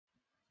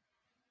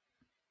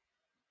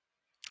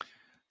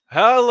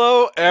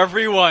Hello,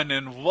 everyone,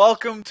 and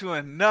welcome to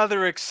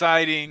another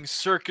exciting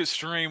Circuit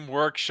Stream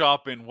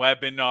workshop and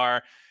webinar.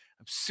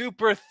 I'm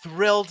super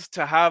thrilled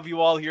to have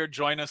you all here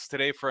join us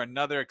today for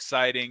another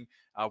exciting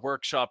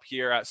workshop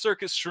here at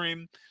Circuit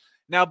Stream.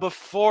 Now,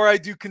 before I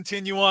do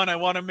continue on, I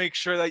want to make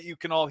sure that you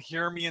can all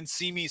hear me and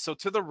see me. So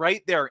to the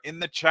right there in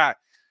the chat,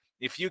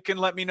 if you can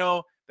let me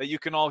know that you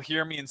can all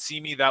hear me and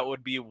see me, that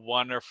would be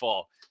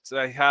wonderful. So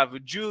I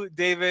have Ju,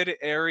 David,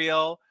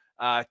 Ariel,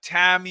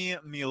 Tammy,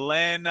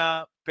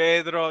 Milena,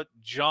 Pedro,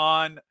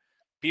 John.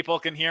 People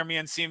can hear me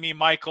and see me.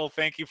 Michael,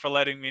 thank you for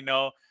letting me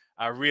know.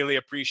 I really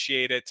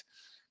appreciate it.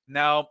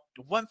 Now,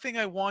 one thing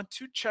I want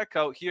to check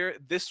out here,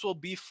 this will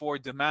be for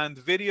demand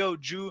video.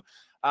 Ju,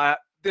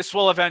 this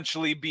will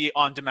eventually be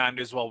on demand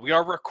as well. We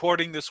are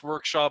recording this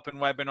workshop and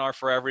webinar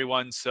for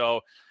everyone,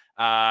 so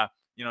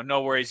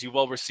no worries. You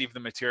will receive the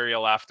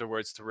material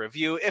afterwards to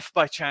review if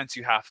by chance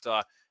you have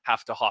to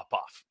hop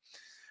off.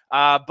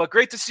 But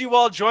great to see you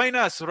all join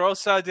us.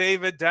 Rosa,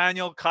 David,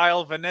 Daniel,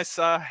 Kyle,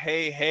 Vanessa.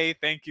 Hey,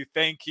 thank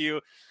you.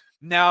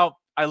 Now,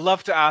 I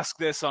love to ask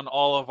this on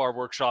all of our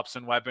workshops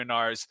and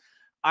webinars.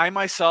 I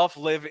myself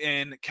live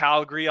in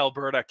Calgary,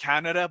 Alberta,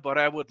 Canada, but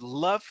I would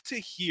love to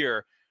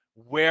hear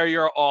where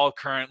you're all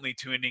currently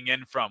tuning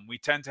in from. We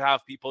tend to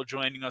have people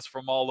joining us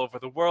from all over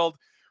the world.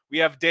 We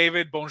have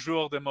David,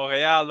 bonjour de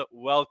Montréal.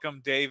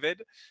 Welcome,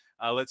 David.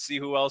 Let's see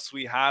who else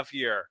we have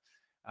here.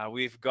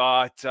 We've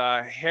got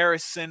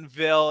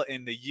Harrisonville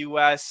in the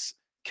U.S.,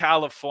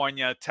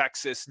 California,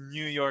 Texas,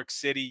 New York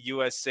City,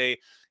 USA,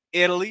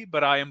 Italy,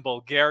 but I am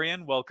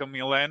Bulgarian. Welcome,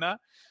 Milena.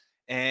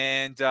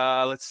 And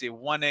let's see,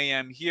 1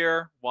 a.m.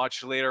 here.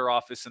 Watch later,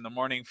 office in the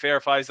morning. Fair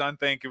Faizan,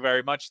 thank you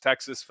very much.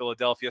 Texas,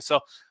 Philadelphia. So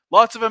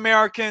lots of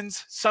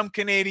Americans, some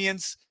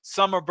Canadians,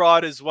 some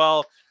abroad as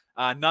well.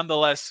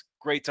 Nonetheless,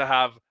 great to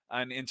have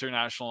an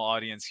international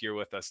audience here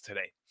with us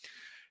today.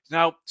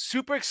 Now,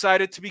 super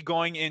excited to be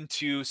going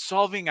into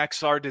solving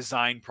XR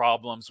design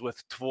problems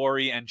with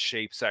Tvori and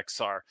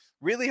ShapesXR,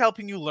 really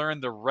helping you learn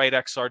the right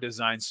XR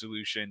design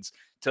solutions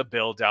to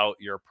build out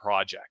your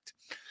project.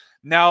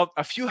 Now,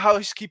 a few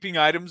housekeeping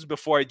items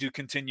before I do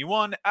continue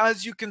on.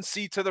 As you can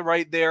see to the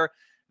right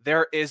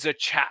there is a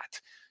chat.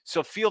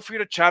 So feel free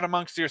to chat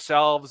amongst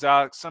yourselves,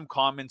 some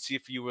comments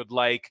if you would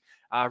like.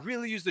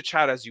 Really use the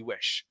chat as you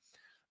wish.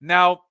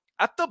 Now,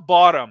 at the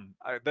bottom,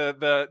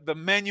 the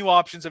menu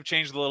options have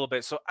changed a little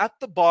bit. So at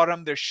the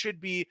bottom, there should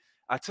be,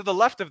 to the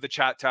left of the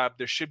chat tab,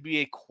 there should be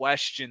a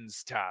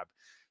questions tab.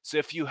 So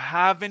if you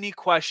have any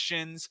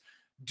questions,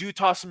 do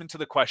toss them into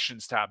the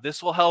questions tab.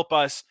 This will help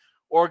us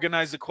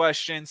organize the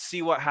questions,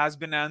 see what has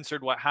been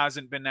answered, what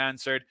hasn't been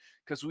answered,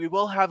 because we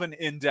will have an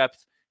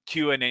in-depth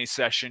Q&A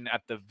session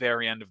at the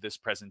very end of this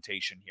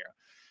presentation here.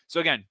 So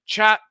again,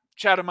 chat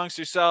amongst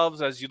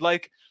yourselves as you'd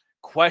like.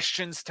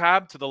 Questions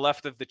tab to the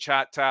left of the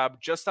chat tab,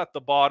 just at the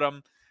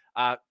bottom.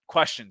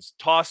 Questions.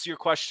 Toss your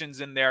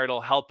questions in there. It'll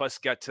help us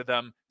get to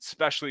them,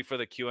 especially for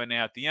the Q&A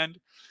at the end.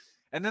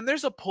 And then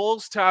there's a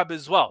polls tab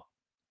as well.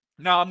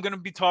 Now, I'm going to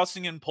be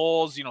tossing in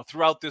polls,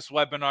 throughout this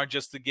webinar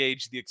just to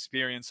gauge the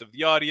experience of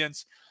the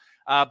audience.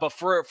 But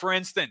for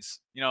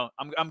instance,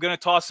 I'm going to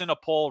toss in a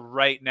poll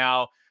right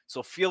now.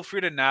 So feel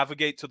free to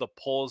navigate to the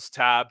polls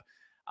tab.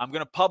 I'm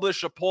going to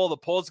publish a poll. The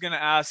poll is going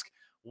to ask,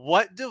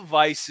 what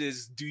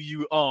devices do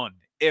you own,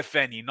 if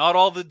any? Not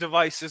all the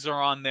devices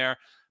are on there,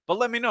 but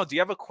let me know. Do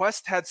you have a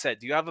Quest headset?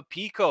 Do you have a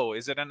Pico?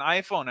 Is it an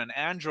iPhone, an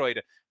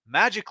Android,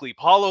 Magic Leap,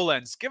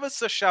 HoloLens? Give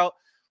us a shout.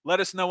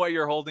 Let us know what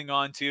you're holding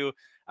on to.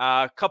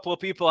 A couple of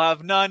people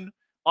have none.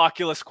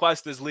 Oculus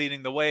Quest is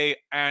leading the way.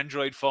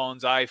 Android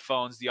phones,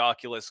 iPhones, the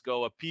Oculus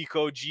Go, a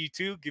Pico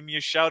G2. Give me a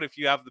shout if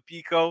you have the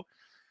Pico.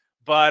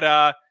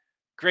 But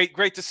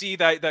great to see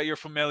that you're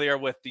familiar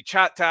with the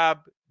chat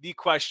tab, the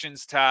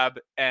questions tab,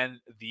 and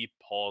the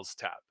polls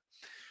tab.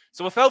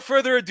 So without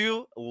further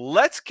ado,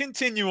 let's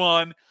continue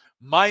on.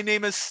 My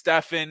name is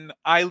Stefan.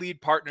 I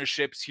lead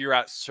partnerships here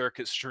at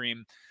Circuit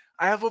Stream.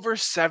 I have over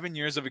 7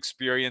 years of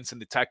experience in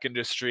the tech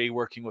industry,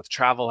 working with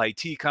travel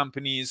IT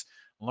companies,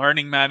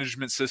 learning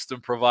management system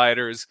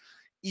providers,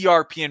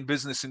 ERP and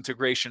business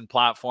integration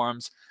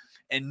platforms,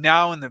 and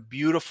now in the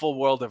beautiful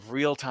world of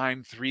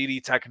real-time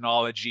 3D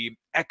technology,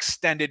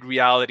 extended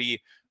reality,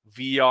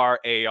 VR,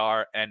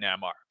 AR, and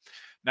MR.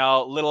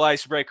 Now, little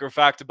icebreaker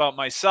fact about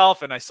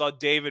myself, and I saw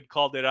David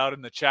called it out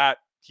in the chat.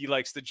 He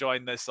likes to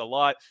join this a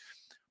lot.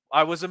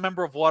 I was a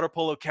member of Water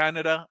Polo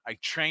Canada. I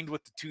trained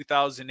with the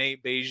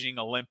 2008 Beijing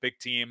Olympic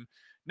team.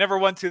 Never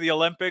went to the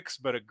Olympics,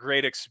 but a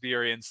great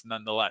experience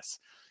nonetheless.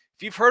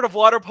 If you've heard of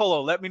water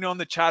polo, let me know in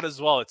the chat as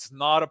well. It's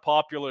not a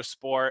popular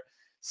sport.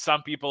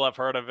 Some people have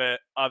heard of it,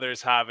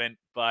 others haven't,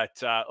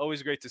 but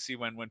always great to see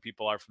when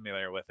people are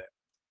familiar with it.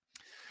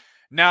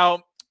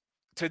 Now,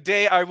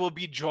 today I will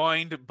be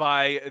joined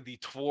by the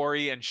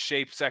Tvori and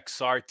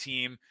ShapesXR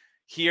team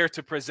here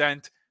to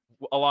present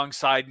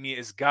alongside me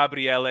is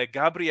Gabriele.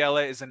 Gabriele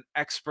is an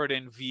expert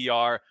in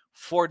VR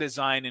for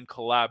design and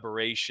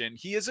collaboration.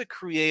 He is a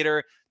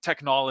creator,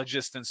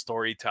 technologist, and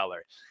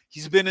storyteller.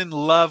 He's been in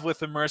love with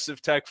immersive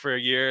tech for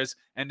years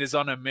and is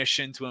on a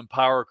mission to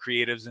empower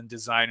creatives and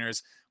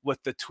designers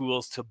with the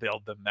tools to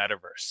build the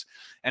metaverse.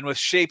 And with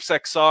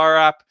ShapesXR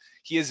app,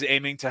 he is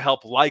aiming to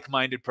help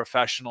like-minded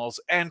professionals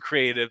and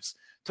creatives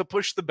to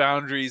push the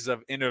boundaries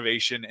of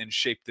innovation and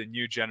shape the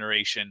new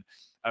generation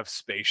of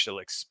spatial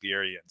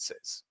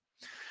experiences.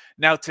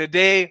 Now,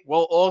 today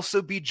we'll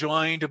also be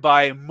joined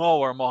by Mo,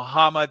 or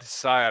Mohammed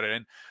Sayar.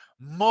 And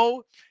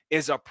Mo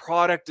is a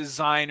product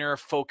designer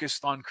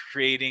focused on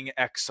creating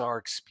XR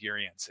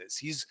experiences.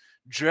 He's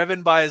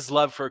driven by his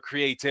love for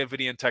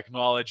creativity and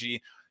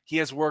technology. He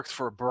has worked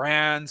for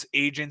brands,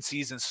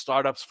 agencies, and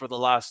startups for the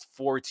last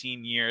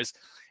 14 years,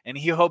 and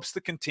he hopes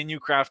to continue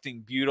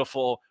crafting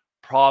beautiful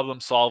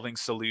problem-solving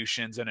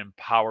solutions and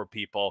empower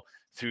people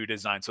through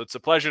design. So it's a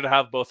pleasure to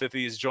have both of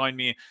these join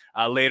me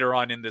later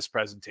on in this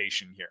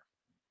presentation here.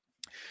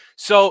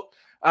 So,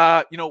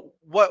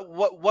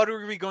 what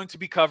are we going to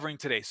be covering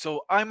today?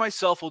 So I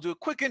myself will do a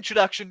quick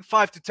introduction,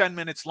 5 to 10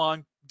 minutes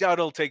long. Doubt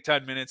it'll take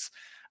 10 minutes.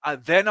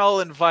 Then I'll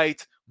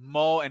invite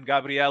Mo and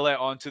Gabriele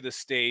onto the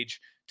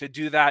stage to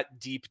do that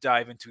deep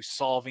dive into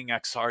solving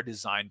XR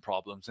design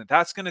problems. And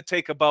that's going to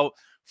take about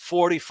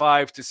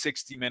 45 to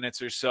 60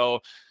 minutes or so.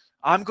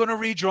 I'm going to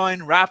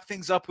rejoin, wrap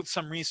things up with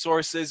some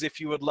resources if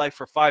you would like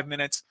for 5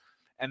 minutes,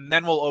 and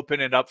then we'll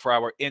open it up for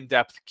our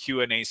in-depth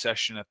Q&A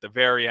session at the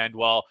very end.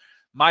 While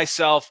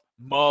myself,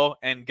 Mo,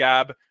 and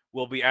Gab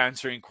will be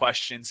answering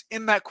questions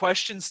in that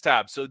questions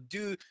tab. So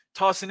do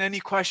toss in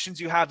any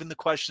questions you have in the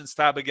questions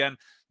tab. Again,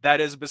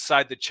 that is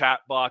beside the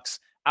chat box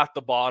at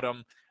the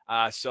bottom.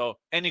 So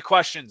any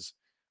questions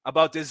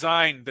about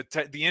design,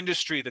 the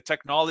industry, the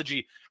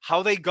technology,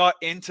 how they got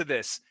into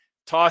this,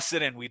 toss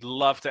it in. We'd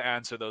love to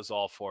answer those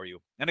all for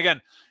you. And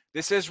again,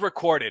 this is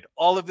recorded.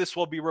 All of this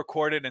will be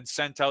recorded and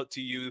sent out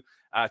to you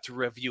to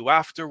review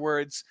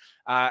afterwards,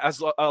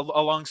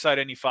 alongside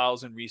any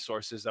files and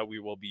resources that we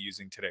will be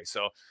using today.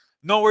 So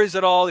no worries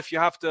at all. If you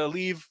have to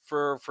leave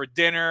for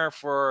dinner,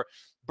 for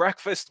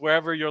breakfast,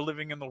 wherever you're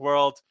living in the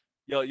world,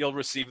 you'll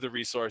receive the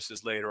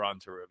resources later on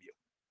to review.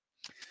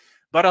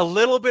 But a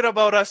little bit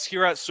about us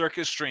here at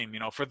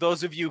CircuitStream. For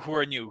those of you who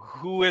are new,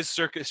 who is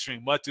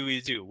CircuitStream? What do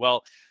we do?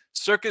 Well,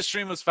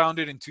 CircuitStream was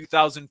founded in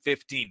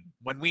 2015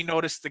 when we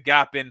noticed the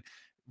gap in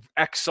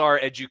XR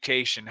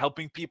education,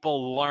 helping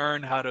people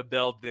learn how to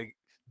build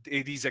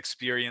these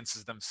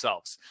experiences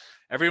themselves.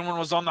 Everyone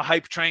was on the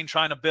hype train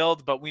trying to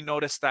build, but we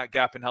noticed that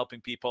gap in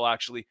helping people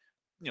actually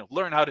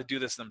learn how to do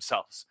this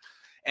themselves.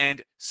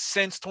 And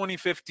since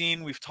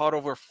 2015, we've taught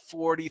over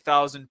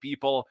 40,000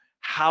 people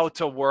how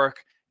to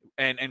work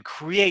and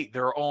create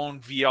their own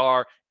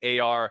VR,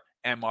 AR,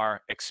 MR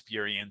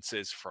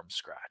experiences from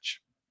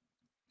scratch.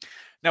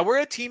 Now,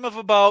 we're a team of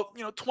about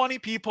 20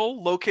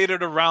 people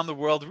located around the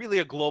world, really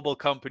a global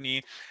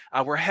company.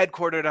 We're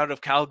headquartered out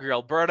of Calgary,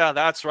 Alberta.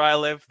 That's where I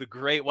live, the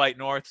Great White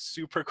North,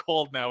 super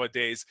cold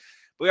nowadays.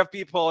 But we have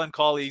people and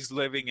colleagues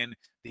living in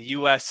the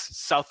US,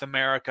 South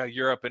America,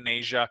 Europe, and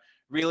Asia,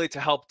 really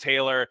to help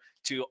tailor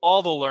to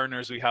all the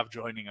learners we have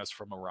joining us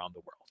from around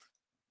the world.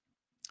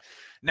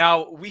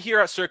 Now, we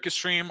here at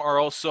CircuitStream are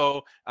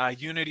also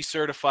Unity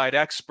certified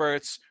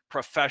experts,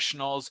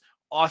 professionals,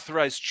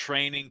 authorized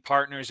training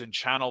partners and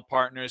channel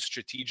partners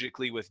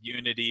strategically with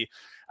Unity.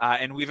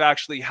 And we've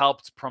actually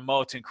helped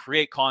promote and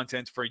create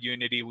content for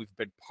Unity. We've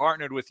been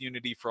partnered with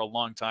Unity for a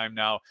long time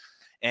now,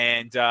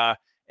 and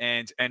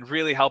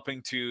really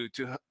helping to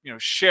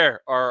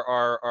share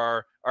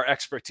our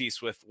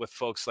expertise with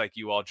folks like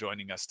you all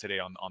joining us today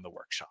on the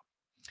workshop.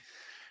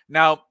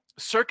 Now,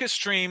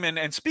 CircuitStream,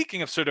 and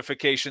speaking of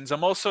certifications,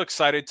 I'm also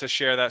excited to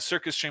share that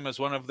CircuitStream is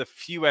one of the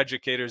few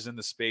educators in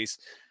the space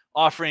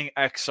offering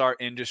XR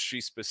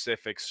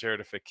industry-specific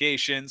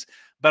certifications,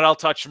 but I'll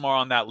touch more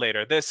on that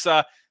later. This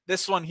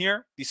one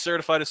here, the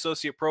Certified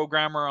Associate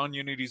Programmer on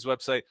Unity's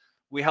website,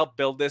 we help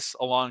build this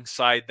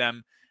alongside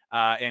them,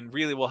 and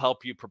really will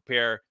help you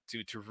prepare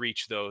to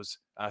reach those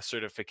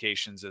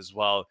certifications as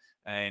well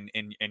in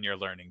your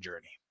learning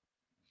journey.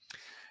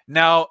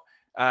 Now,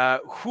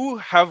 who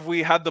have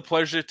we had the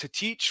pleasure to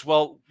teach?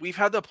 Well, we've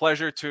had the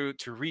pleasure to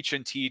reach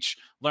and teach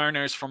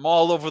learners from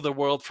all over the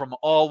world, from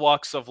all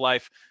walks of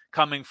life,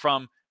 coming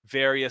from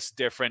various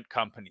different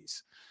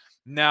companies.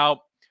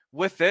 Now,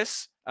 with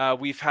this,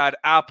 we've had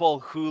Apple,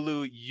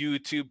 Hulu,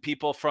 YouTube,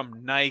 people from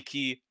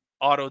Nike,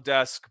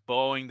 Autodesk,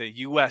 Boeing, the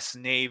US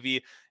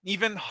Navy,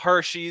 even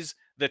Hershey's,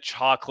 the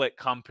chocolate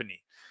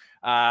company.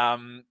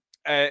 And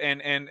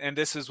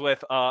this is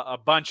with a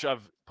bunch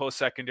of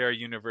post-secondary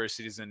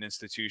universities and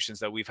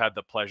institutions that we've had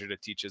the pleasure to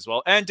teach as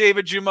well, and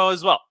David Jumeau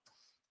as well.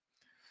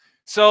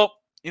 So,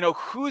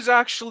 who's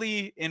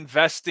actually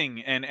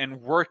investing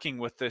and working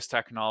with this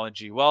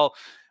technology? Well,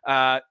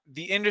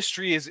 the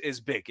industry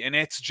is big and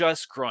it's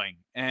just growing.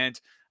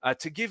 And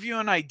to give you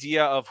an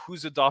idea of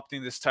who's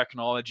adopting this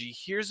technology,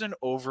 here's an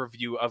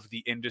overview of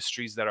the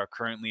industries that are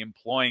currently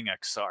employing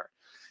XR.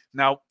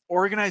 Now,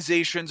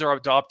 organizations are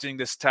adopting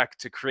this tech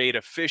to create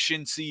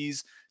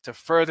efficiencies, to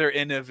further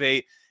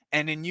innovate,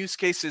 and in use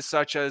cases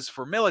such as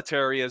for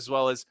military, as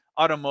well as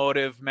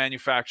automotive,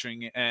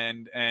 manufacturing,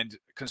 and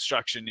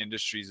construction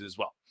industries as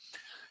well.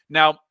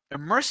 Now,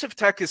 immersive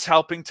tech is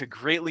helping to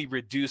greatly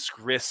reduce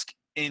risk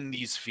in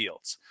these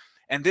fields.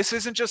 And this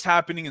isn't just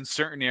happening in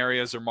certain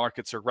areas or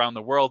markets around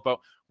the world, but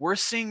we're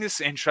seeing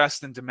this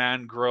interest and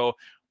demand grow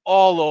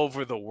all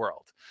over the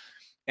world.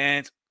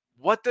 And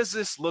what does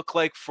this look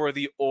like for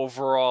the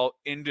overall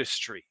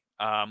industry?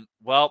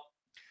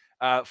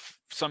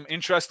 Some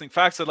interesting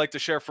facts I'd like to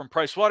share from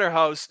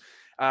Pricewaterhouse.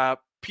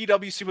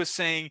 PwC was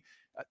saying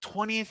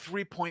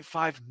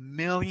 23.5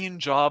 million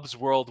jobs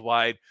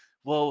worldwide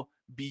will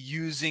be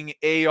using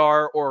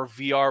AR or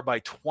VR by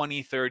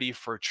 2030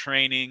 for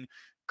training,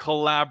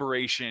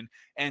 collaboration,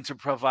 and to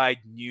provide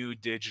new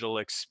digital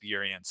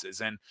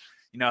experiences. And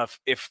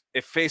if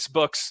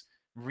Facebook's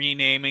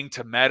renaming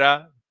to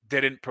Meta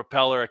didn't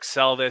propel or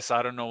excel this,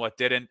 I don't know what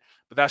didn't,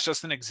 but that's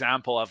just an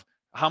example of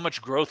how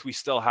much growth we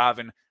still have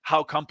and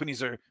how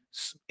companies are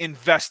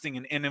investing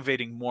and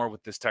innovating more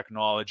with this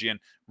technology and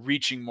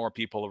reaching more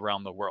people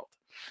around the world.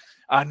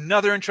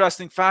 Another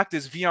interesting fact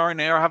is VR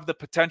and AR have the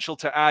potential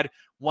to add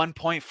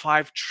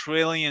 1.5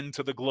 trillion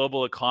to the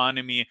global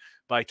economy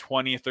by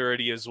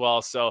 2030 as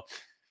well. So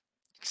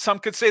some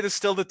could say this is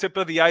still the tip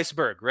of the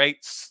iceberg, right?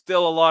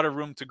 Still a lot of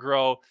room to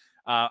grow.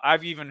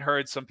 I've even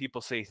heard some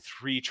people say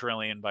 3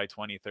 trillion by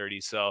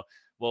 2030. So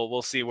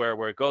we'll see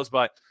where it goes.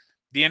 But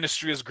the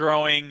industry is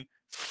growing,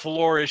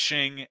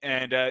 flourishing,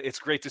 and it's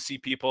great to see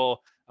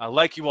people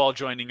like you all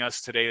joining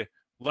us today,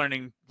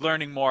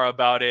 learning more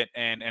about it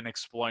and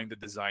exploring the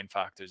design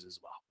factors as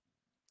well.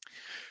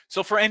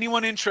 So for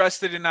anyone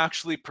interested in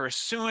actually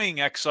pursuing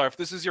XR, if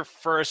this is your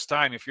first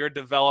time, if you're a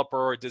developer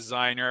or a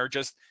designer, or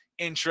just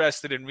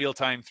interested in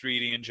real-time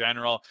 3D in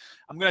general,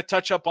 I'm going to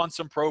touch up on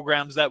some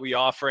programs that we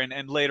offer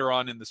and later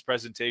on in this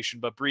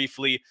presentation. But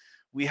briefly,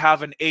 we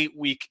have an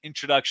 8-week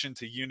introduction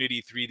to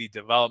Unity 3D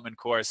development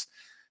course.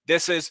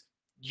 This is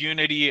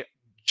Unity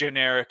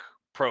generic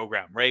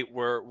program, right?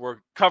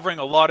 We're covering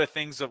a lot of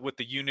things with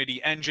the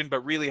Unity engine,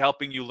 but really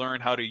helping you learn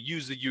how to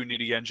use the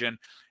Unity engine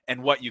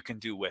and what you can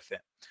do with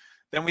it.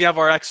 Then we have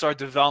our XR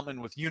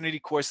development with Unity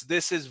course.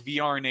 This is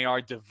VR and AR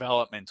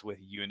development with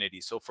Unity.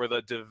 So for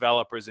the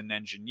developers and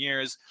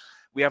engineers,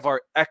 we have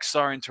our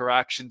XR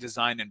interaction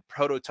design and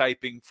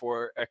prototyping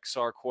for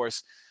XR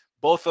course.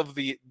 Both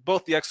the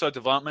XR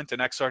development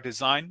and XR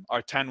design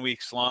are 10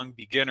 weeks long,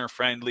 beginner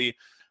friendly,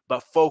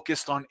 but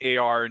focused on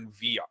AR and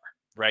VR,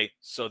 right?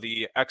 So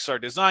the XR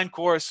design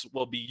course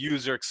will be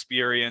user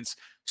experience,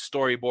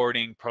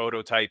 storyboarding,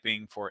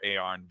 prototyping for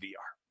AR and VR.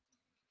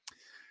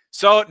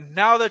 So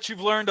now that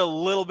you've learned a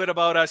little bit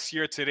about us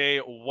here today,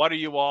 what are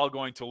you all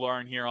going to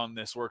learn here on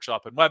this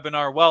workshop and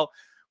webinar? Well,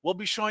 we'll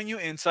be showing you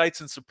insights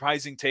and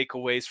surprising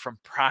takeaways from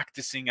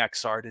practicing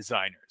XR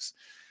designers.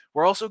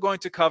 We're also going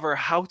to cover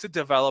how to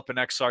develop an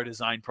XR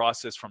design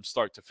process from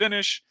start to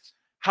finish,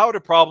 how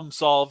to problem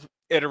solve,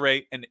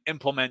 iterate, and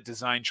implement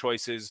design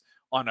choices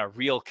on a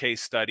real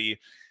case study,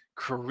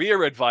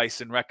 career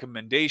advice and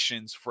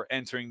recommendations for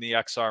entering the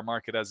XR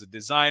market as a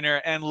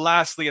designer, and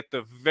lastly, at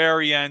the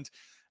very end,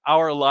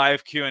 our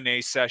live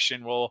Q&A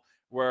session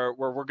where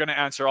we're going to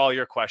answer all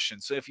your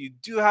questions. So if you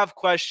do have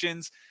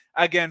questions,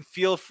 again,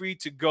 feel free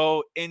to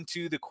go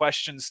into the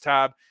questions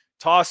tab,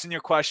 toss in your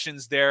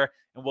questions there,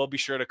 and we'll be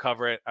sure to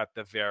cover it at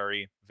the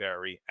very,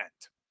 very end.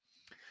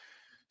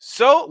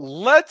 So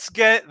let's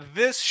get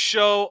this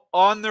show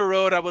on the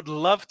road. I would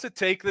love to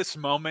take this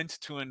moment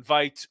to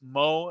invite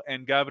Mo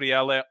and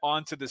Gabriele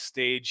onto the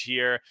stage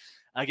here.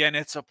 Again,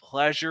 it's a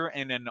pleasure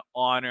and an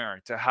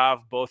honor to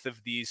have both of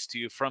these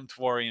two from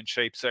Tvori and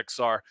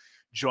ShapesXR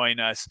join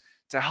us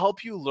to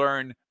help you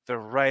learn the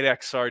right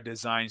XR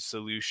design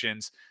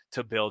solutions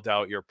to build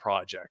out your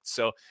project.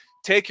 So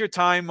take your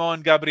time, Mo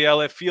and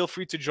Gabriele. Feel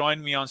free to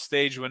join me on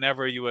stage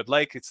whenever you would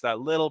like. It's that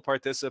little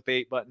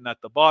participate button at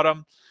the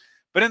bottom.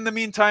 But in the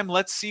meantime,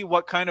 let's see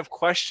what kind of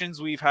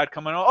questions we've had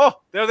coming on. Oh,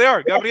 there they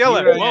are, Gabriele.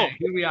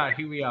 Here we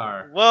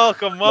are.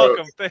 Welcome.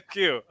 Thank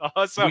you.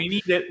 Awesome. We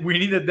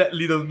needed that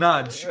little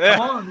nudge.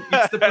 Come on,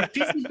 it's the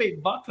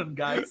participate button,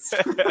 guys.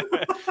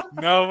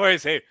 No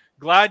worries. Hey,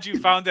 glad you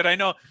found it. I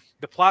know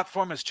the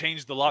platform has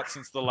changed a lot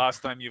since the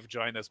last time you've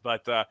joined us,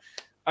 but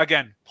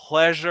again,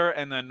 pleasure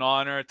and an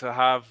honor to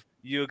have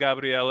you,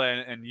 Gabriele,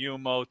 and you,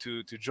 Mo,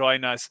 to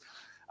join us.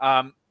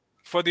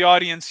 For the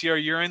audience here,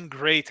 you're in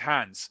great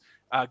hands.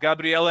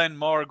 Gabriele and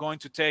Mo are going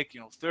to take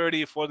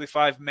 30,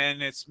 45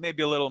 minutes,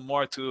 maybe a little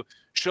more, to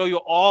show you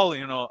all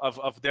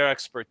of their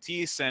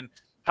expertise and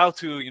how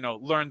to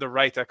learn the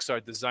right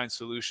XR design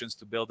solutions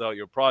to build out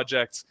your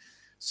projects.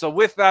 So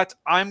with that,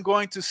 I'm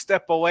going to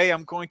step away.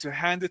 I'm going to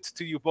hand it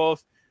to you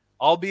both.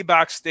 I'll be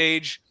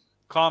backstage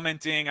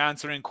commenting,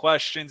 answering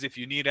questions. If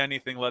you need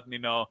anything, let me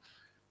know.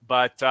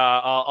 But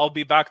I'll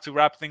be back to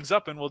wrap things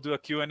up, and we'll do a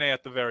Q&A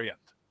at the very end.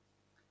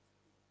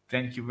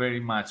 Thank you very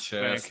much,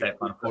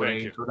 Stefan, for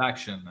the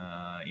introduction,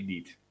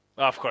 indeed.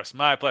 Of course,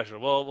 my pleasure.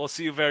 We'll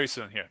see you very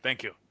soon here.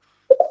 Thank you.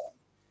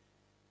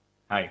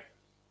 Hi.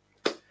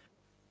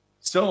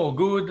 So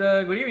good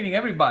evening,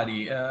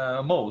 everybody.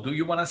 Mo, do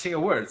you want to say a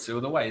word? So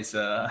otherwise,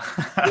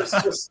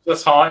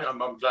 just hi. I'm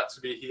glad to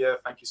be here.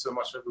 Thank you so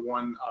much,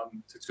 everyone,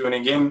 for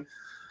tuning in.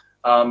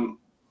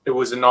 It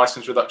was a nice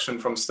introduction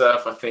from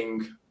Steph. I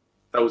think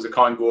that was a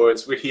kind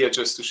words. We're here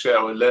just to share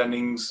our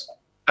learnings.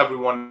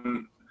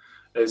 Everyone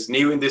is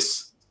new in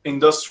this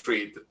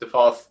industry. The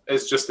path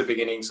is just the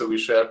beginning, so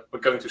we're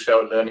going to share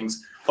our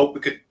learnings. Hope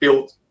we could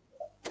build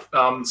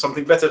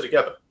something better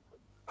together.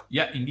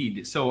 Yeah,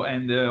 indeed. So,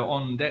 and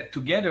on that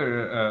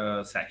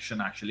together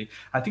section, actually,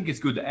 I think it's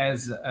good,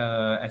 as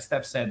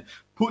Steph said,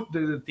 put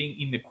the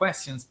thing in the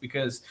questions,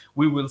 because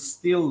we will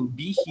still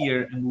be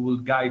here and we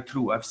will guide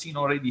through. I've seen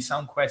already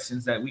some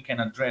questions that we can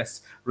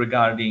address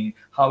regarding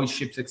how is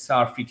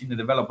ShapesXR fit in the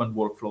development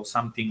workflow,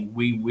 something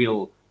we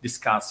will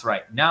discuss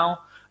right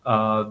now.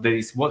 There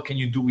is, what can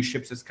you do with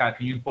ShapesXR?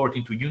 Can you import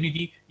into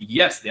Unity?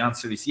 Yes, the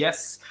answer is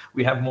yes.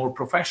 We have more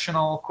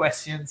professional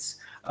questions.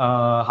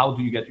 How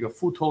do you get your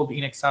foothold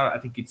in XR? I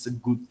think it's a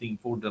good thing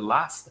for the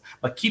last,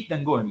 but keep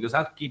them going, because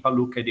I'll keep a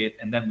look at it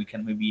and then we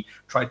can maybe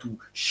try to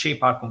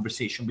shape our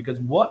conversation, because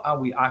what are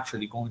we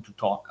actually going to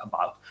talk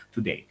about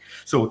today?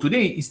 So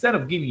today, instead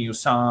of giving you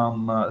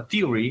some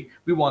theory,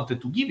 we wanted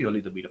to give you a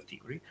little bit of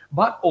theory,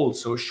 but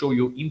also show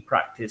you in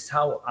practice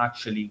how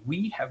actually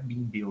we have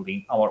been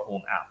building our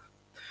own app.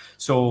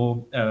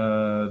 So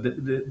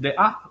the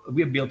app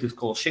we have built is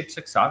called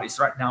ShapesXR. It's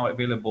right now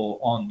available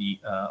on the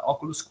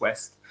Oculus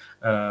Quest,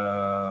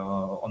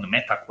 on the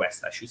Meta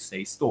Quest, I should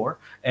say, store.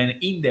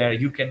 And in there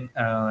you can,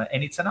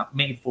 and it's an app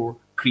made for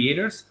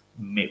creators,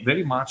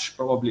 very much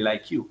probably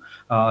like you,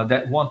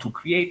 that want to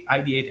create,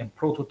 ideate, and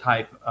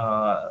prototype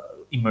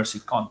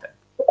immersive content.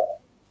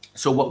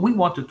 So what we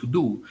wanted to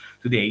do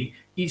today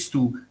is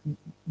to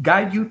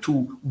guide you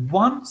to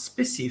one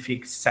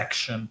specific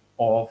section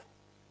of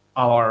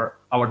our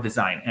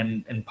design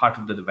and part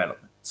of the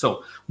development.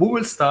 So we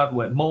will start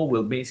where Mo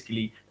will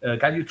basically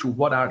guide you through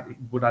what are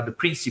the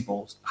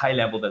principles, high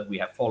level, that we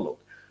have followed,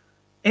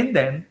 and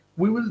then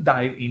we will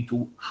dive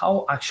into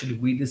how actually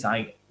we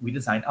design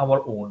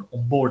our own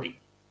onboarding,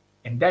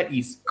 and that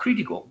is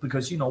critical,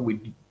 because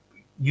with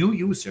new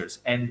users,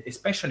 and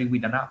especially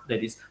with an app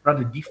that is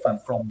rather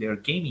different from their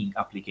gaming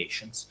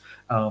applications,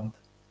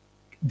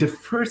 the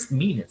first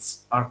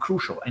minutes are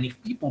crucial, and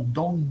if people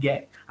don't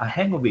get a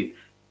hang of it,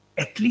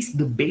 at least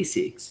the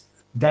basics,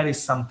 that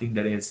is something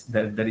that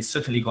is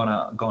certainly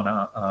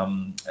gonna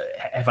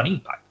have an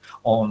impact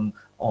on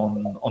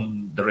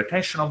the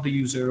retention of the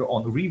user,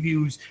 on the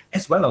reviews,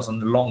 as well as on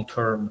the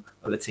long-term,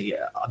 let's say,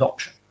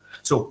 adoption.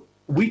 So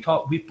we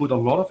put a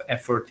lot of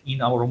effort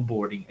in our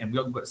onboarding, and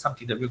we've got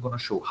something that we're going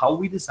to show how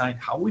we design,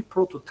 how we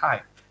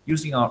prototype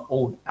using our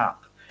own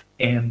app,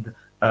 and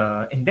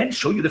then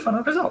show you the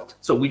final result.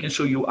 So we can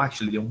show you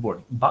actually the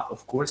onboarding. But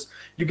of course,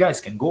 you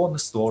guys can go on the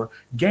store,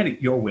 get it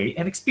your way,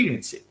 and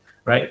experience it,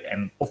 right?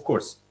 And of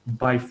course,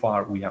 by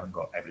far, we haven't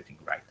got everything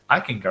right. I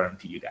can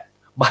guarantee you that.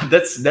 But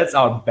that's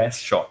our best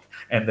shot,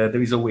 and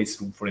there is always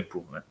room for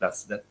improvement.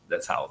 That's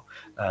how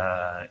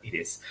it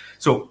is.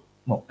 So,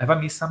 Mo, have I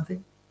missed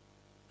something?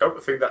 No, I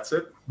think that's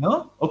it.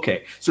 No?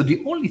 Okay. So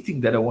the only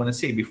thing that I want to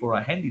say before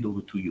I hand it over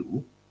to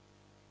you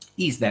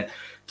is that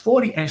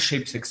Tvori and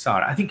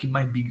ShapesXR, I think it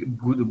might be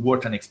good,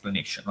 worth an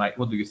explanation, right?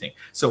 What do you think?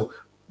 So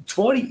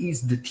Tvori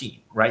is the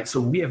team, right?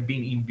 So we have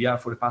been in VR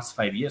for the past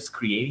 5 years,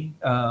 creating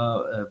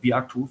a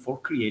VR tool for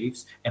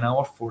creatives, and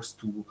our first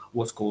tool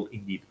was called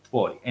indeed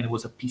Tvori, and it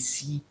was a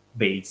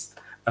PC-based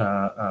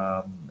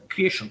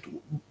creation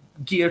tool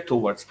geared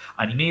towards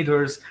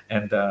animators,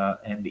 and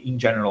in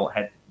general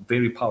had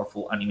very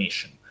powerful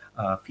animation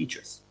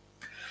features.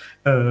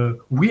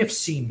 We have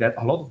seen that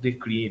a lot of the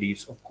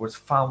creatives, of course,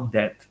 found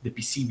that the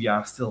PC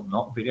VR still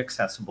not very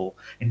accessible,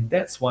 and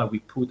that's why we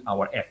put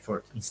our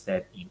effort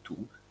instead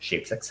into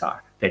ShapesXR.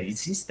 That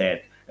is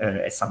instead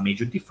has some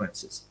major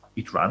differences.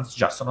 It runs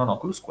just on an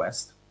Oculus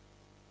Quest.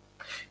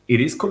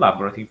 It is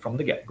collaborative from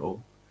the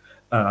get-go,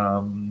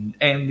 and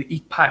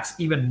it packs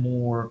even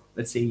more,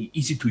 let's say,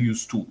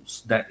 easy-to-use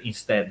tools that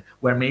instead,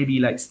 where maybe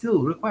like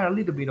still require a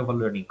little bit of a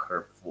learning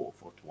curve for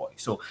Tvori.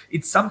 So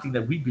it's something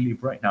that we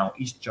believe right now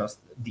is just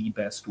the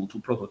best tool to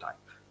prototype.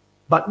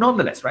 But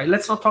nonetheless, right,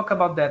 let's not talk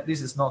about that.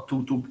 This is not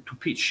to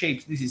pitch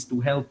Shapes. This is to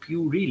help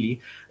you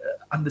really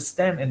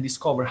understand and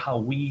discover how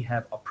we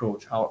have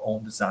approached our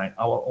own design,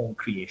 our own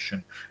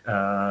creation,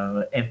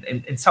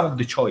 and some of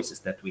the choices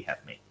that we have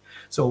made.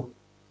 So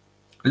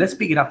let's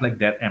pick it up like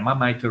that, and I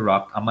might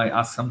interrupt, I might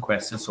ask some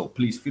questions, so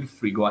please feel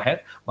free, go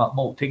ahead. But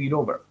Mo, take it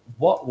over.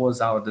 What was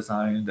our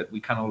design that we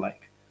kind of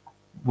like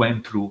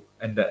went through,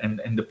 and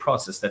the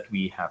process that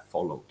we have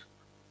followed?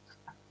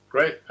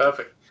 Great,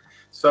 perfect.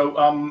 So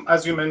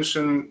as you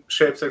mentioned,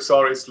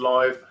 ShapesXR is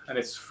live and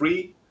it's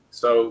free.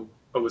 So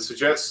I would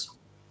suggest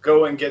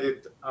go and get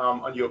it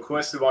on your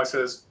Quest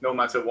devices, no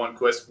matter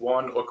Quest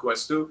 1 or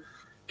Quest 2.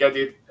 Get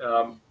it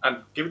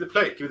and give it a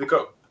play, give it a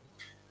go.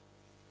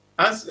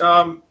 As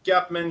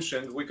Gab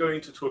mentioned, we're going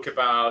to talk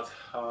about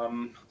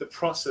the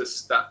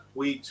process that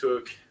we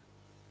took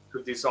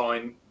to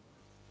design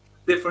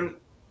different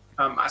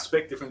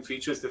aspects, different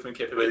features, different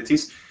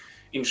capabilities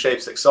in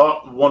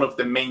ShapesXR, one of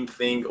the main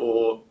thing,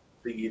 or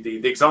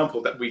the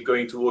example that we're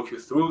going to walk you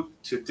through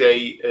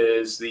today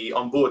is the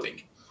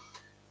onboarding.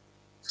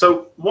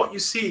 So what you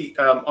see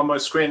on my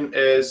screen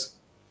is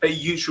a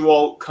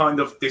usual kind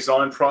of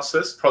design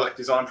process, product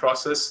design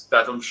process,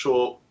 that I'm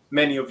sure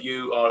many of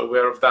you are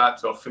aware of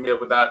that or familiar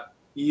with that.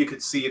 You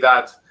could see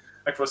that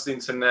across the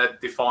internet,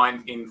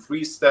 defined in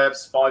 3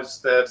 steps, 5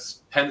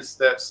 steps, 10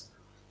 steps.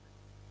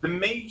 The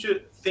major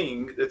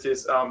thing that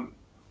is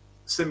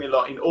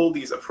similar in all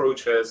these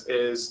approaches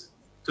is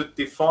to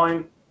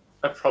define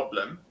a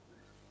problem,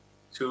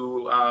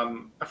 to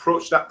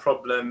approach that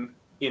problem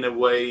in a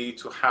way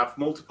to have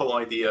multiple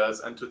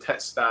ideas and to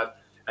test that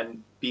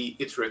and be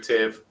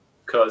iterative,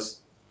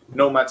 because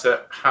no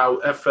matter how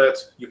effort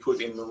you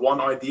put in one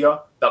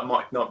idea, that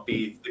might not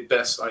be the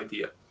best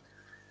idea.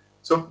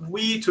 So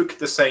we took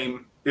the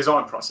same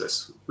design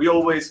process. We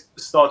always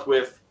start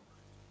with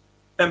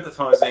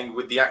empathizing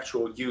with the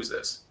actual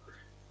users.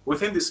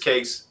 Within this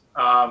case,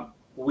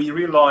 we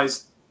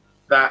realized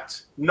that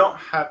not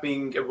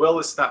having a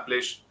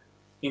well-established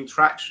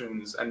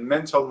interactions and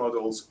mental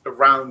models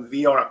around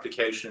VR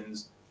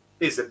applications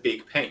is a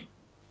big pain.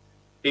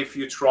 If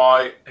you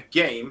try a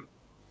game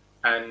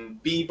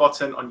and B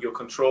button on your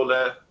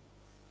controller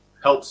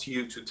helps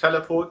you to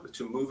teleport,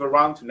 to move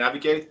around, to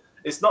navigate,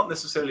 it's not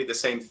necessarily the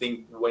same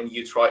thing when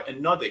you try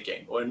another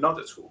game or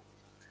another tool.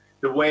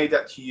 The way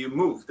that you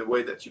move, the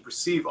way that you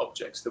perceive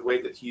objects, the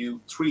way that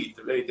you treat,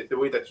 the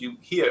way that you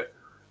hear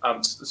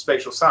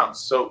spatial sounds.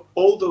 So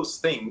all those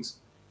things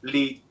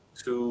lead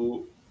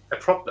to a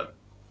problem.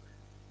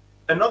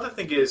 Another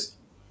thing is,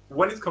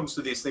 when it comes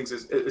to these things,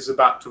 is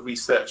about to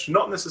research,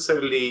 not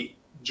necessarily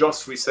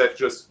just research,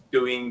 just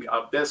doing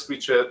desk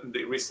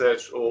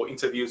research or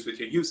interviews with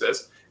your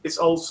users. It's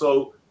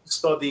also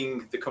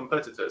studying the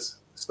competitors,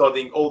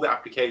 studying all the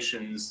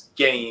applications,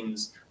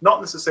 games,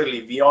 not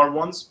necessarily VR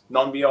ones,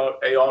 non-VR,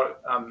 AR,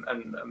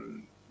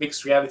 and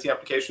mixed reality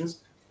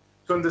applications,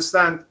 to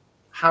understand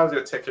how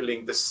they're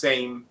tackling the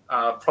same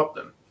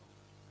problem.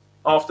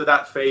 After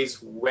that phase,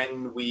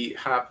 when we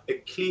have a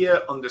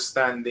clear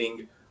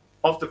understanding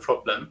of the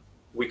problem,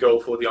 we go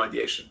for the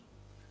ideation.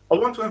 I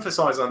want to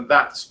emphasize on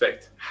that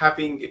aspect,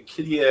 having a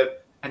clear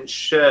and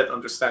shared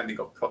understanding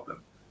of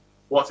problem.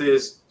 What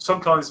is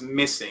sometimes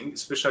missing,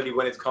 especially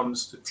when it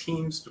comes to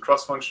teams, to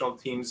cross-functional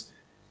teams,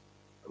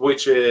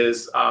 which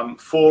is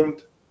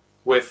formed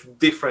with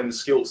different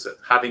skill set,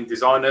 having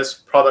designers,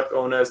 product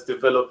owners,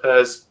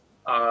 developers,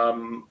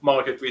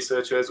 market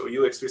researchers or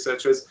UX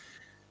researchers.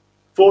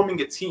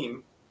 Forming a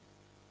team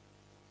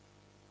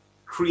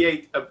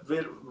create a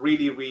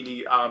really,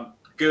 really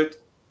good,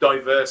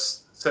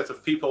 diverse set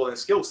of people and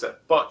skill set,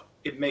 but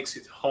it makes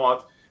it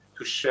hard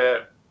to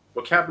share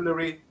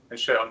vocabulary and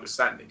share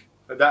understanding.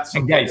 That's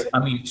and guys, I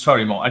mean,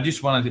 sorry, Mo, I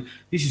just wanted to,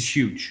 this is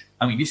huge.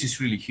 I mean, this is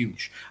really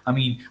huge. I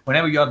mean,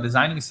 whenever you are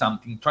designing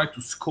something, try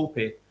to scope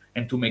it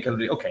and to make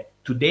it, okay,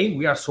 today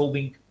we are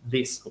solving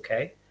this,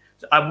 okay?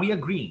 So are we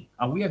agreeing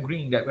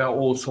that we are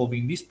all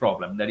solving this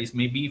problem? That is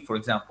maybe, for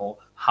example,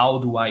 how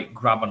do I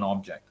grab an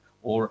object,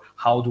 or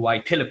how do I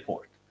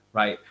teleport,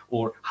 right?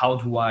 Or how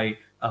do I,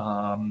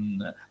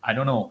 I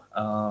don't know,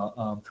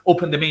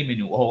 open the main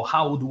menu, or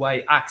how do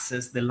I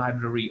access the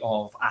library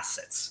of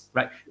assets,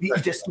 right?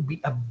 It has to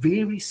be a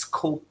very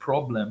scope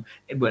problem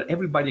where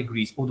everybody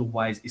agrees.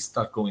 Otherwise, it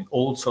starts going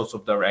all sorts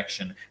of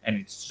direction, and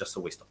it's just a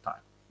waste of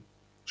time.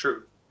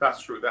 True,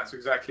 that's true. That's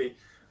exactly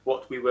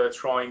what we were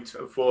trying to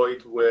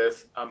avoid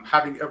with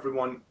having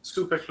everyone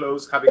super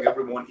close, having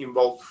everyone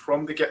involved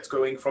from the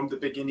get-going, from the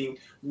beginning,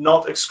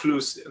 not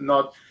exclusive,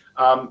 not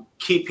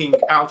keeping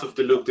out of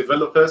the loop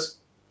developers,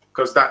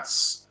 because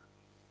that's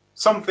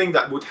something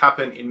that would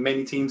happen in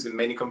many teams, in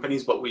many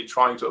companies, but we're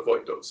trying to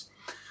avoid those.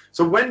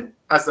 So when,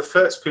 as the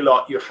first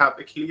pillar, you have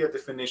a clear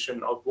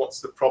definition of what's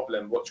the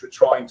problem, what you're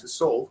trying to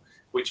solve,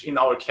 which in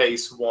our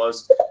case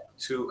was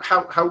to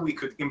how we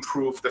could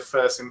improve the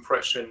first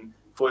impression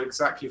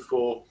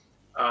for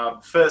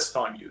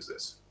first-time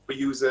users, for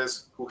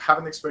users who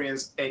haven't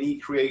experienced any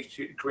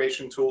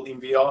creation tool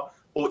in VR,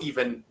 or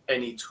even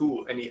any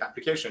tool, any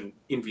application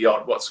in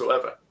VR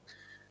whatsoever.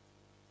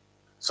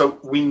 So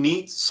we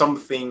need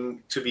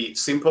something to be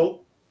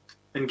simple,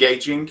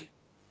 engaging,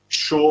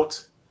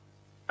 short,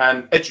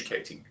 and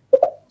educating.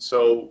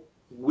 So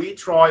we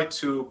try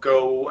to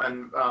go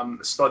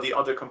and study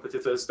other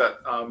competitors that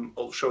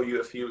I'll show you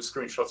a few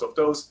screenshots of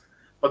those.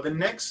 But the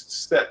next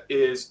step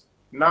is,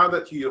 now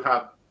that you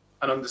have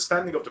an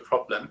understanding of the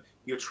problem,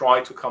 you try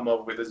to come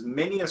up with as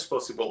many as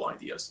possible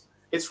ideas.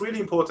 It's really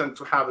important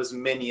to have as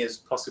many as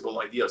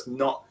possible ideas,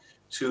 not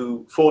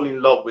to fall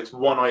in love with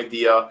one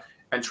idea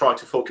and try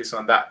to focus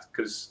on that,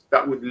 because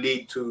that would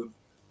lead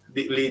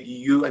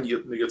you and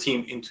your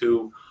team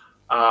into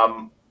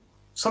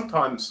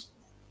sometimes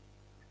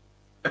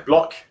a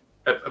block,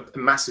 a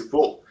massive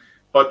wall.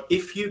 But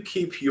if you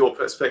keep your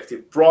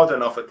perspective broad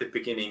enough at the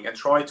beginning and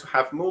try to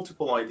have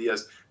multiple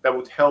ideas, that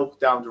would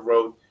help down the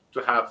road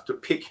to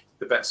pick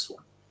the best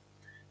one.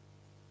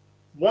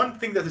 One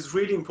thing that is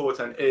really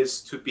important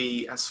is to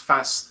be as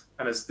fast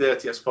and as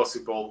dirty as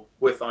possible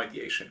with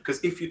ideation.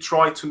 Because if you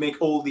try to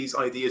make all these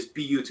ideas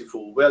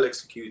beautiful, well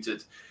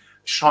executed,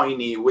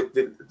 shiny, with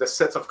the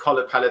set of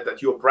color palette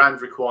that your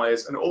brand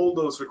requires and all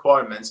those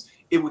requirements,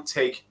 it would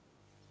take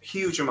a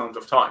huge amount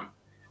of time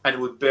and it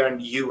would burn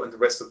you and the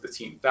rest of the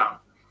team down.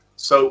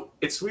 So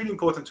it's really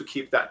important to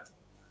keep that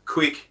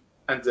quick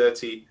and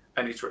dirty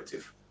and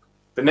iterative.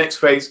 The next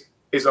phase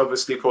is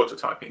obviously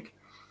prototyping.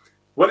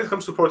 When it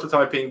comes to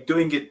prototyping,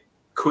 doing it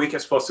quick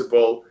as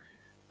possible,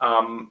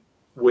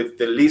 with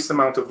the least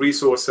amount of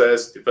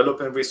resources,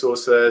 development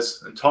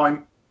resources, and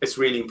time, is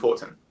really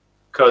important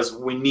because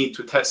we need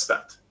to test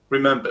that.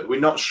 Remember, we're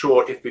not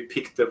sure if we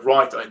picked the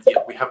right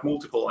idea. We have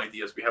multiple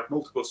ideas, we have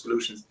multiple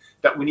solutions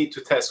that we need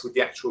to test with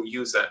the actual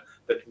user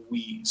that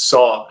we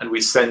saw and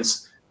we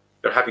sense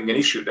they're having an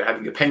issue, they're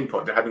having a pain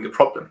point, they're having a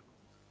problem.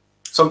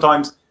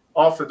 Sometimes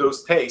after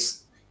those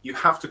tests, you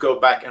have to go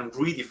back and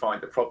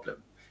redefine the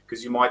problem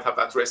because you might have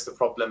addressed the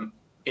problem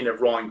in a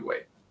wrong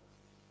way.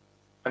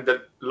 And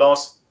the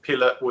last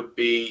pillar would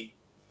be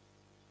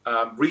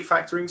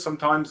refactoring,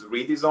 sometimes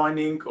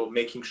redesigning, or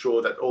making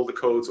sure that all the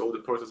codes, all the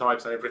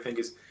prototypes and everything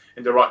is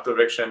in the right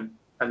direction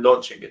and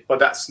launching it. But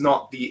that's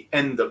not the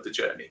end of the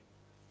journey.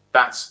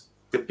 That's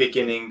the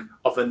beginning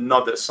of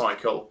another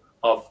cycle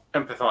of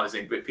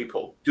empathizing with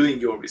people, doing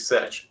your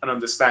research and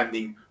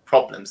understanding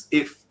problems.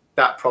 If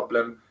that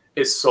problem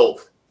is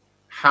solved,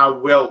 how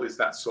well is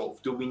that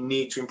solved? Do we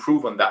need to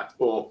improve on that?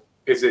 Or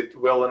is it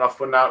well enough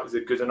for now? Is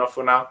it good enough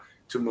for now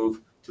to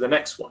move to the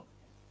next one?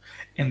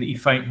 And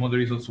if there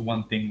is also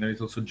one thing, there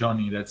is also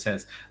Johnny that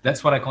says,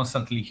 that's what I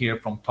constantly hear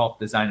from top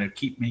designers: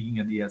 keep making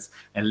ideas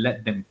and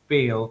let them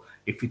fail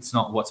if it's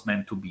not what's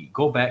meant to be.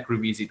 Go back,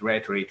 revisit,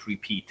 reiterate,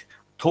 repeat.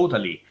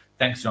 Totally.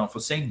 Thanks, John, for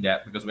saying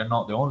that, because we're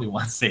not the only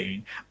ones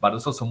saying, but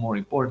it's also more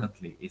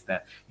importantly is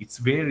that it's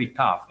very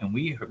tough. And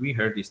we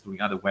heard this during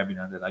other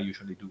webinars that I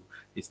usually do,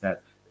 is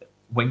that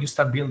when you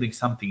start building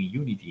something in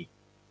Unity,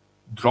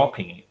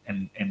 dropping it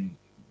and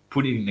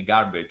put it in the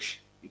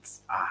garbage,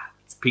 it's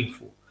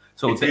painful.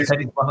 So that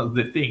is one of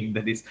the things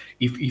that is,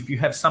 if you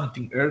have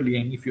something early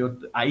and if you're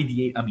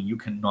ideate, I mean, you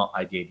cannot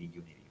ideate in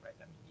Unity, right?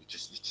 I mean, you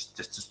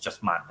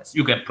just madness.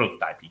 You can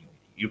prototype in Unity.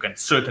 You can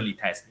certainly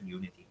test in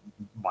Unity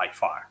by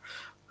far.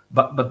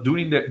 But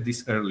during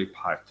this early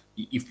part,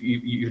 if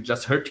you're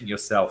just hurting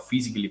yourself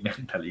physically,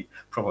 mentally,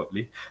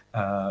 probably,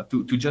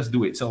 to just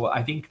do it. So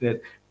I think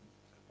that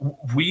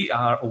we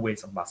are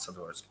always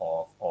ambassadors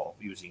of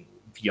using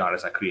VR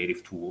as a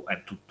creative tool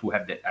and to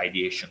have that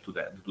ideation, to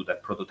do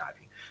that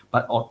prototyping.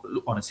 But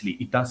honestly,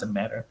 it doesn't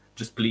matter.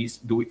 Just please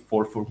do it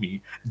for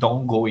me.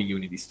 Don't go in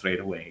Unity straight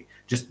away.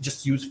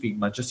 Just use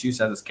Figma. Just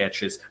use other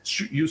sketches.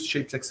 Use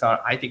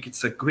ShapesXR. I think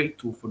it's a great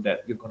tool for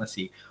that. You're gonna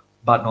see.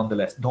 But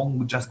nonetheless,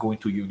 don't just go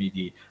into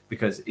Unity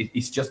because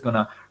it's just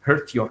gonna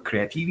hurt your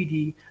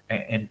creativity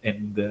and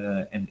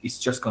it's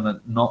just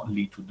gonna not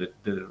lead to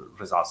the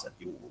results that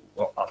you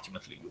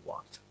ultimately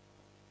want.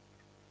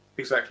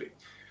 Exactly.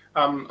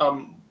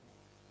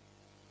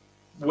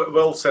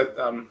 Well said,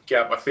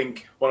 Gab. I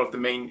think one of the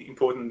main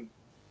important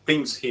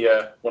things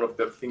here, one of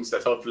the things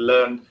that I've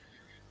learned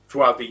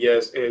throughout the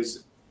years,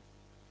 is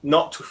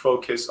not to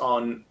focus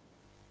on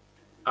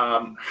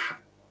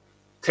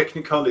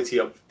technicality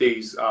of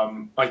these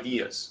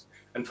ideas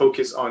and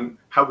focus on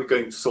how we're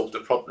going to solve the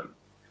problem.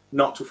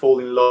 Not to fall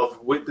in love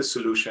with the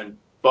solution,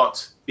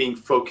 but being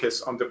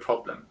focused on the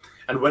problem.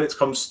 And when it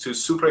comes to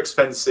super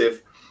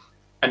expensive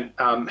and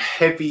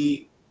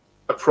heavy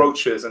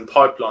approaches and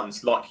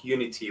pipelines like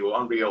Unity or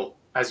Unreal,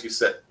 as you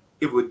said,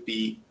 it would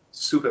be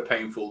super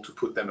painful to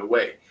put them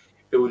away.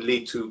 It would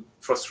lead to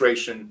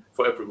frustration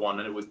for everyone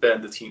and it would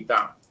burn the team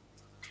down.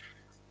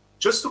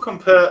 Just to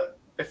compare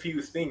a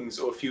few things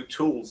or a few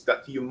tools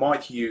that you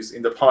might use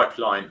in the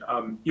pipeline,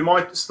 you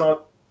might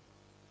start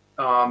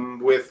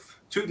with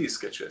 2D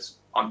sketches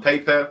on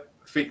paper,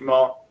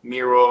 Figma,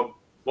 Miro,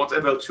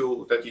 whatever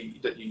tool that you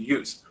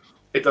use.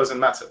 It doesn't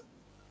matter.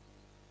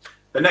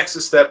 The next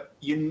step,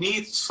 you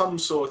need some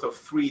sort of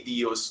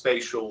 3D or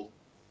spatial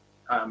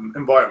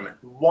environment.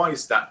 Why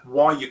is that?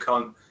 Why you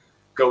can't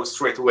go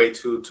straight away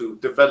to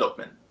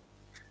development?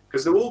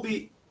 Because there will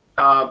be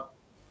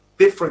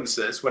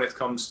differences when it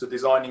comes to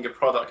designing a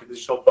product, a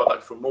digital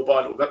product for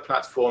mobile or web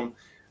platform,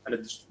 and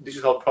a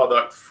digital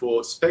product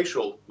for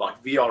spatial,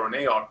 like VR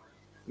and AR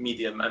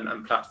medium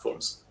and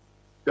platforms.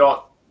 There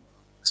are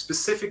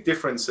specific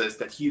differences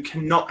that you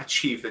cannot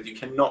achieve, that you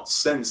cannot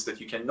sense,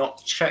 that you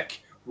cannot check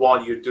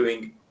while you're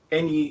doing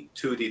any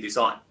 2D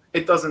design.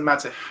 It doesn't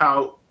matter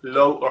how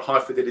low or high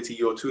fidelity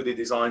your 2D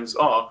designs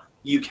are,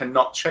 you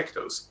cannot check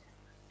those.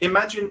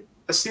 Imagine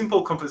a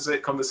simple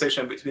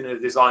conversation between a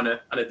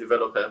designer and a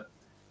developer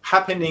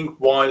happening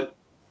while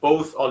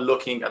both are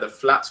looking at a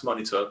flat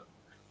monitor,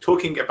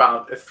 talking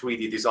about a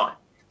 3D design.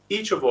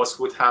 Each of us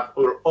would have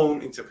our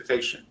own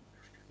interpretation.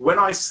 When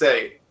I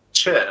say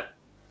chair,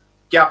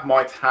 Gab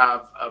might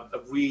have a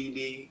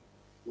really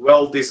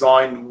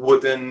well-designed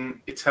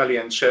wooden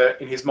Italian chair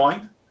in his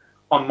mind.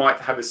 I might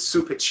have a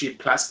super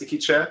cheap plasticky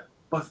chair,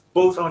 but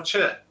both are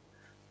chair.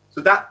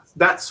 So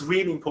that's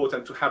really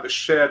important, to have a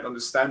shared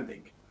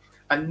understanding.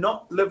 And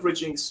not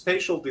leveraging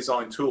spatial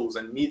design tools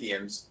and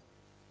mediums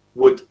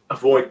would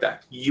avoid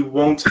that. You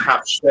won't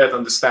have shared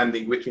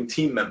understanding between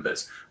team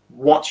members.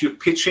 What you're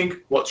pitching,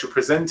 what you're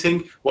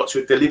presenting, what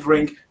you're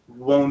delivering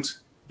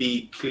won't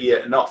be clear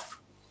enough.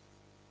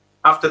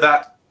 After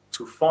that,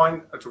 to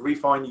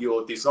refine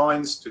your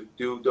designs, to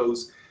do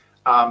those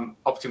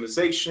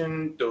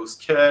optimization, those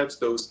curves,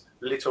 those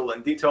little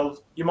and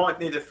detailed, you might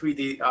need a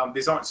 3D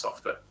design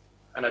software.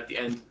 And at the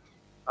end,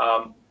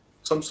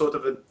 some sort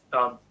of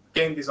a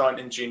game design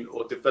engine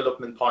or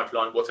development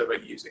pipeline, whatever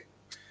you're using.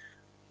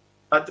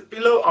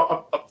 Below,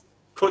 I'll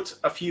put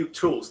a few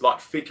tools like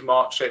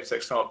Figma,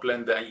 ShapesXR,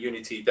 Blender, and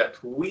Unity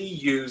that we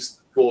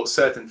use for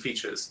certain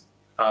features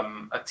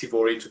at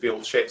Tvori to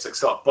build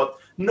ShapesXR, but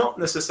not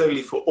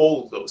necessarily for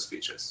all those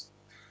features.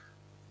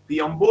 The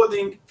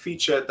onboarding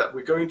feature that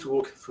we're going to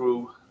walk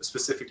through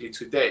specifically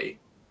today,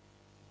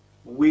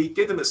 we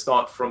didn't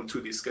start from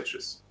 2D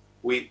sketches.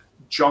 We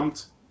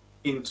jumped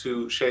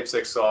into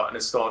ShapesXR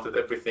and started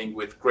everything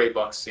with gray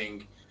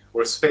boxing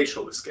or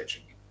spatial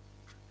sketching.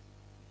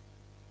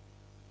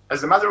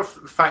 As a matter of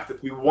fact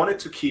that we wanted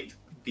to keep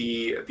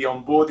the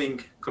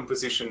onboarding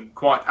composition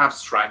quite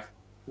abstract,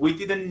 we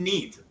didn't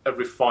need a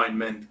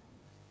refinement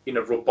in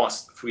a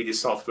robust 3D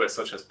software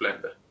such as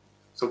Blender.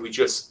 So we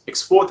just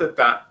exported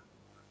that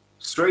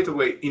straight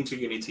away into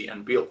Unity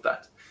and built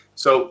that.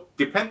 So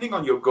depending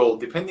on your goal,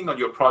 depending on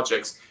your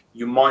projects,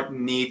 you might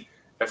need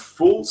a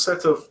full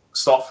set of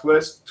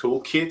softwares,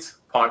 toolkit,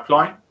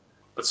 pipeline,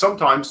 but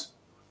sometimes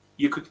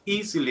you could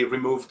easily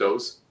remove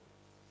those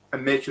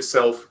and make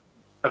yourself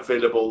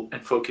available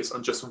and focus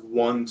on just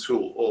one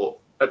tool or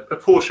a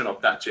portion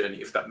of that journey,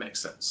 if that makes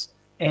sense.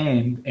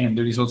 And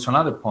there is also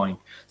another point.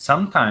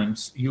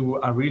 Sometimes you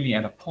are really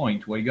at a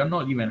point where you're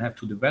not even have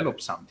to develop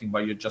something,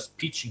 but you're just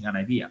pitching an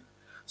idea.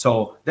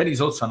 So that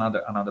is also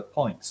another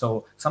point.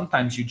 So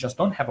sometimes you just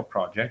don't have a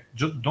project,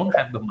 just don't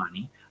have the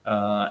money,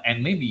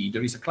 and maybe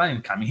there is a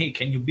client coming, hey,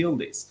 can you build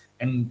this?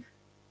 And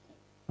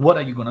what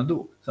are you going to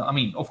do? So, I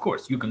mean, of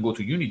course, you can go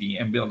to Unity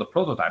and build a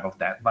prototype of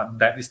that, but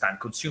that is time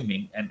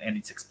consuming and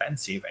it's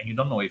expensive, and you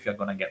don't know if you're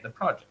going to get the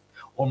project.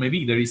 Or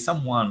maybe there is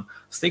someone,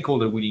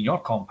 stakeholder within your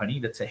company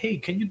that say, hey,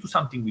 can you do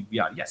something with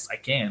VR? Yes, I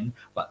can,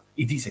 but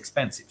it is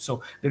expensive.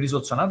 So there is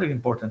also another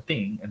important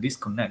thing, and this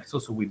connects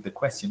also with the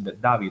question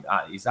that David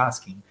is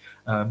asking.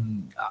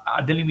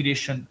 Are the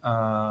limitation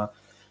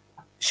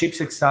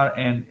ShapesXR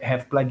and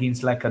have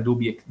plugins like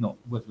Adobe, no,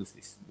 what was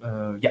this?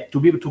 Yeah, to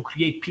be able to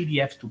create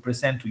PDFs to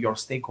present to your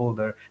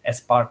stakeholder as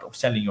part of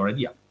selling your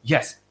idea.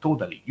 Yes,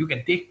 totally. You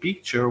can take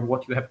picture of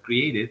what you have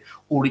created,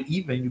 or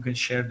even you can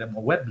share them a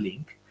web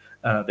link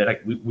that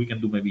we can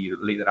do maybe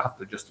later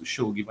after, just to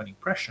show, give an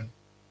impression.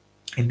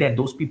 And then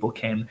those people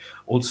can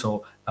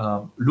also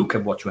look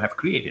at what you have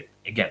created,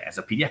 again, as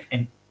a PDF,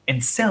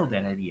 and sell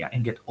that idea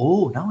and get,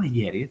 oh, now I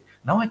get it.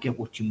 Now I get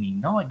what you mean.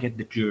 Now I get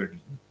the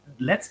journey.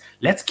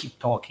 Let's keep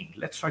talking.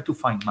 Let's try to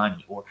find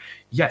money. Or,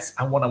 yes,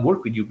 I want to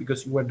work with you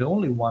because you were the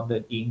only one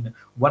that in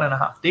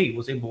 1.5 days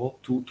was able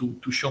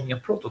to show me a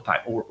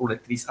prototype or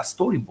at least a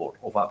storyboard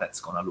of how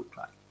that's going to look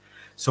like.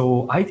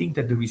 So I think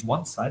that there is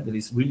one side that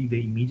is really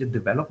the immediate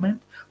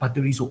development, but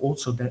there is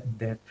also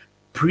that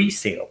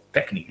pre-sale,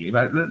 technically,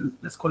 but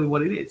let's call it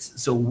what it is.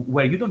 So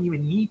where you don't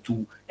even need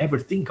to ever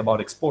think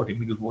about exporting,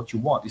 because what you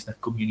want is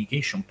that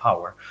communication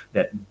power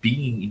that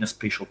being in a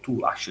spatial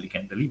tool actually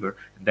can deliver,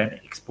 and then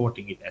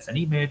exporting it as an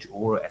image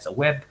or as a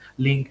web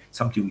link,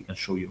 something we can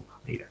show you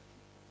later.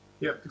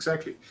 Yeah,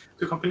 exactly.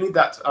 To complete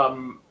that,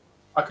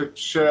 I could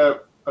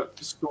share a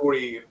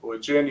story or a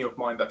journey of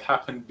mine that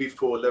happened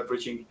before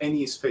leveraging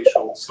any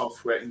spatial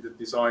software in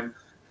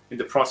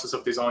the process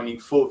of designing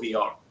for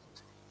VR.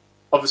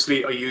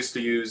 Obviously, I used to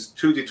use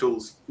 2D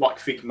tools like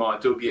Figma,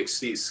 Adobe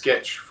XD,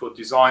 Sketch for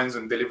designs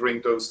and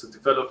delivering those to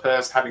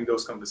developers, having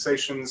those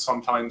conversations,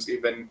 sometimes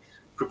even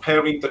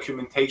preparing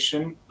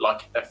documentation,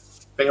 like a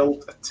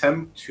failed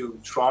attempt to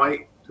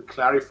try to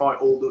clarify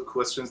all the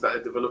questions that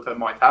a developer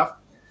might have.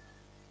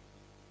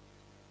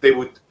 They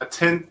would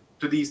attend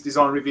to these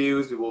design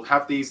reviews, we will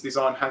have these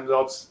design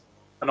handouts,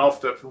 and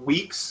after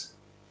weeks,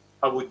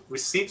 I would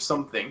receive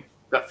something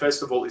that,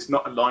 first of all, is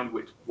not aligned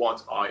with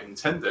what I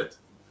intended.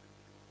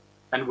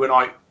 And when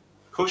I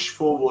push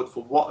forward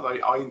for what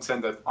I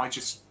intended, I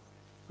just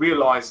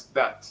realized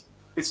that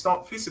it's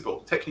not feasible.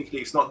 Technically,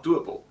 it's not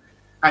doable.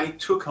 And it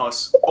took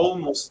us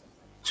almost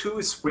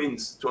 2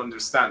 sprints to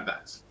understand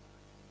that.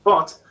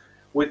 But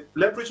with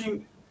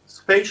leveraging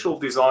spatial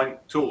design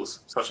tools,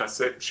 such as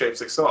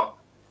ShapesXR,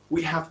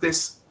 we have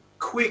this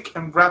quick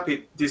and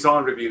rapid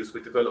design reviews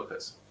with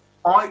developers.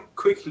 I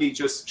quickly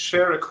just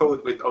share a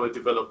code with our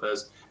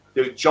developers.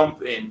 They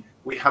jump in,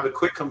 we have a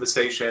quick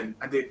conversation,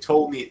 and they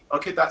told me,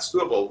 okay, that's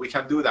doable, we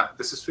can do that,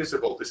 this is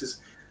feasible, this is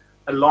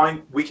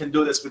aligned, we can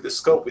do this with the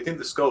scope, within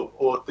the scope,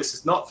 or this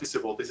is not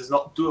feasible, this is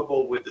not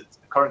doable with the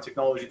current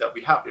technology that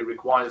we have, it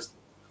requires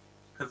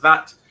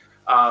that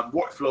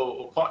workflow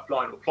or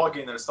pipeline or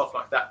plugin and stuff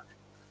like that.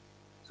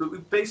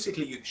 But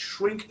basically, you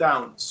shrink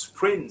down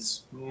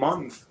sprints,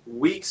 months,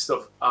 weeks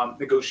of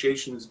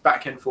negotiations,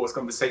 back and forth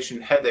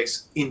conversation,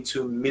 headaches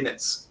into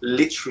minutes,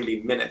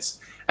 literally minutes.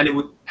 And it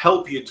would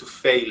help you to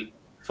fail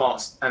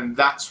fast. And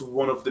that's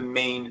one of the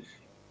main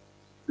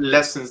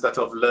lessons that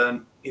I've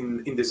learned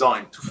in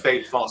design, to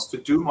fail fast, to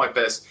do my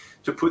best,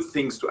 to put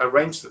things, to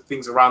arrange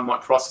things around my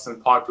process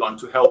and pipeline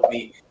to help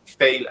me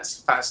fail as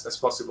fast as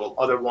possible.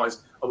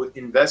 Otherwise, I would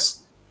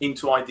invest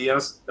into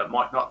ideas that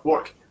might not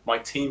work. My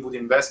team would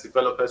invest,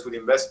 developers would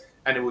invest,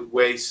 and it would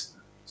waste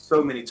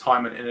so many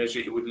time and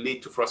energy. It would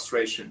lead to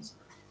frustrations.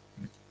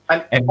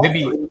 And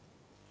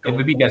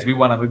maybe guys, we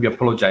want to maybe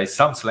apologize.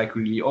 Sounds like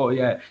really, oh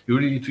yeah, you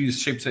really need to use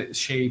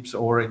shapes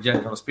or in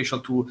general a special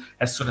tool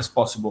as soon as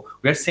possible.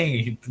 We're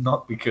saying it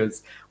not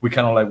because we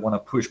kind of like want to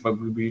push, but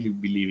we really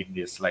believe in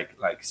this like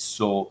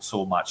so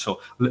much. So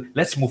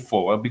let's move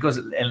forward, because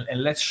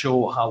and let's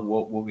show how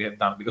what we have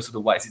done, because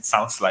otherwise it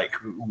sounds like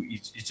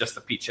it's just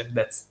a pitch, and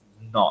that's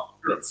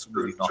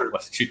really not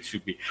what it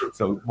should be.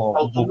 So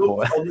I'll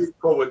move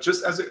forward.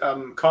 Just as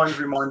a kind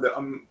reminder,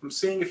 I'm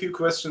seeing a few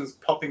questions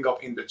popping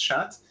up in the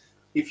chat.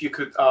 If you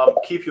could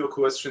keep your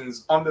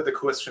questions under the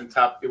question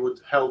tab, it would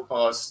help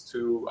us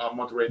to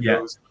moderate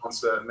those,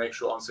 make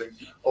sure answering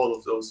all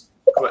of those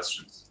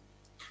questions.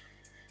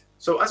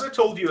 So as I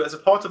told you, as a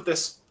part of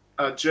this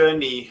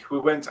journey, we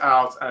went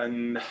out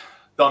and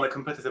done a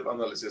competitive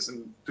analysis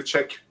and to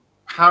check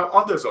how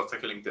others are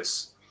tackling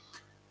this.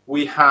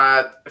 We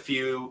had a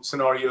few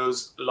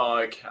scenarios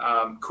like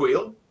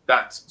Quill,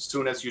 that as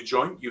soon as you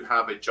join, you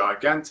have a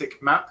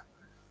gigantic map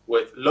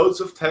with loads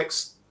of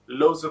text,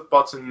 loads of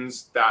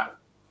buttons that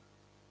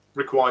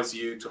requires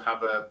you to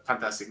have a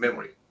fantastic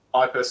memory.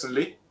 I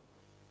personally,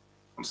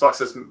 I'm stuck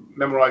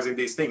memorizing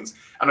these things,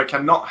 and I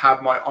cannot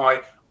have my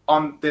eye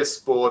on this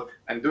board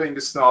and doing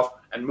this stuff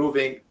and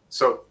moving.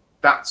 So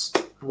that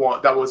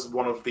was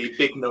one of the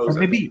big no's.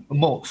 Maybe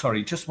Mo,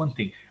 sorry, just one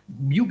thing.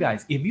 You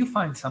guys, if you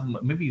find some,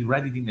 maybe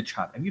write it in the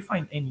chat, if you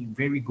find any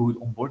very good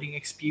onboarding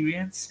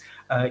experience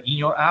in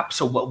your app,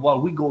 so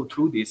while we go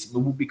through this,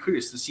 we'll be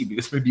curious to see,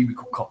 because maybe we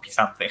could copy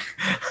something.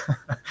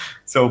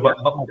 So,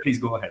 but Mo, please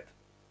go ahead.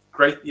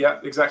 Great, yeah,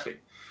 exactly.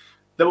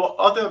 There were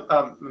other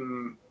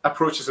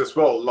approaches as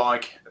well,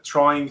 like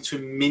trying to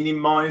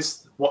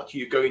minimize what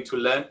you're going to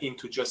learn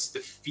into just a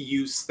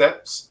few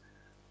steps,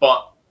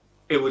 but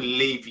it will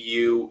leave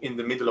you in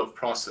the middle of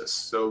process,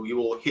 so you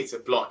will hit a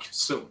block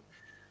soon.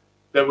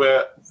 There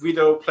were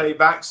video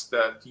playbacks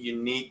that you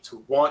need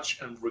to watch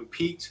and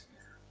repeat,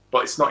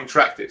 but it's not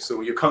interactive,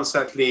 so you're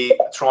constantly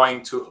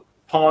trying to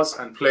pause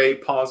and play,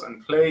 pause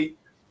and play.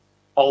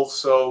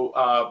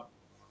 Also,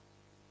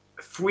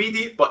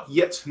 3D, but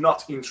yet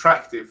not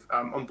interactive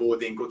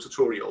onboarding or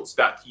tutorials,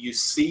 that you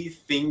see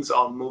things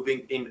are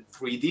moving in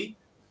 3D,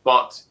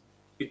 but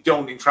you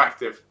don't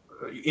interact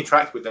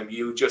with them.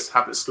 You just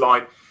have a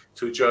slide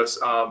to just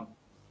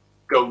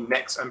go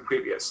next and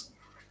previous.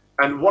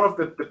 And one of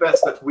the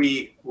best that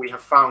we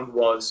have found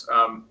was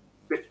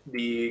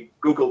the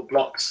Google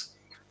Blocks,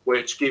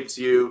 which gives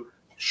you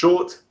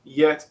short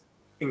yet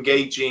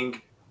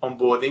engaging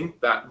onboarding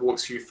that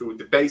walks you through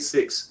the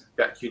basics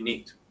that you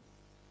need.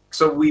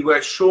 So we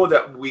were sure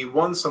that we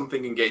want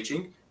something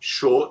engaging,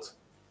 short,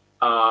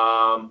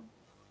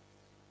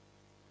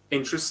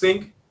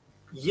 interesting,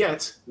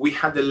 yet we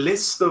had a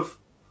list of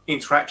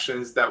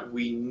interactions that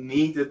we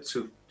needed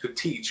to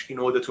teach in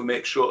order to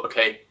make sure,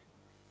 okay,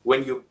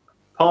 when you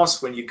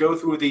pass, when you go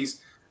through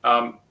these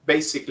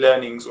basic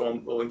learnings or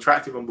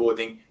interactive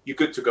onboarding, you're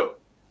good to go.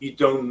 You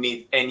don't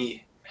need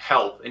any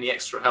help, any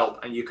extra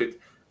help, and you could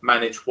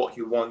manage what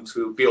you want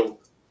to build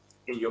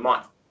in your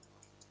mind.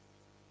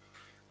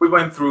 We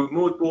went through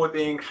mood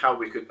boarding, how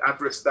we could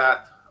address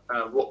that,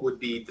 what would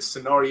be the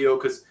scenario,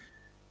 because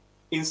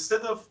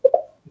instead of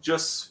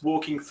just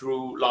walking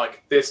through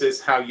like, this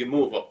is how you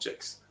move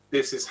objects,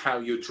 this is how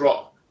you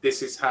draw,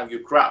 this is how you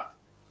grab,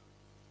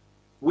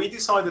 we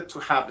decided to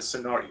have a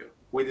scenario.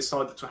 We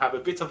decided to have a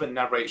bit of a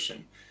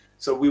narration.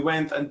 So we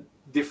went and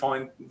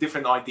defined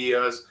different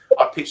ideas.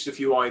 I pitched a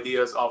few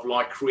ideas of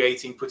like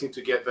putting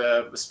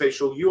together a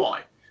spatial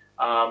UI.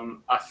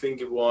 I think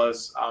it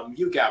was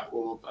UGAB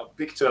or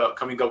Victor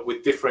coming up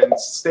with different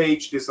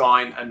stage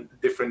design and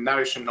different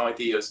narration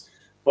ideas.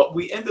 But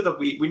we ended up,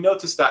 we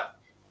noticed that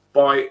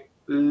by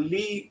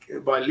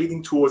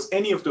leading towards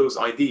any of those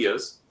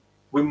ideas,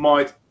 we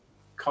might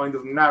kind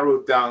of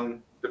narrow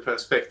down the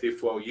perspective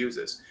for our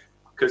users,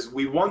 because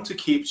we want to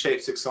keep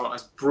ShapesXR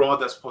as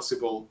broad as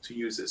possible to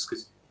users,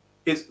 because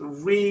it's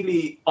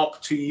really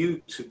up to you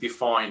to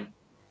define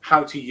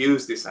how to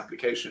use this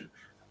application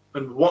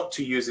and what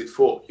to use it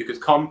for. You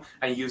could come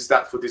and use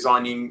that for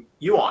designing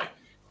UI,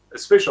 a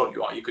spatial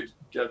UI. You could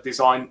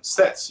design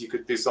sets. You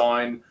could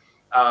design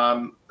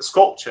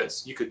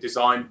sculptures. You could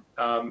design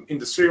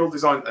industrial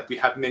design, that we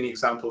have many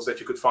examples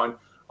that you could find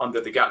under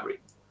the gallery.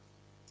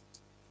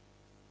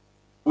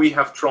 We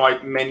have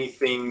tried many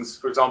things.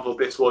 For example,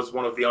 this was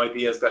one of the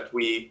ideas that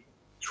we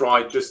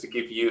tried, just to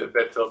give you a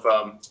bit of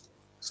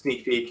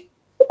sneak peek.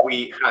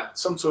 We had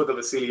some sort of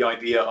a silly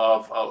idea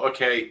of,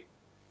 okay,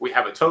 we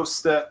have a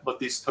toaster, but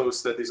this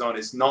toaster design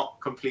is not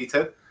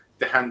completed.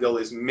 The handle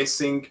is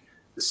missing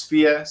the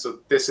sphere. So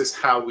this is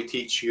how we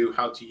teach you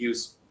how to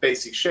use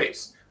basic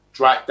shapes.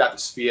 Drag that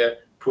sphere,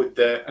 put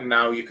there, and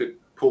now you could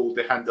pull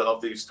the handle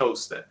of this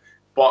toaster.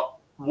 But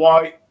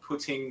why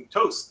putting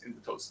toast in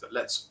the toaster?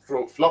 Let's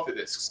throw floppy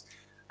disks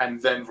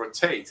and then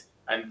rotate,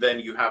 and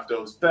then you have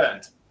those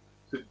burnt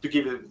to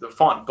give it the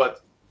fun.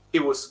 But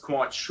it was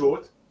quite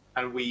short,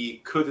 and we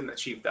couldn't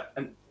achieve that.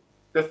 And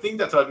the thing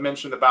that I've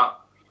mentioned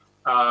about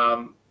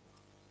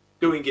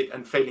doing it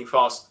and failing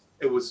fast,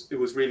 it was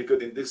really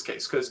good in this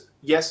case, because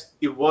yes,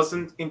 it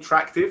wasn't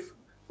interactive,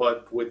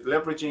 but with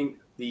leveraging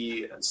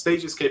the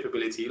stages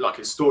capability, like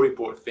a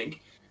storyboard thing,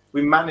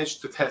 we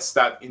managed to test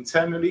that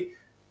internally,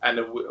 and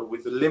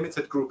with a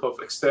limited group of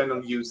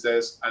external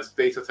users as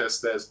beta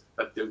testers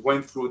that they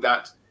went through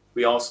that.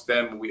 We asked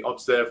them, we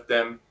observed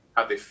them,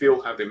 how they feel,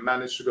 how they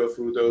managed to go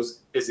through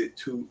those. Is it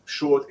too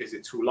short? Is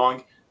it too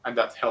long? And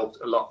that helped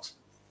a lot.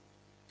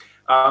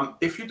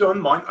 If you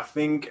don't mind, I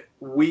think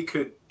we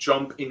could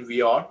jump in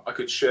VR. I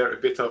could share a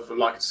bit of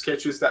like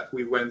sketches that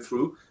we went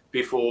through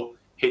before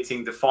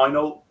hitting the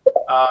final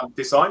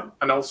design.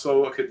 And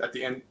also I could at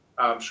the end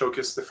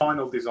showcase the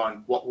final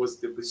design. What was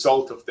the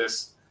result of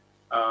this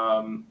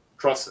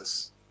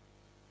process?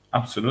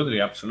 Absolutely.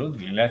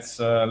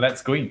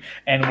 Let's go in.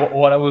 And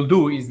what I will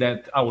do is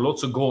that I will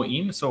also go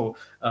in. So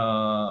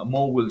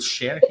Mo will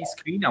share his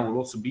screen. I will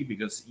also be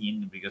because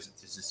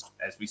this is,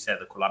 as we said,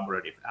 a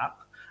collaborative app.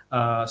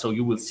 So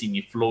you will see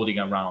me floating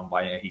around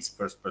via his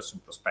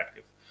first-person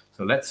perspective.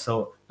 So let's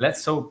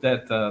hope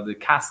that the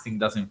casting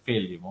doesn't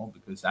fail you, Mo,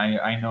 because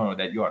I know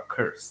that you are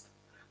cursed.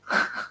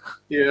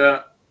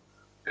 Yeah,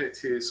 it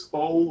is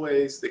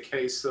always the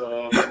case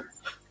of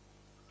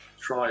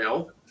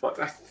trial, but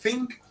I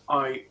think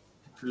I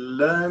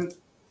learned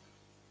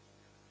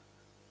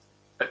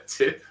a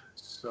tip.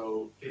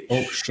 So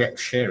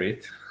share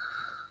it.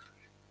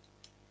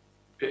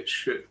 It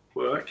should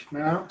work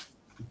now.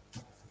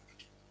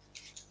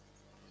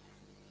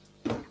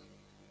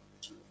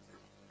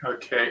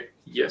 Okay,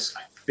 yes,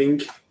 I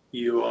think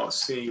you are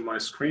seeing my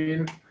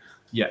screen.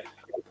 Yeah.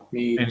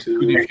 Need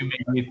to... If you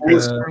make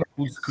it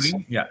full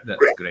screen, yeah,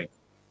 that's great.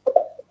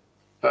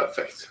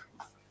 Perfect.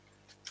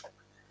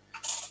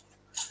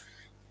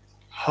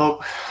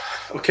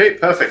 Okay,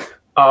 perfect.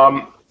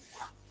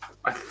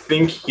 I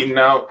think you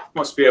now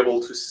must be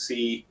able to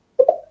see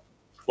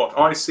what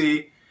I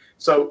see.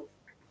 So,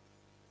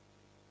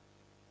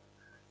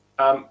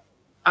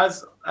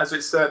 as I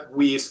said,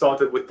 we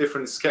started with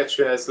different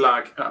sketches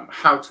like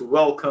how to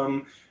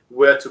welcome,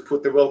 where to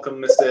put the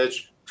welcome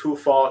message, too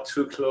far,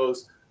 too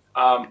close,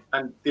 and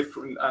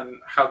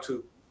how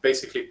to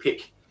basically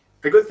pick.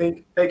 The good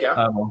thing,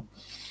 the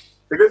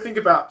good thing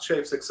about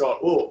ShapesXR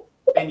or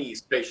any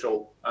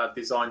spatial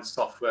design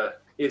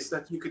software is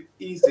that you could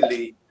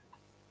easily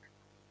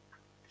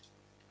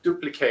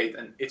duplicate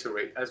and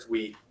iterate, as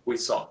we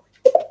saw.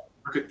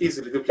 You could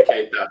easily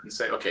duplicate that and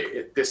say,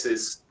 okay, this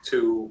is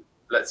too,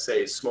 let's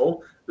say,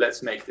 small.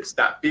 Let's make this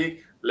that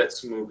big.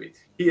 Let's move it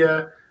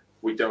here.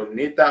 We don't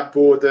need that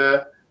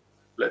border.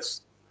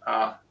 Let's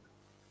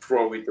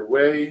throw it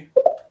away.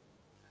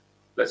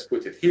 Let's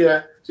put it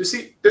here. So you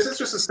see, this is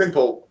just a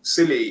simple,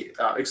 silly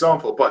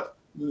example, but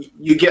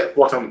you get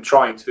what I'm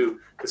trying to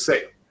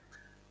say.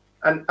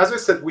 And as I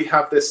said, we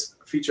have this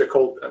feature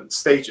called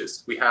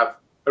stages. We have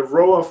a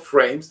row of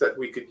frames that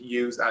we could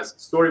use as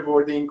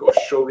storyboarding or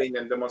showing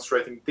and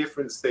demonstrating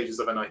different stages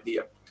of an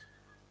idea.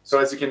 So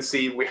as you can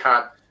see, we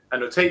had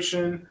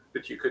annotation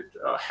that you could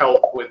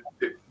help with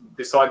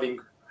deciding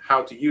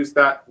how to use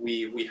that.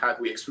 We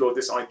explored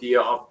this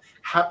idea of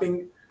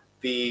having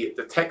the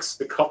text,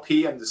 the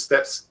copy, and the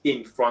steps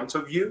in front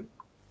of you.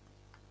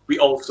 We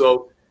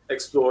also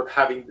explored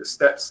having the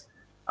steps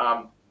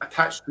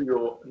attached to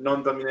your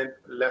non-dominant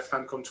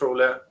left-hand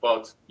controller,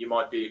 but you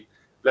might be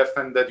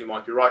left-handed, you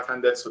might be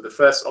right-handed. So the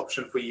first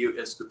option for you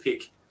is to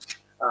pick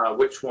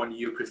which one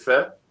you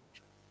prefer.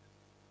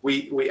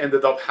 We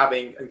ended up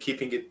having and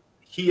keeping it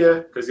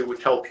here because it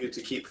would help you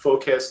to keep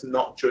focus,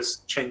 not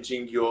just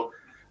changing your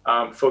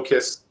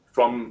focus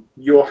from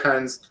your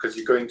hands, because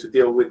you're going to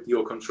deal with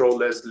your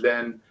controllers,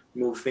 then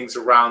move things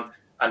around,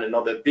 and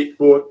another big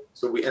board.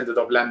 So we ended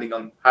up landing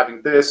on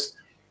having this.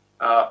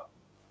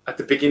 At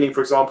the beginning,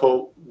 for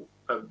example,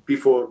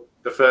 before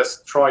the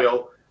first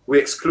trial, we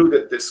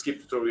excluded the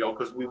skip tutorial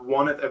because we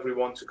wanted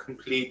everyone to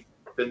complete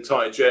the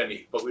entire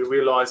journey, but we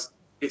realized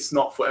it's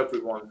not for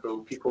everyone. So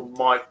people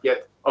might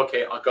get,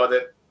 okay, I got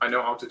it, I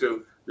know how to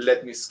do,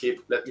 let me skip,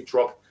 let me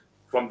drop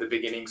from the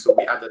beginning. So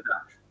we added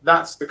that.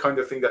 That's the kind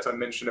of thing that I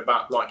mentioned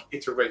about like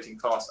iterating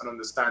fast and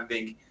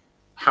understanding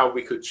how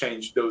we could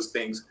change those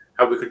things,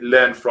 how we could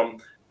learn from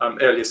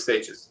earlier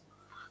stages.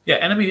 Yeah,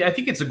 and I mean, I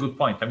think it's a good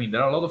point. I mean,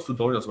 there are a lot of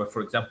tutorials where,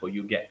 for example,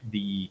 you get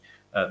the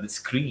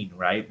screen,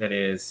 right, that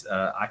is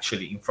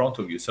actually in front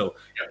of you. So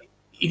yeah,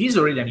 it is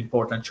already an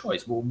important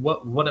choice. Well,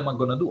 what am I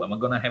going to do? Am I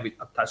going to have it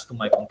attached to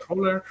my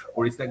controller,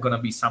 or is there going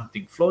to be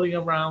something floating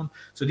around?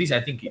 So this, I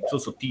think, it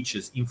also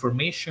teaches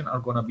information are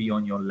going to be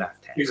on your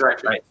left hand.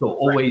 Exactly. Right? So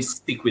always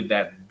stick with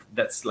that.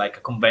 that's like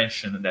a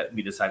convention that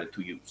we decided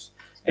to use.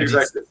 And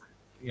exactly.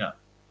 Yeah.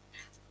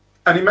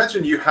 And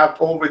imagine you have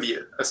already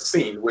a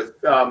scene with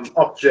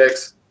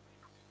objects,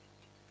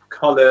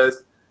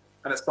 colors,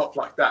 and stuff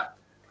like that.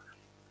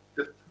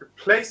 The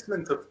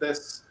placement of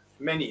this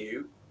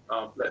menu,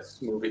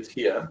 let's move it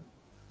here,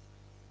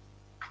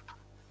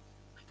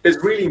 is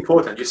really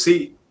important. You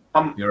see,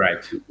 you're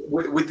right.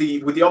 With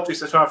the objects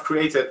that I've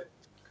created,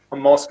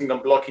 unmasking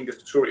and blocking the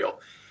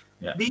tutorial.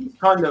 Yeah. These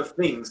kind of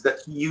things that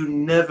you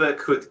never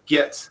could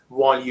get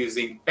while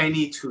using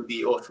any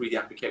 2D or 3D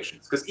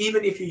applications. Because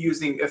even if you're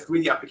using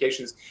 3D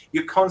applications,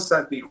 you're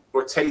constantly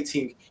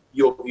rotating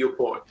your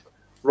viewport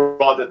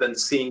rather than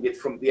seeing it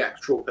from the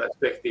actual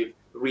perspective,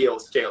 real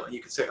scale. And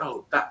you could say,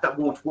 oh, that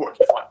won't work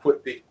if I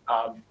put the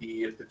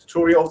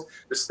tutorials,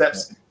 the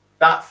steps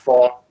that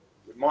far.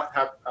 We might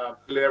have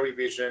blurry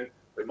vision.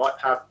 We might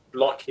have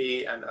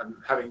blocky and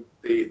having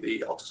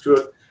the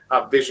obscure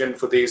vision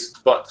for these,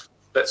 but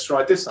let's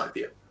try this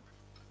idea.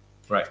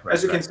 Right.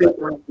 As you can see,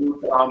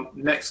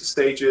 next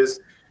stages,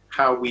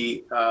 how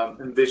we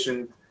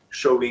envision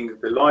showing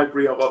the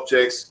library of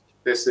objects.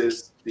 This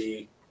is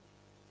the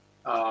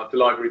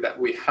library that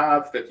we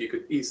have that you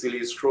could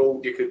easily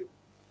scroll. You could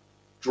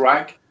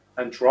drag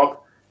and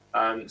drop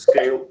and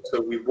scale.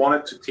 So we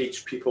wanted to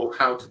teach people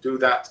how to do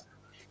that.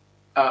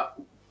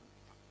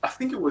 I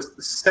think it was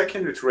the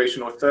second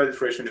iteration or third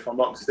iteration, if I'm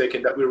not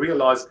mistaken, that we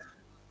realized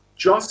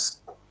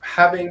just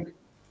having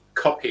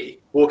copy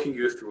walking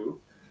you through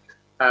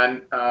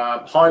and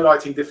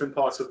highlighting different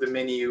parts of the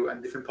menu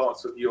and different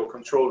parts of your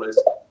controllers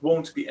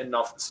won't be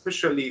enough,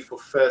 especially for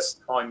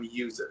first-time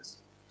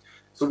users.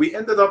 So we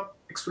ended up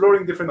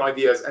exploring different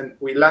ideas, and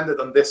we landed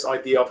on this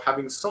idea of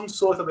having some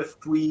sort of a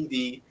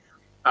 3D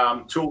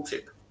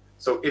tooltip.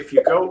 So if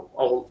you go,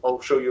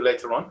 I'll show you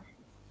later on,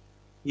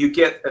 you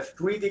get a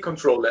 3D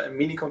controller, a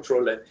mini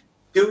controller,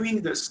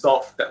 doing the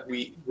stuff that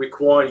we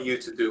require you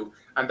to do,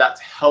 and that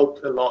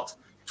helped a lot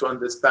to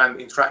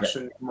understand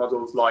interaction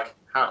models like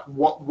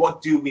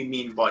what do we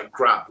mean by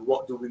grab,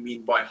 what do we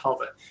mean by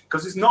hover,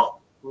 because it's not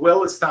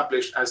well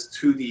established as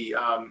 2D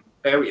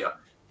area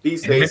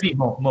these days. Maybe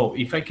Mo,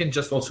 if I can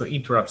just also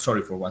interrupt,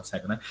 sorry for 1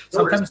 second.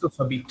 Sometimes it's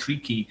also a bit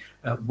tricky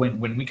when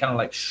we kind of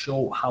like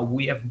show how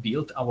we have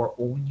built our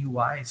own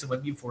UI. So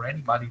maybe for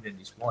anybody that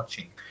is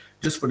watching,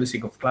 just for the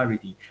sake of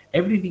clarity,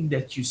 everything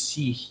that you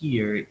see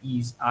here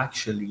is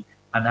actually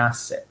an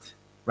asset,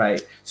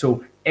 right?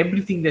 So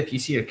everything that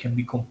is here can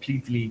be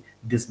completely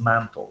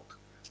dismantled,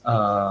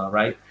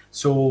 right?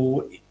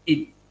 So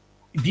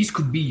this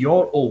could be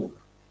your own,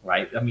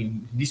 right? I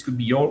mean, this could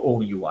be your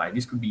own UI,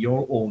 this could be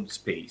your own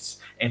space.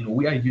 And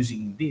we are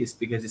using this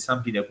because it's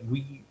something that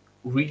we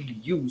really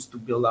use to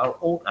build our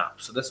own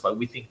app. So that's why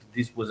we think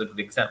this was a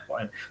good example.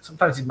 And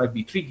sometimes it might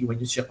be tricky when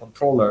you see a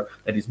controller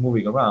that is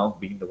moving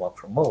around, being the one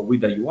from Mo,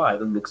 with a UI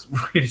that looks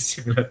really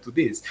similar to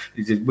this.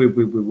 This is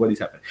what is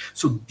happening.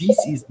 So this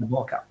is the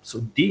mockup.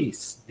 So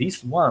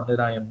this one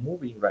that I am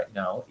moving right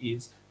now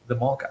is the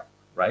mockup,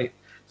 right?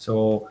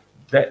 So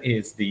that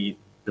is the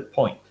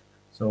point.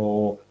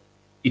 So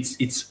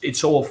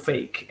it's all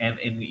fake, and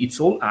it's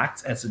all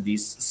acts as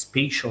this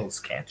spatial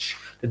sketch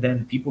that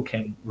then people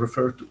can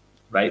refer to.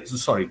 Right. So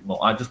sorry, Mo,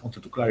 I just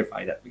wanted to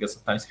clarify that because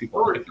sometimes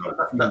people.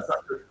 That's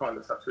absolutely fine.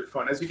 That's absolutely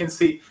fine. As you can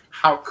see,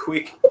 how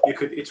quick you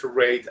could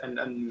iterate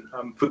and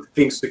put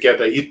things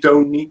together. You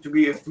don't need to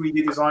be a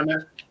 3D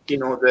designer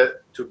in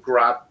order to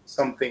grab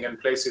something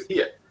and place it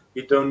here.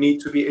 You don't need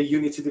to be a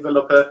Unity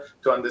developer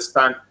to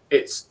understand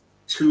it's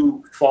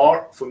too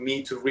far for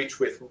me to reach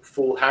with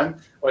full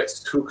hand, or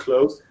it's too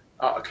close.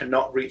 I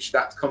cannot reach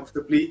that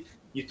comfortably.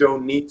 You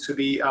don't need to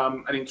be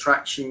an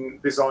interaction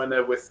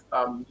designer with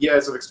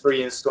years of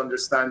experience to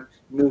understand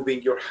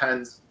moving your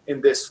hands in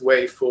this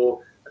way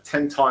for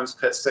 10 times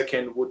per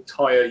second would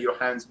tire your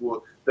hands, would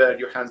burn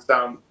your hands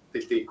down,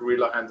 the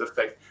gorilla hand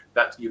effect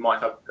that you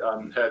might have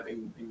heard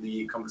in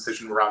the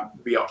conversation around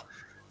VR.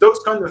 Those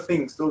kind of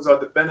things, those are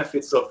the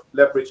benefits of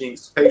leveraging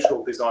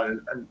spatial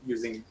design and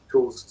using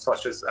tools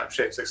such as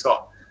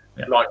ShapesXR.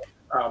 Yeah. Like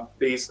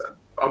these.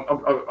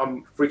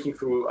 I'm freaking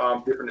through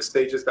different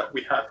stages that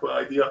we had for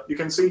idea. You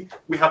can see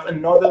we have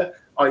another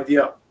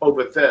idea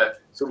over there.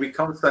 So we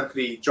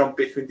constantly jump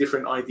between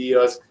different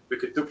ideas. We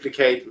could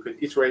duplicate, we could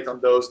iterate on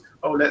those.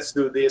 Oh, let's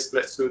do this,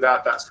 let's do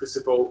that. That's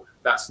feasible.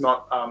 That's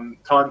not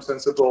time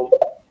sensible,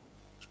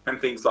 and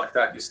things like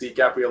that. You see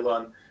Gabriel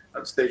on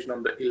stage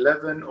number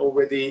 11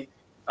 already.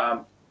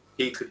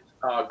 He could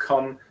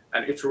come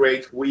and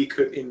iterate. We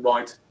could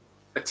invite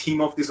a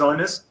team of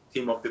designers,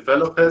 team of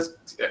developers,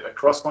 a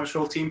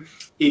cross-functional team.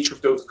 Each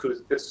of those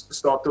could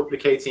start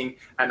duplicating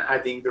and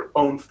adding their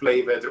own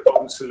flavor, their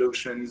own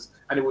solutions,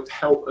 and it would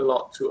help a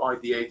lot to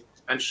ideate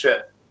and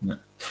share. Yeah.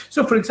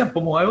 So, for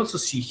example, Mo, I also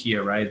see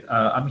here, right?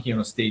 I'm here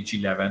on stage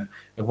 11,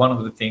 and one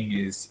of the things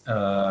is,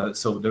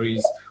 so there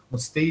is on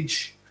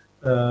stage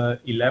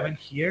 11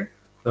 here,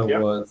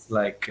 there was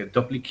like a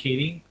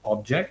duplicating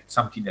object,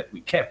 something that we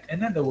kept,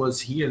 and then there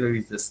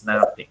is the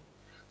snapping.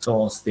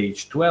 So on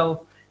stage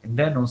 12, and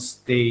then on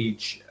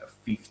stage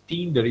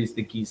 15, there is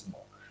the gizmo.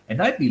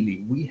 And I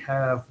believe we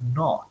have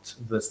not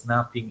the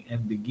snapping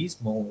and the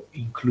gizmo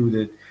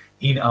included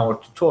in our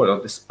tutorial,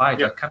 despite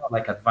a kind of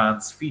like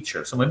advanced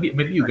feature. So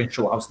maybe you can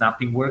show how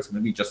snapping works,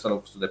 maybe just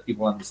so that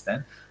people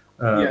understand.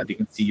 They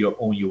can see your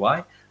own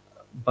UI.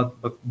 But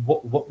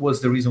what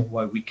was the reason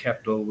why we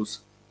kept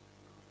those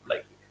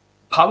like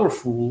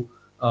powerful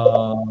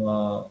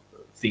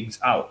things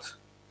out?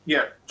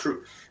 Yeah,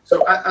 true.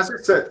 So as I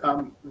said,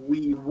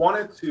 we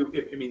wanted to.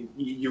 I mean,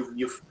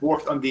 you've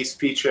worked on these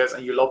features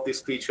and you love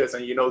these features,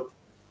 and you know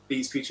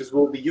these features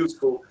will be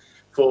useful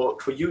for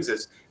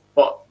users.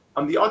 But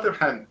on the other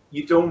hand,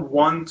 you don't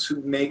want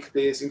to make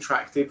this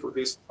interactive or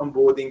this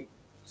onboarding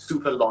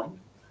super long,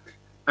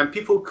 and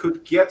people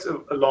could get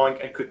along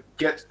and could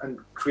get and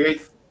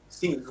create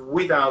scenes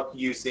without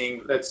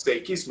using, let's say,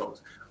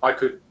 gizmos. I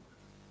could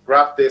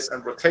grab this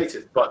and rotate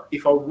it, but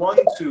if I want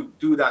to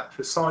do that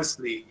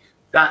precisely,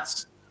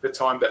 that's the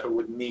time that I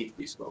would need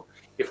gizmo.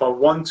 If I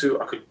want to,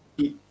 I could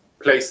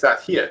place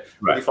that here.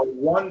 Right. But if I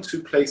want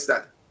to place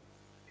that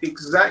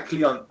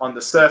exactly on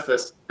the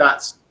surface,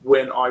 that's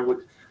when I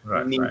would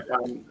need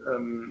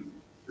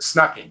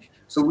snapping.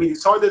 So we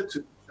decided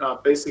to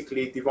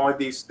basically divide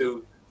these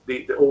the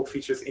old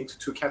features into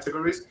two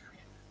categories,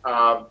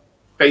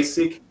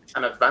 basic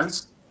and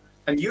advanced.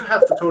 And you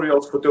have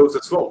tutorials for those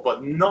as well,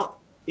 but not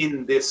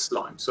in this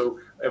slide. So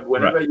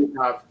whenever you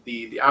have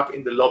the app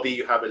in the lobby,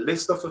 you have a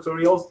list of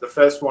tutorials. The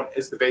first one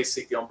is the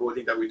basic, the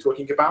onboarding that we're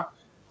talking about.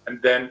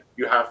 And then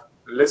you have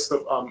a list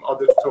of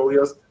other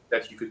tutorials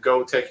that you could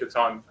go take your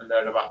time and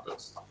learn about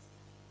those.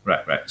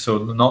 Right. So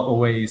not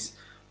always,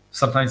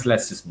 sometimes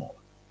less is more.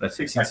 Let's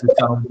say since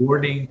it's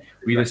onboarding,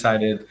 we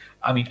decided,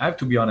 I mean, I have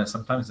to be honest,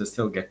 sometimes I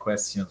still get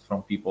questions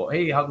from people,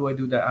 hey, how do I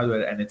do that?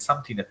 And it's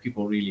something that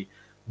people really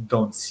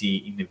don't see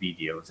in the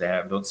videos,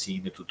 don't see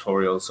in the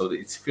tutorials. So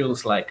it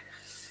feels like,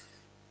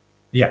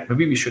 yeah,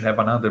 maybe we should have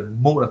another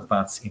more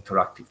advanced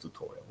interactive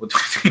tutorial.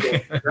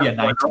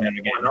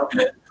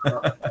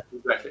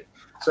 Exactly.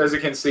 So as you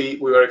can see,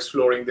 we were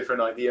exploring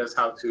different ideas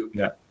how to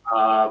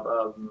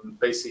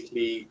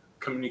basically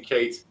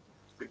communicate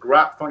the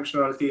grab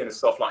functionality and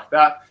stuff like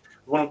that.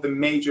 One of the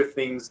major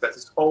things that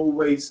is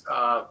always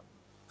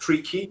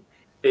tricky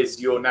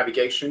is your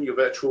navigation, your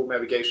virtual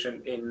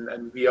navigation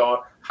in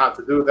VR, how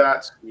to do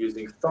that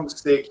using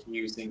thumbstick,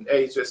 using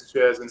edge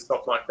gestures and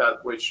stuff like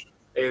that, which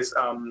is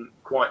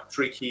quite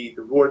tricky.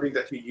 The wording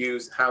that you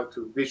use, how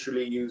to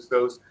visually use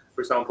those.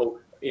 For example,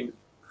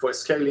 for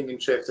scaling in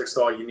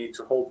ShapesXR, you need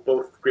to hold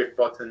both grip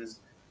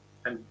buttons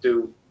and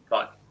do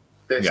like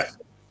this. Yeah.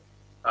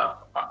 I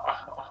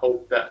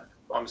hope that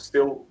I'm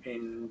still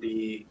in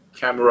the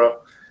camera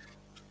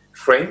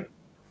frame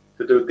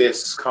to do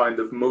this kind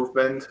of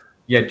movement.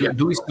 Yeah,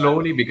 do it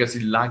slowly because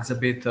it lags a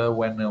bit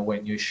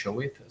when you show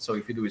it. So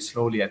if you do it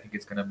slowly, I think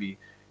it's gonna be,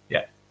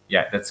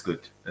 yeah, that's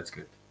good.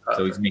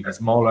 So it's making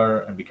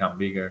smaller and become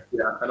bigger.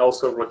 Yeah, and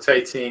also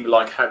rotating,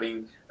 like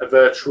having a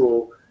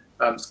virtual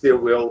steer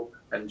wheel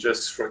and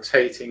just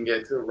rotating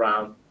it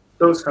around,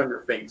 those kind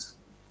of things.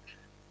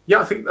 Yeah,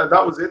 I think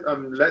that was it.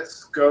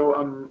 Let's go.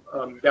 I'm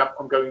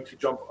going to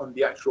jump on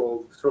the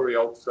actual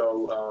tutorial,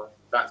 so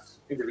that's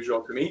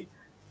individual to me,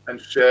 and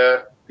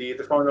share the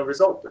final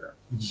result with them.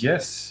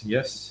 Yes.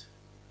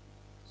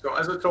 So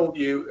as I told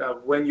you,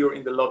 when you're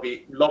in the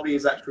lobby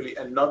is actually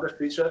another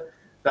feature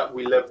that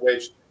we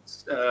leveraged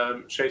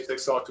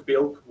ShapesXR to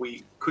build.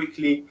 We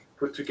quickly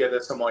put together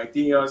some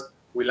ideas.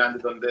 We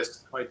landed on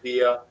this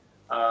idea.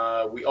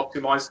 We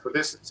optimized for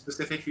this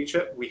specific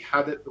feature. We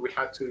had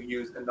to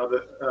use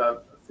another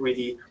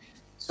 3D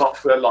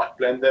software like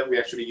Blender. We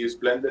actually used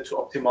Blender to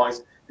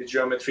optimize the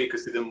geometry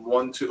because we didn't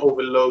want to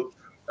overload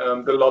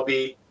the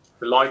lobby.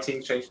 The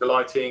lighting, change the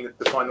lighting.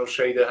 The final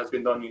shader has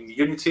been done in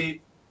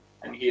Unity,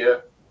 and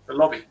here the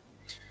lobby.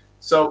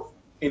 So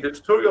in the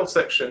tutorial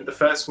section, the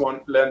first one,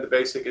 Learn the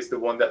Basic, is the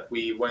one that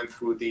we went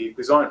through the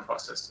design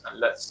process, and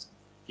let's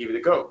give it a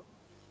go.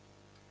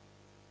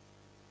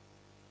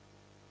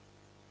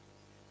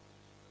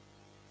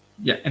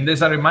 Yeah, and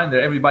as a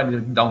reminder, everybody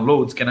that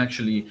downloads can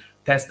actually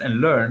test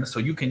and learn, so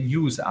you can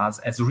use us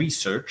as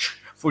research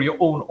for your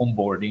own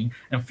onboarding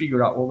and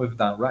figure out what we've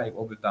done right,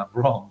 what we've done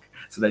wrong,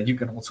 so that you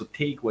can also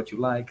take what you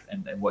like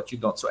and what you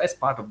don't. So as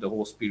part of the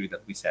whole spirit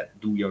that we said,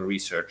 do your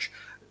research,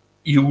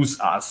 use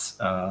us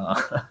how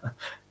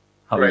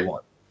you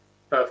want.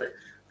 Perfect.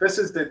 This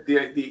is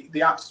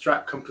the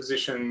abstract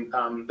composition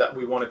that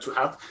we wanted to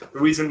have. The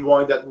reason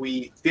why that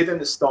we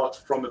didn't start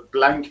from a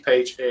blank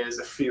page is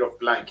a fear of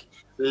blank,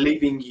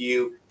 leaving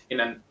you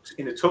in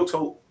a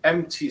total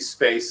empty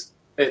space.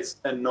 It's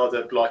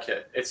another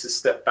blockhead. It's a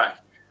step back.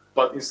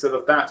 But instead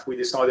of that, we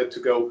decided to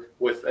go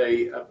with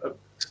a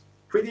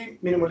pretty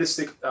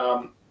minimalistic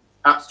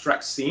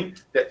abstract scene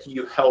that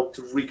you help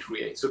to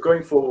recreate. So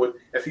going forward,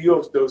 a few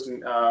of those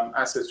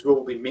assets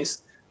will be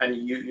missed,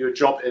 and your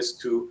job is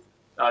to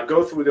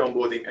go through the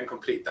onboarding and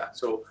complete that.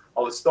 So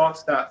I'll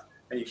start that,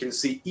 and you can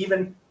see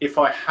even if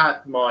I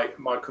had my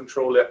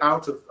controller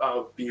out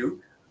of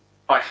view,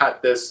 I had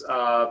this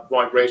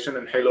vibration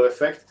and halo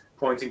effect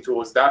pointing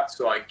towards that.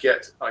 So I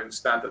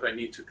understand that I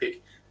need to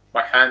pick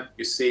my hand.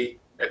 You see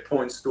It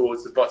points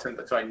towards the button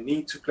that I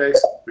need to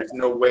place. There's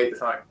no way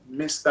that I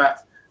miss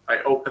that. I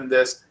open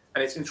this,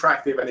 and it's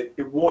interactive, and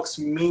it walks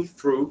me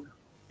through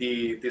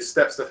the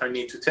steps that I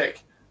need to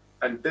take.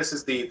 And this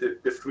is the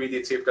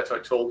 3D tip that I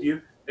told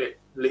you. It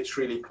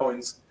literally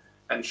points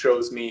and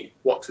shows me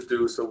what to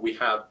do. So we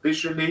have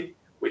visually,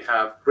 we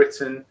have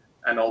written,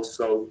 and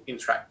also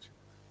interact.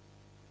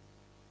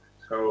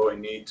 So I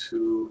need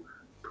to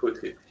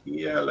put it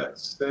here,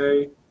 let's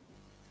say.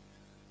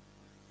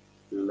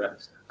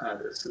 Let's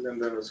add a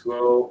cylinder as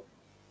well.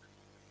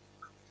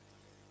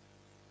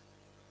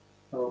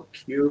 Oh,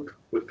 cube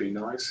would be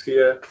nice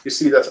here. You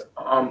see that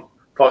I'm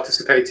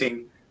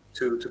participating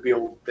to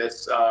build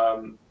this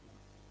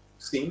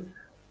scene.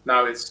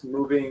 Now it's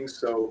moving,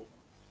 so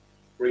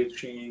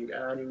reaching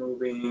and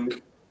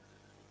moving.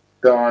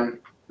 Done.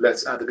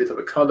 Let's add a bit of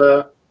a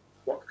color.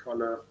 What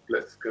color?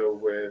 Let's go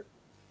with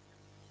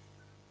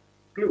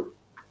blue.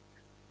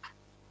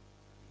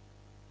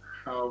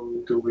 How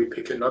do we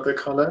pick another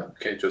color?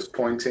 Okay, just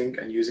pointing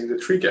and using the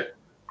trigger.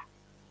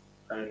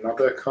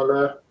 Another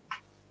color.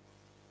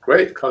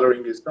 Great,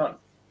 coloring is done.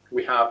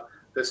 We have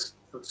this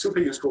super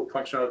useful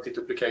functionality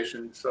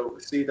duplication. So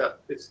see that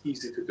it's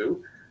easy to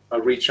do. I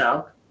reach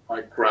out,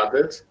 I grab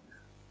it,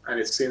 and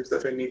it seems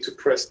that I need to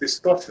press this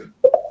button.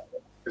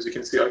 As you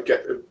can see, I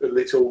get a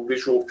little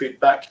visual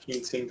feedback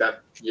hinting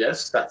that,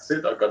 yes, that's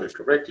it, I got it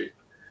correctly.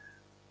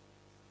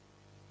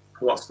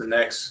 What's the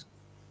next?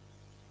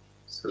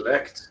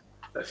 Select.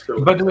 Let's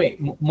go. By the way,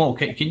 Mo,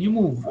 can you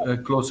move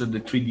closer the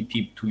 3D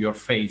tip to your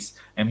face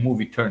and move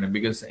it, turn it?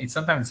 Because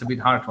sometimes it's a bit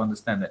hard to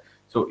understand that.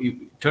 So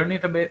you turn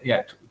it a bit,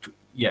 yeah,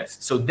 yes.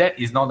 So that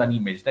is not an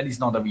image, that is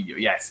not a video.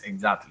 Yes,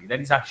 exactly. That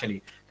is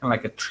actually kind of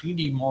like a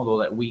 3D model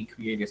that we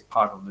create as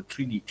part of the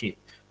 3D tip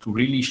to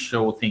really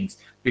show things.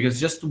 Because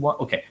just to,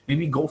 okay,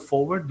 maybe go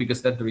forward,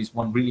 because that there is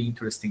one really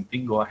interesting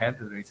thing. Go ahead.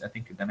 There is, I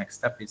think the next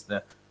step is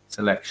the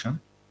selection.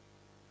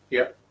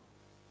 Yeah.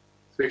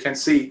 So you can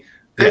see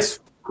this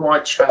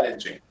quite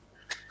challenging.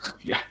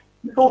 Yeah.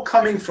 People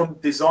coming from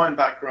design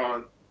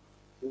background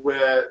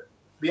where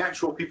the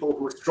actual people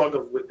who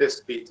struggle with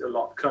this bit a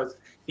lot, because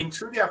in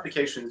 2D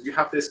applications, you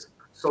have this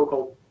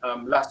so-called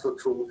lasso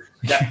tool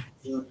that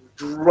you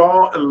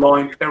draw a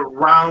line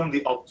around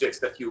the objects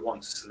that you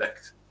want to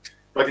select.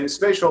 But in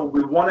spatial,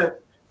 we wanted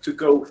to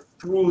go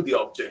through the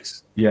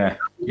objects. Yeah,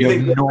 you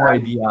have no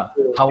idea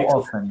how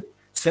often.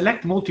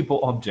 Select multiple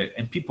objects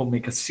and people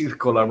make a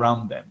circle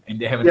around them and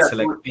they haven't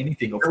selected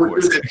anything, of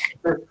course.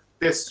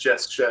 This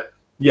gesture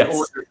yes. in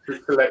order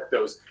to select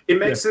those. It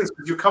makes sense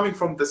because you're coming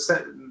from the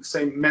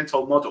same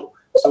mental model.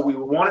 So we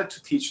wanted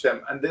to teach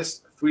them, and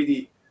this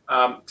 3D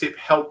tip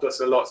helped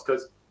us a lot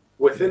because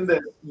within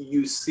this,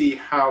 you see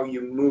how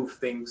you move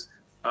things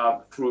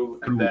through,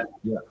 and then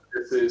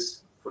this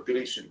is for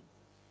deletion.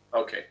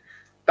 Okay,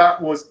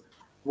 that was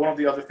one of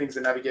the other things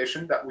in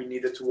navigation that we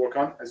needed to work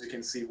on. As you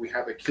can see, we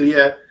have a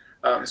clear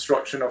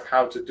instruction of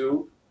how to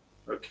do,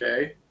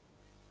 okay,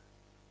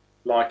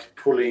 like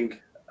pulling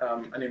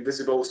an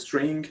invisible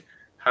string,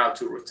 how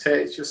to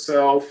rotate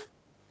yourself,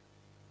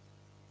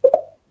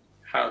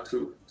 how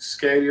to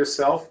scale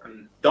yourself,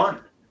 and done.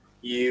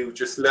 You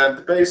just learned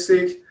the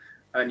basic,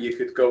 and you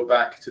could go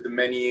back to the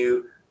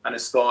menu and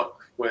start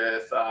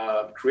with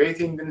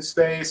creating in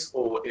space,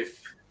 or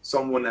if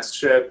someone has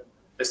shared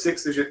a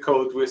 6-digit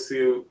code with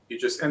you, you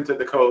just enter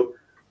the code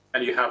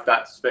and you have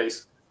that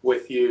space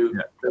with you.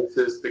 This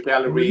is the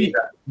gallery.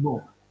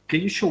 No.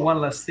 Can you show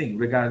one last thing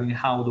regarding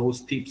how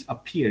those tips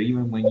appear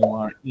even when you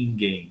are in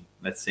game,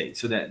 let's say,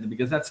 so that,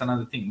 because that's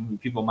another thing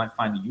people might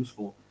find it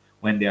useful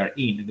when they are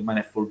in, they might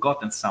have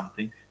forgotten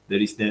something. There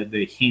is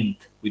the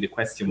hint with the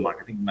question mark.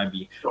 I think it might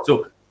be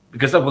so,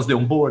 because that was the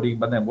onboarding,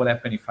 but then what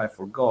happened if I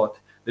forgot?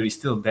 There is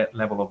still that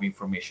level of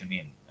information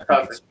in.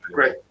 Perfect.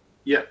 Great.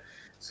 Yeah.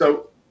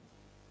 So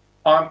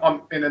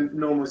I'm in a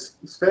normal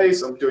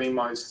space. I'm doing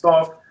my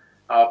stuff.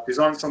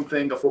 Design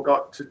something. I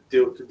forgot to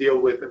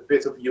deal with a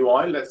bit of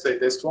UI. Let's say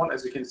this one.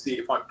 As you can see,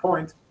 if I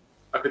point,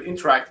 I could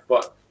interact.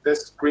 But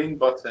this green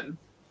button,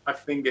 I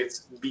think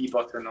it's B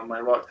button on my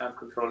right-hand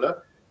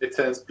controller. It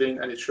turns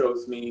green and it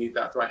shows me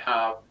that I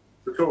have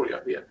tutorial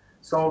here.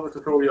 Some of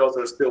the tutorials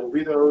are still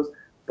videos,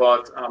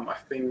 but I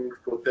think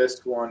for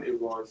this one it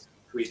was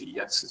 3D.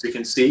 Yes, as you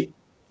can see,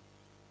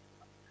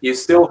 you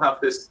still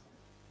have this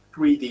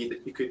 3D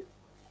that you could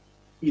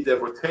either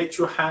rotate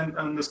your hand and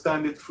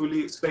understand it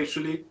fully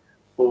spatially,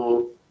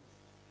 or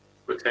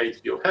rotate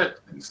your head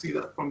and see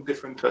that from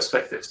different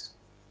perspectives.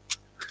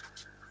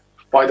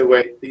 By the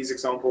way, these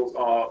examples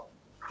are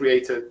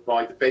created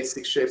by the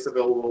basic shapes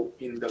available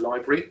in the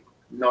library.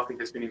 Nothing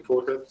has been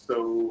imported,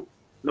 so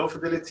low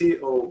fidelity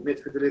or mid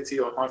fidelity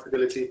or high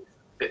fidelity,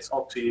 it's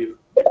up to you.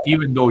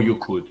 Even though you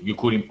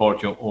could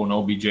import your own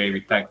OBJ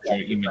with texture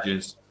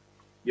images.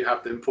 You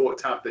have the import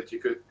tab that you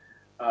could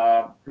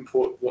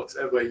import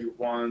whatever you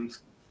want.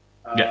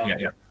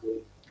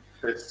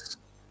 It's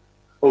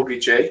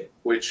OBJ,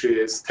 which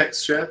is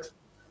textured,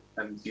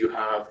 and you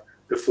have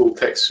the full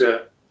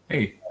texture.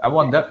 Hey, I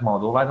want that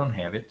model. I don't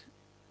have it.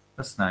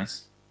 That's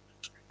nice.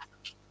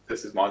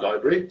 This is my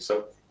library,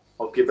 so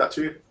I'll give that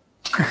to you.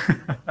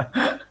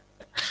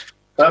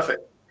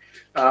 Perfect.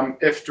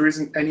 If there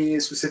isn't any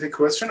specific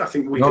question, I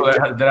think we No,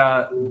 can...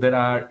 there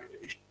are,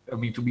 I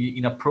mean, to be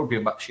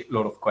inappropriate, but a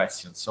lot of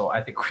questions. So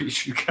I think we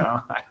should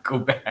go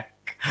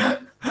back.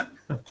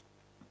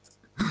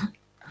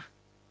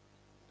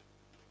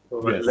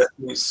 All right, Yes. let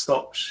me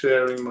stop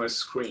sharing my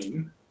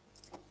screen.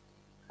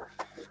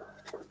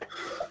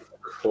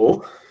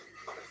 Cool.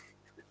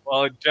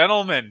 Well,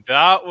 gentlemen,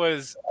 that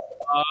was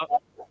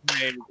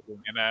amazing.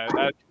 And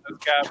as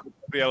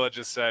Gabriella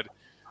just said,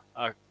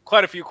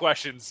 quite a few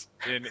questions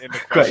in the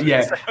questions.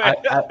 Yeah,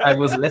 I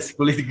was less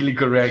politically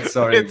correct.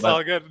 Sorry, It's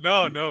all good.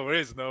 No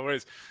worries, no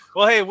worries.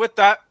 Well, hey, with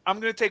that, I'm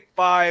going to take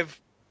five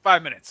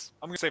minutes.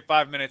 I'm going to say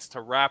 5 minutes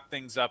to wrap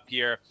things up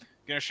here.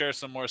 I'm going to share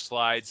some more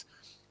slides.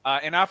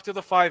 And after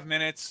the 5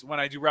 minutes, when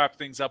I do wrap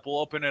things up, we'll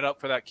open it up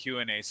for that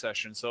Q&A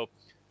session. So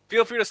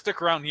feel free to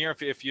stick around here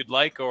if you'd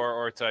like,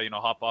 or to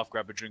hop off,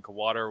 grab a drink of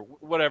water,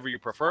 whatever you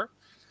prefer.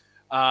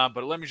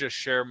 But let me just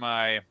share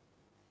my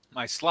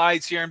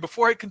slides here. And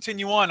before I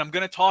continue on, I'm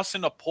going to toss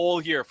in a poll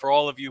here for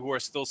all of you who are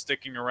still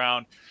sticking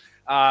around.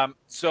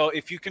 So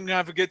if you can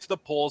navigate to the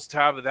polls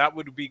tab, that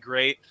would be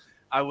great.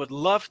 I would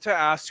love to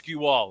ask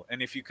you all,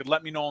 and if you could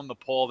let me know on the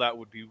poll, that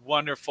would be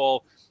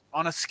wonderful.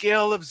 On a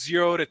scale of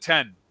 0 to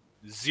 10,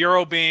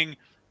 0 being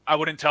I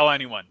wouldn't tell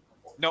anyone.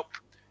 Nope.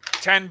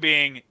 10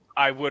 being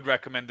I would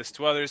recommend this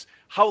to others.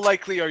 How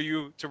likely are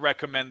you to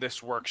recommend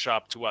this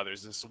workshop to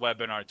others, this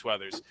webinar to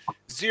others?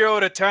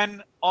 0 to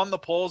 10 on the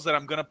polls that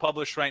I'm going to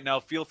publish right now.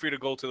 Feel free to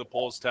go to the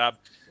polls tab.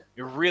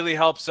 It really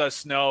helps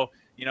us know,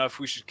 if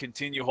we should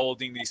continue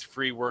holding these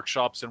free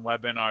workshops and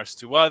webinars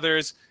to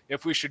others,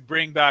 if we should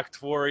bring back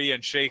Tvori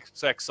and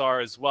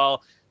ShapesXR as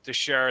well to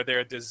share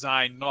their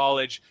design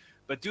knowledge.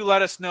 But do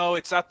let us know.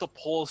 It's at the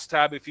polls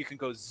tab. If you can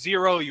go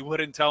 0, you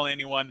wouldn't tell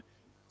anyone.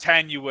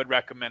 10, you would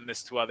recommend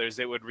this to others.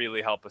 It would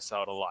really help us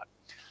out a lot.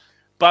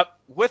 But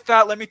with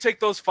that, let me take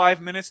those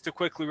 5 minutes to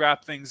quickly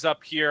wrap things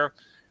up here.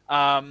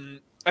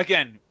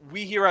 Again,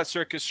 we here at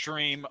Circus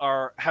Stream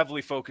are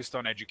heavily focused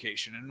on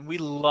education, and we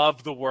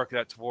love the work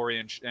that Tvori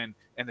and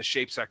the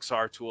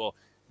ShapesXR tool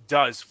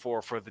does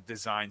for the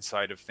design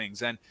side of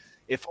things. And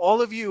if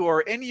all of you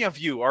or any of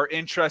you are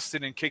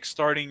interested in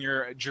kickstarting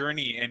your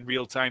journey in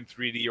real-time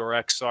 3D or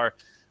XR,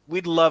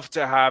 we'd love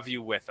to have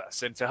you with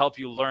us and to help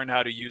you learn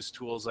how to use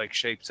tools like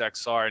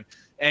ShapesXR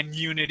and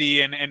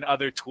Unity and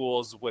other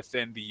tools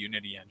within the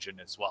Unity engine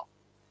as well.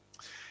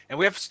 And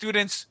we have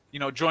students,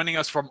 joining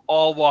us from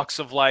all walks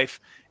of life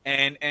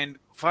and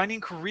finding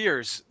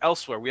careers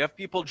elsewhere. We have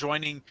people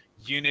joining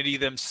Unity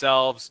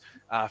themselves,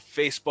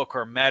 Facebook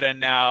or Meta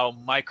now,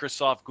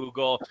 Microsoft,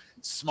 Google,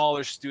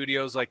 smaller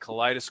studios like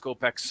Kaleidoscope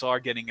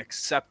XR getting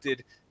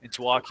accepted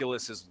into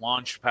Oculus's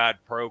Launchpad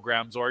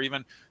programs, or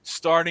even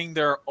starting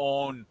their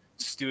own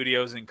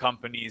studios and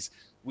companies.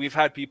 We've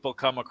had people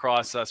come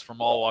across us from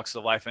all walks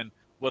of life and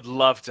would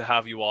love to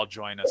have you all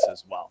join us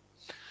as well.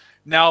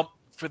 Now,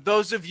 for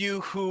those of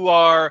you who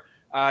are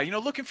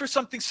looking for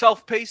something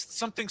self-paced,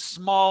 something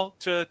small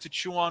to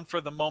chew on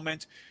for the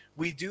moment,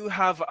 we do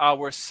have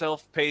our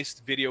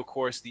self-paced video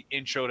course, the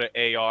Intro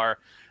to AR.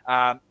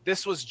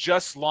 This was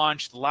just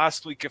launched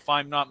last week, if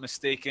I'm not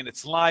mistaken.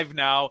 It's live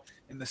now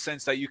in the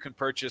sense that you can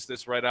purchase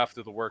this right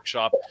after the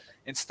workshop.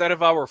 Instead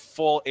of our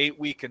full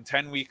 8-week and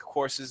 10-week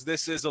courses,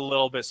 this is a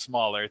little bit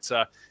smaller. It's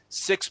a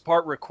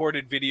 6-part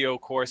recorded video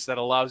course that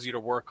allows you to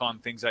work on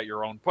things at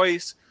your own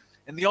pace.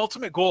 And the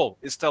ultimate goal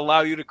is to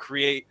allow you to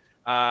create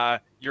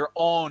your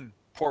own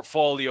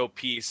portfolio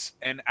piece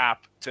and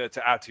app to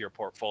add to your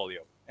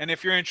portfolio. And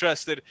if you're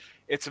interested,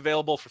 it's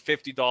available for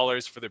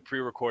 $50 for the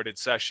pre-recorded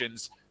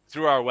sessions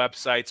through our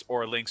websites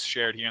or links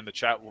shared here in the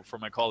chat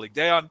from my colleague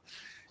Dayon.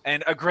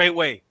 And a great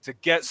way to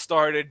get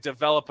started,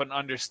 develop an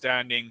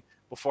understanding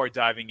before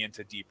diving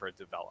into deeper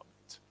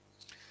development.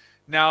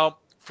 Now,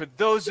 for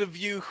those of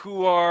you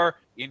who are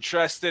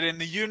interested in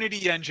the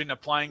Unity engine,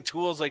 applying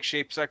tools like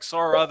ShapesXR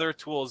or other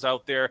tools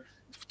out there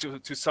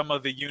to some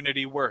of the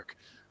Unity work,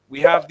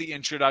 we have the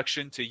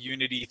Introduction to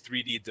Unity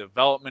 3D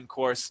Development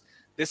course.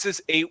 This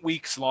is 8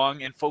 weeks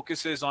long and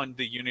focuses on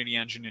the Unity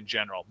engine in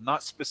general,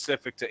 not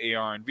specific to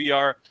AR and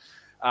VR.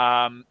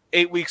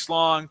 8 weeks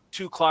long,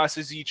 2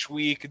 classes each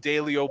week,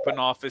 daily open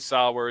office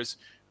hours,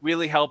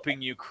 really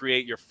helping you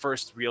create your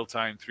first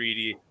real-time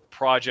 3D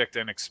project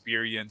and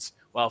experience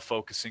while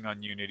focusing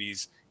on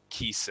Unity's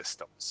key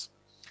systems.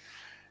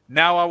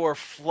 Now our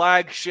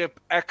flagship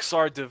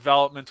XR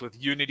development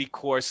with Unity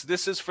course.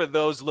 This is for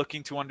those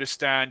looking to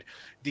understand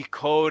the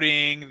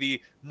coding,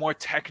 the more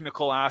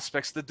technical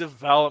aspects, the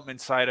development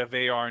side of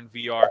AR and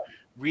VR,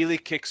 really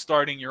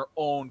kickstarting your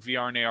own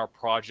VR and AR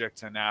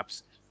projects and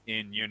apps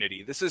in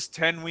Unity. This is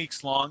 10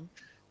 weeks long,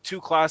 2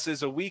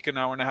 classes a week, an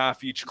hour and a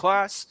half each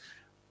class,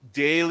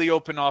 daily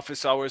open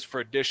office hours for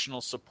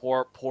additional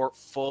support,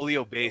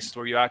 portfolio based,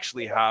 where you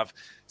actually have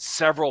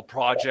several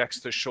projects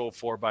to show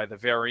for by the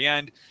very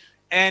end.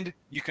 And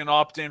you can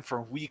opt in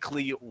for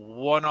weekly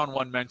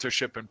one-on-one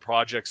mentorship and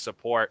project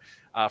support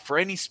for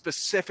any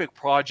specific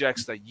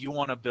projects that you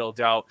want to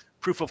build out,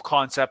 proof of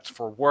concept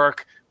for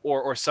work,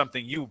 or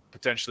something you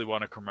potentially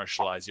want to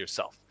commercialize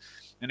yourself.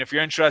 And if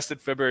you're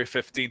interested, February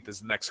 15th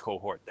is the next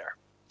cohort there.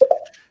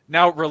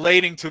 Now,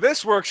 relating to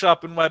this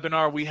workshop and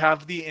webinar, we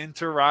have the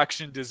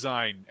interaction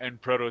design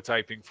and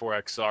prototyping for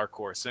XR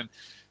course. And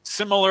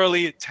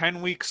similarly,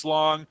 10 weeks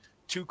long,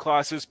 2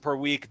 classes per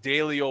week,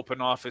 daily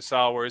open office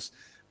hours.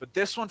 But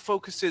this one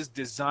focuses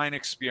design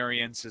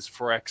experiences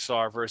for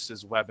XR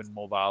versus web and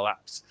mobile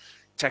apps.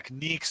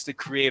 Techniques to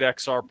create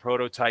XR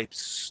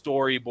prototypes,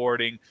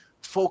 storyboarding,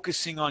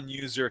 focusing on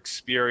user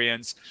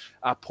experience,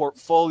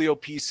 portfolio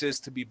pieces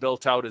to be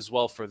built out as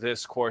well for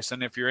this course.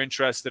 And if you're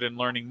interested in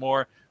learning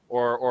more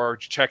or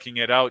checking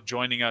it out,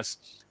 joining us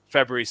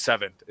February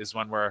 7th is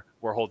when we're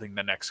holding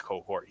the next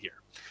cohort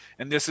here.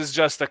 And this is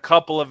just a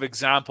couple of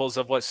examples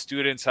of what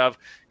students have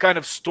kind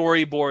of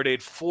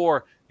storyboarded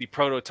for the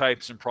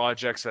prototypes and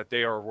projects that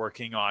they are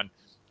working on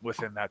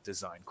within that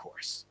design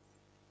course.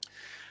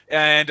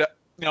 And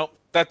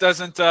that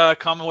doesn't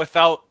come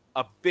without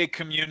a big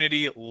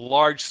community,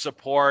 large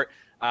support.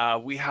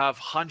 We have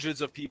hundreds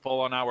of people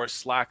on our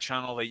Slack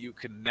channel that you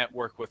can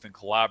network with and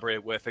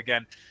collaborate with.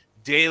 Again,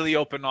 daily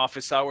open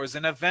office hours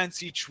and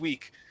events each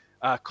week,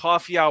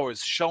 coffee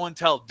hours, show and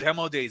tell,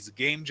 demo days,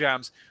 game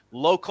jams,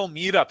 local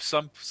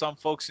meetups. Some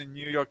folks in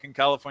New York and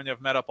California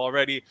have met up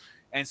already,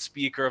 and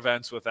speaker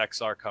events with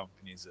XR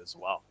companies as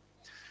well.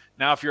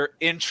 Now, if you're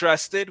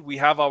interested, we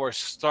have our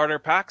starter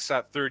packs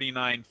at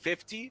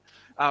 $39.50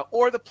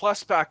 or the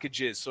plus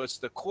packages. So it's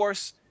the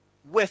course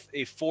with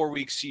a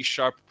 4-week C#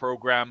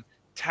 program,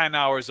 10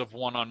 hours of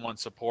one-on-one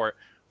support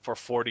for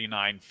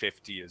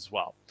 $49.50 as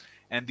well.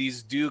 And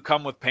these do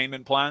come with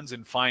payment plans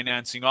and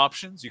financing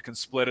options. You can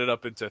split it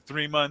up into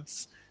 3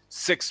 months,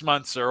 6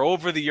 months, or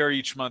over the year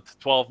each month,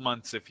 12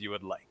 months if you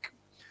would like.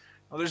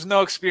 Now, there's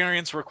no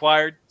experience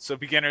required, so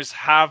beginners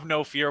have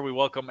no fear. We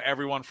welcome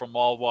everyone from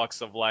all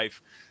walks of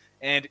life.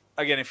 And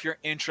again, if you're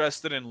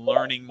interested in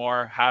learning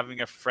more,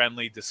 having a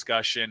friendly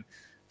discussion,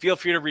 feel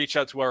free to reach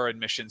out to our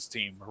admissions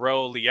team.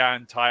 Ro,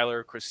 Leanne,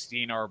 Tyler,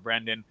 Christina, or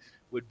Brendan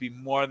would be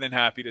more than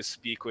happy to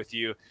speak with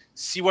you,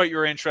 see what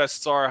your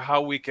interests are,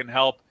 how we can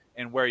help,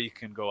 and where you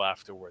can go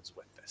afterwards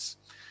with this.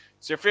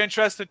 So if you're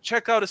interested,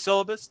 check out a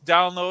syllabus,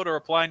 download or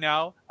apply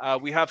now.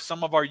 We have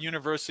some of our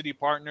university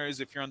partners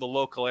if you're in the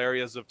local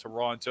areas of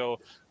Toronto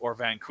or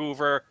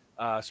Vancouver,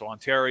 so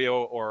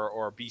Ontario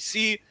or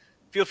BC.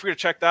 Feel free to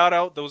check that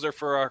out. Those are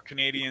for our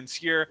Canadians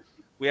here.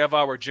 We have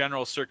our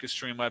general Circus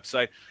Stream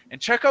website.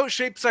 And check out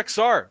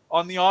ShapesXR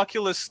on the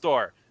Oculus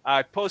Store.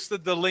 I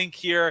posted the link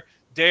here.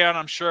 Dayan,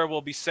 I'm sure,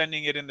 will be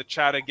sending it in the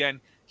chat again.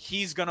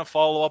 He's going to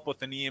follow up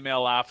with an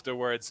email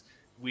afterwards.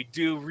 We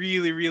do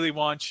really, really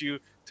want you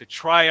to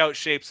try out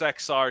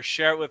ShapesXR.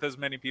 Share it with as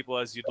many people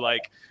as you'd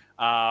like.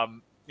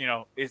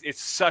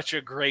 It's such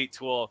a great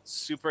tool.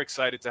 Super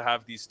excited to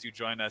have these two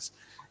join us.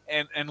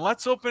 And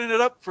let's open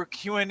it up for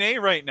Q&A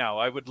right now.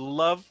 I would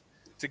love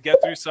to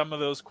get through some of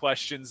those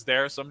questions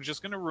there. So I'm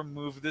just going to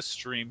remove this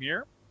stream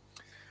here.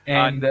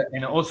 And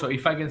also,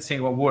 if I can say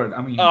one word,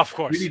 I mean, of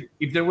course, really,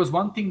 if there was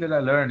one thing that I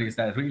learned is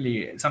that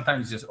really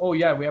sometimes just, oh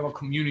yeah, we have a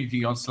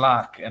community on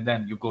Slack, and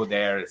then you go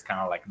there, it's kind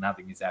of like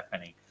nothing is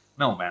happening.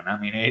 No, man, I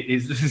mean,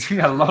 it's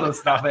really a lot of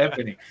stuff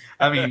happening.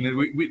 I mean,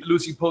 with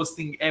Lucy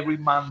posting every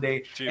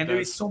Monday, and there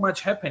is so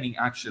much happening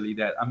actually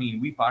that, I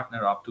mean, we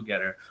partner up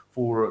together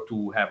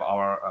to have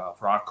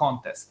our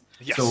contest.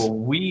 Yes. So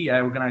we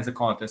organized a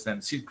contest,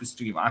 and Circus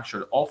Stream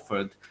actually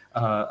offered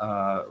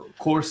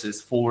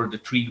courses for the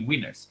 3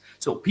 winners.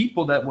 So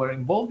people that were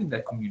involved in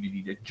that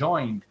community that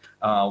joined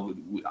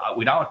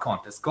with our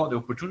contest got the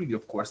opportunity,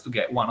 of course, to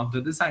get one of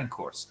the design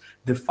course.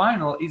 The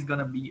final is going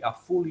to be a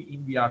fully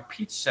in VR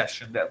pitch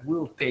session that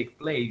will take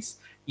place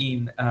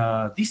in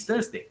this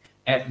Thursday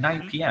at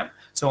 9 p.m.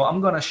 So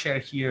I'm going to share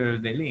here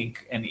the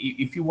link. And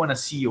if you want to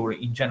see or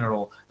in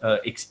general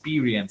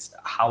experience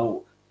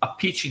how a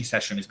pitching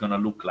session is going to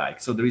look like.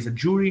 So there is a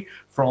jury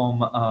from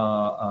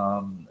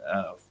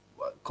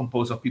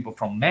composed of people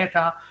from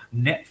Meta,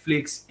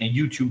 Netflix, and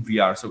YouTube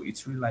VR. So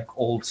it's really like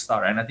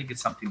all-star. And I think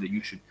it's something that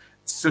you should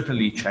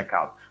certainly check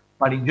out.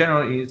 But in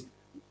general,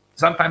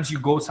 sometimes you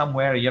go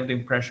somewhere, you have the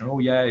impression, oh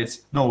yeah,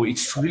 it's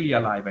really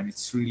alive and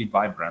it's really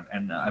vibrant.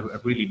 And I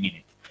really mean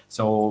it.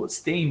 So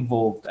stay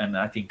involved, and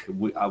I think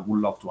I would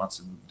love to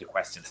answer the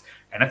questions.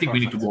 And I think we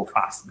need to go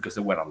fast because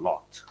there were a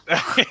lot.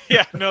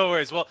 Yeah, no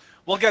worries. Well,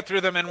 we'll get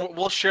through them, and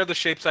we'll share the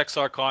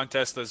ShapesXR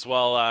contest as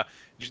well.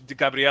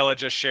 Gabriella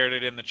just shared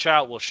it in the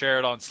chat. We'll share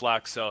it on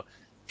Slack, so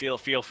feel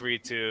free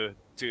to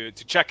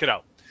check it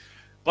out.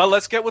 But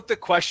let's get with the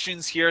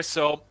questions here.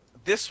 So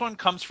this one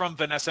comes from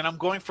Vanessa, and I'm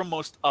going from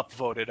most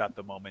upvoted at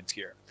the moment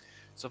here.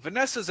 So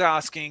Vanessa's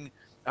asking,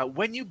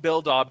 when you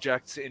build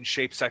objects in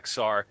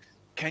ShapesXR,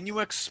 can you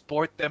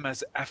export them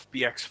as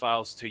FBX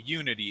files to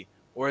Unity,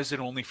 or is it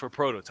only for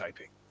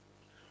prototyping?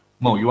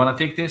 Mo, you want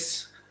to take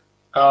this?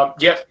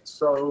 Yeah,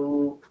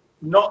 so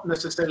not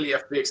necessarily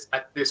FBX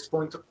at this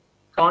point of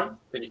time.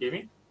 Can you hear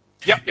me?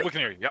 Yep, we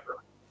can hear you. Yep.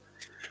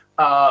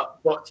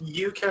 But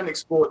you can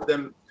export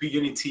them to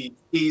Unity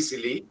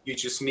easily. You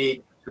just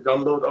need to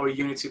download our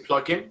Unity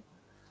plugin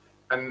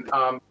and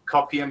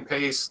copy and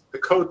paste the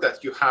code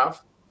that you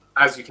have,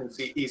 as you can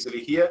see easily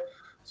here.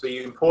 So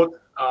you import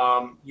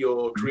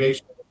your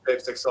creation of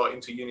ShapesXR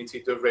into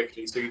Unity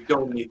directly. So you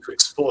don't need to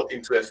export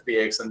into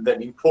FBX and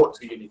then import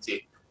to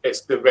Unity.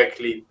 It's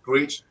directly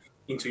bridged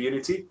into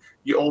Unity.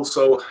 You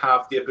also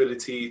have the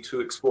ability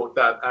to export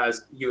that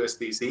as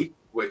USDZ,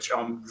 which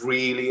I'm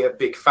really a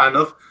big fan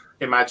of.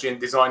 Imagine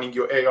designing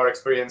your AR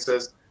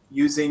experiences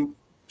using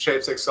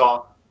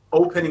ShapesXR,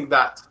 opening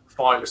that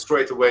file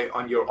straight away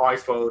on your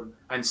iPhone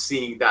and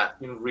seeing that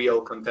in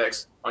real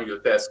context on your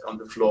desk, on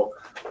the floor.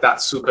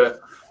 That's super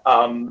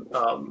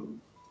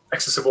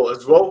accessible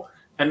as well.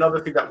 Another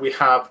thing that we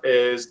have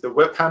is the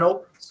web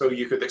panel. So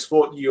you could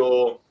export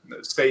your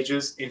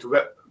stages into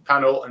web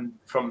panel, and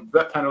from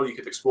web panel you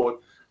could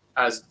export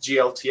as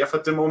GLTF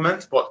at the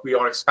moment, but we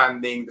are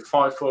expanding the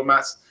file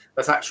formats.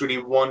 That's actually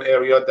one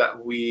area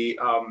that we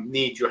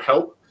need your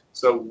help.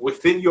 So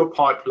within your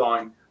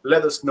pipeline,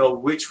 let us know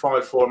which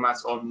file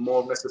formats are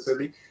more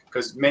necessary,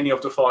 because many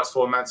of the file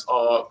formats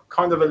are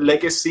kind of a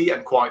legacy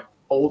and quite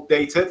old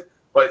dated,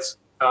 but it's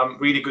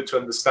really good to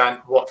understand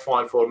what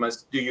file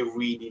formats do you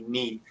really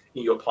need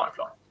in your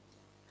pipeline.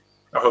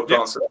 I hope to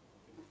answer that.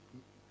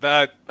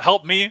 That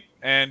helped me,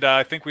 and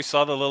I think we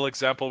saw the little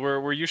example.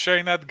 Were you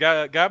sharing that,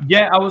 Gab?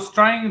 Yeah, I was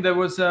trying. There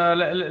was.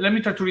 Let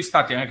me try to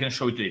restart it. I can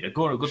show it later.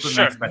 Go to the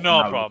next question.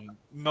 No problem.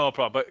 No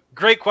problem. But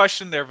great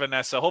question there,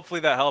 Vanessa. Hopefully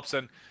that helps.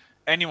 And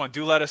anyone,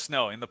 do let us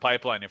know in the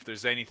pipeline if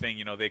there's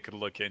anything they could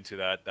look into.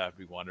 That'd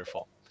be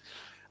wonderful.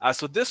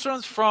 So this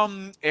one's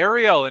from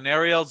Ariel, and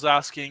Ariel's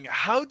asking,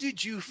 how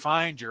did you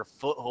find your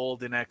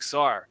foothold in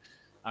XR?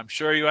 I'm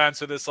sure you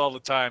answer this all the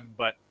time,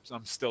 but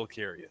I'm still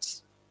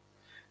curious.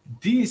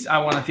 This I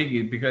want to take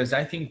it because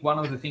I think one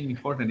of the things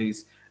important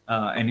is,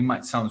 and it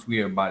might sound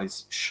weird, but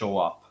it's show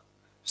up.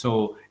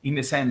 So in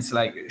the sense,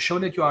 like, show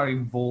that you are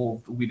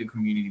involved with the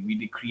community, with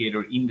the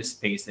creator in the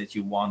space that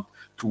you want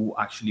to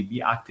actually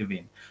be active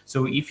in.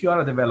 So if you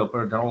are a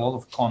developer, there are a lot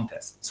of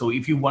contests. So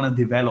if you want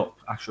to develop,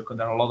 actually,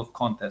 there are a lot of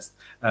contests,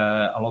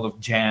 a lot of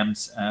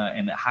jams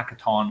and a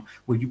hackathon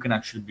where you can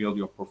actually build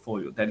your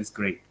portfolio. That is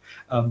great.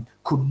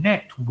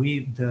 Connect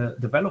with the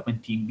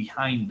development team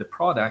behind the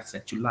products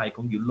that you like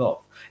or you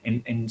love,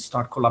 and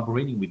start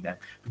collaborating with them.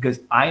 Because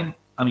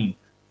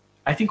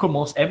I think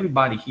almost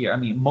everybody here,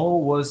 Mo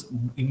was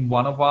in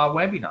one of our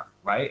webinars,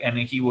 right? And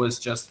he was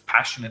just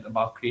passionate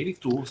about creative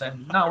tools,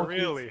 and now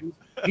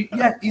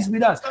he's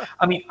with us.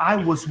 I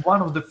was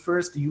one of the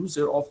first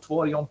users of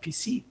Tvori on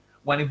PC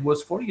when it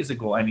was 4 years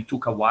ago, and it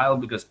took a while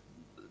because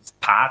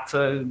paths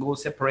go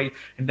separate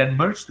and then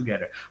merge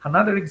together.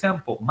 Another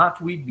example, Matt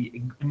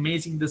Whitby,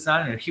 amazing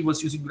designer. He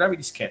was using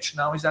Gravity Sketch.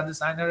 Now he's a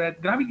designer at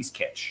Gravity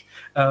Sketch.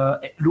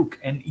 Look,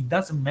 and it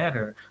doesn't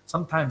matter.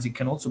 Sometimes it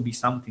can also be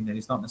something that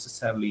is not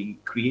necessarily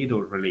creator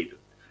related,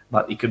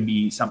 but it can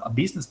be a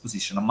business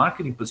position, a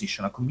marketing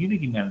position, a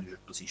community manager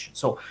position.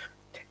 So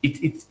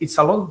it's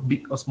a lot of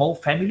big or small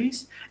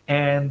families,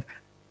 and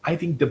I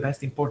think the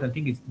best important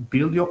thing is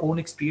build your own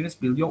experience,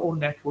 build your own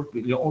network,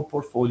 build your own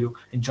portfolio,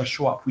 and just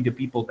show up with the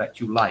people that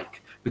you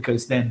like,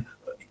 because then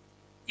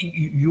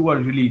you are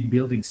really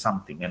building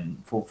something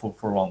and for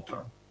long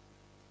term.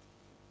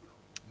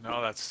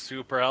 No, that's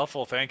super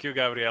helpful. Thank you,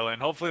 Gabriele.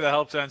 And hopefully that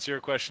helps answer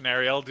your question,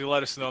 Ariel. Do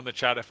let us know in the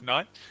chat if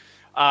not.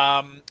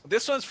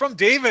 This one's from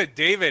David.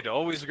 David,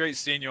 always great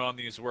seeing you on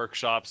these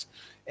workshops.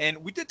 And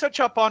we did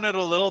touch up on it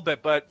a little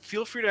bit, but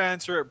feel free to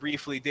answer it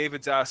briefly.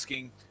 David's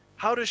asking,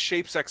 how does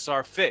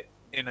ShapesXR fit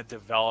in a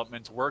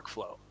development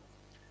workflow?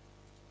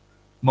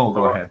 Mo,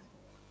 go ahead.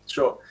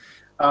 Sure.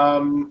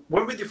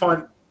 When we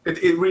define,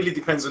 it really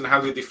depends on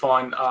how you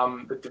define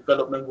the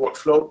development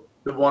workflow.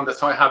 The one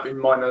that I have in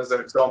mind as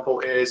an example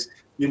is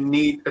you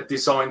need a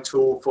design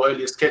tool for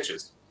earlier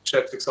sketches.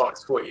 ShapesXR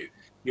is for you.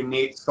 You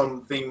need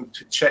something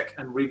to check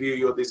and review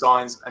your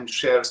designs and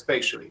share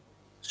spatially.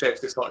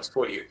 ShapesXR is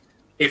for you.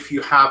 If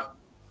you have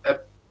a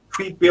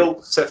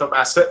pre-built set of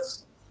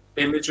assets,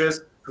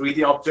 images,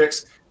 3D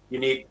objects, you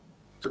need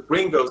to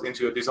bring those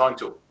into your design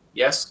tool.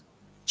 Yes,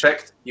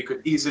 checked. You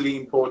could easily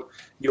import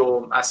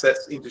your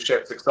assets into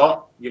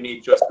ShapesXR. You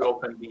need just to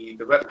open the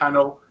web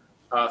panel,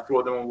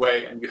 throw them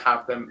away, and you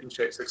have them in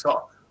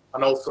ShapesXR.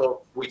 And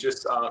also, we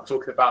just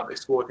talked about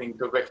exporting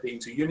directly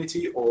into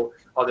Unity or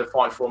other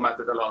file format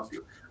that allows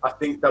you. I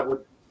think that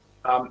would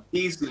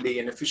easily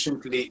and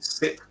efficiently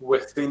sit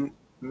within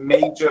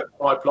major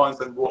pipelines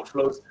and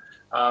workflows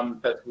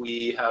that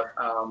we have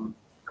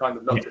kind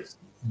of noticed.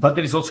 But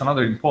there is also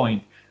another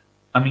point.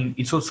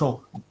 It's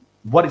also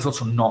what is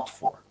also not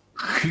for.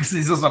 This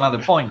is also another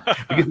point.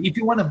 Because if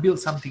you want to build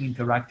something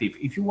interactive,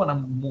 if you want to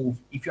move,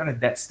 if you're at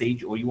that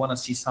stage, or you want to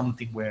see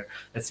something where,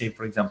 let's say,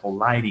 for example,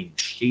 lighting,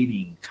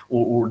 shading,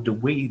 or the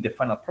way the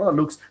final product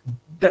looks,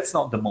 that's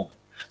not the moment.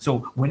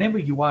 So whenever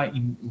you are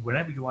in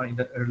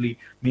that early,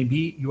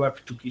 maybe you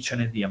have to pitch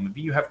an idea,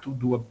 maybe you have to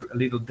do a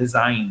little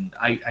design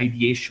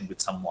ideation with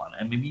someone,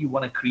 and maybe you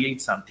want to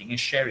create something and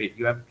share it.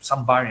 You have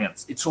some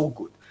variants. It's all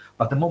good.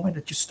 But the moment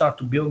that you start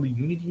to build in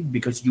Unity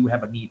because you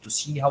have a need to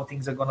see how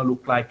things are going to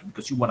look like,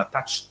 because you want to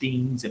touch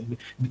things, and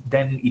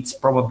then it's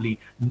probably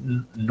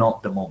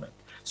not the moment.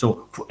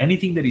 So for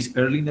anything that is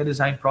early in the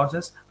design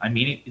process, I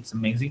mean, it's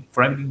amazing.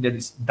 For everything that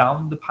is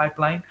down the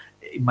pipeline,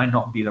 it might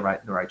not be the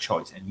right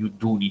choice, and you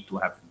do need to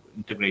have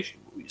integration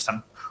with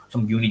some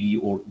Unity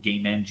or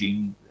game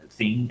engine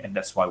thing, and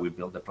that's why we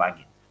build the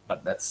plugin.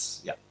 But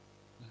that's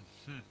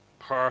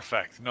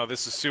Perfect. No,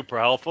 this is super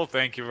helpful.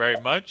 Thank you very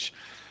much.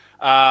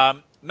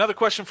 Another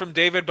question from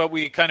David, but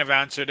we kind of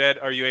answered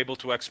it. Are you able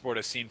to export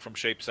a scene from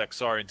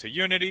ShapesXR into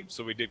Unity?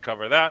 So we did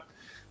cover that.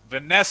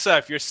 Vanessa,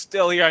 if you're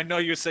still here, I know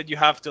you said you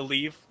have to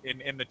leave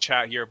in the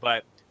chat here,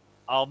 but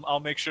I'll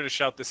make sure to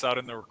shout this out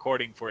in the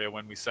recording for you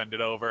when we send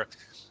it over.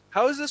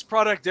 How is this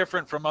product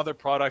different from other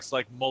products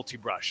like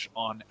Multibrush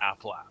on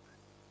AppLab?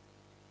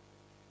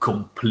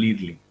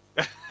 Completely.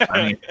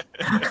 I mean,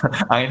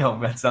 I know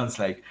that sounds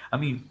like, I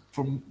mean,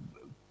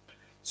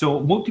 so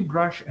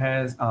Multibrush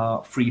has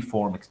a free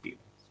form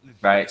experience,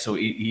 right? So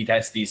it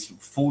has this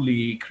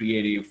fully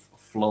creative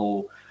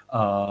flow,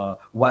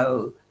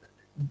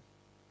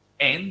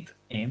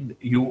 and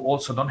you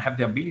also don't have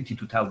the ability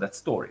to tell that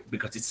story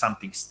because it's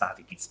something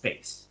static in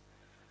space,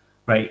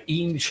 right?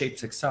 In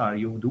ShapesXR,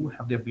 you do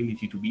have the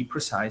ability to be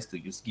precise, to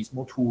use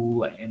Gizmo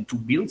tool, and to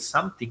build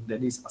something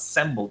that is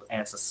assembled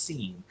as a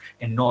scene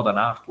and not an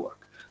artwork.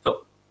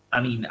 So,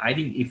 I mean, I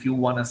think if you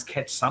want to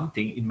sketch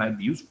something, it might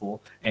be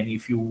useful. And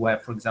if you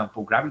have, for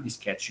example, Gravity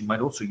Sketch, you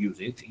might also use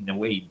it. In a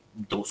way,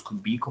 those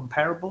could be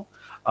comparable,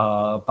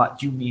 but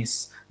you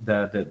miss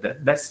that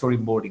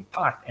storyboarding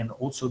part, and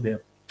also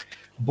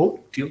both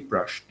Tilt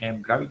Brush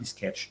and Gravity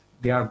Sketch,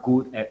 they are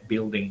good at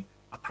building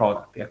a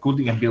product. They are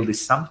good at building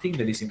something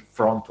that is in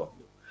front of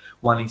you.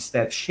 While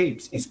instead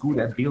Shapes is good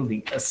at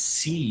building a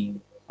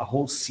scene, a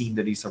whole scene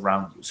that is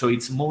around you. So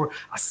it's more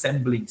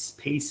assembling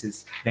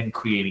spaces than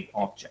creating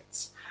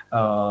objects.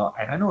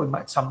 And I know it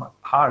might sound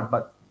hard,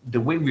 but the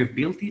way we've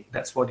built it,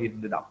 that's what it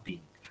ended up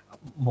being.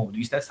 Mo,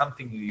 is that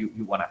something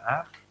you want to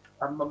add?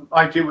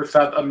 I agree with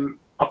that.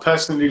 I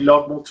personally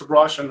love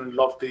Multibrush and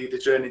love the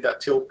journey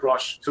that Tilt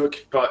Brush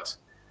took, but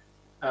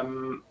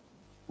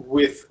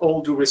with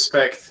all due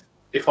respect,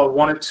 if I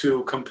wanted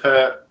to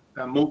compare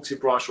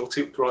Multibrush or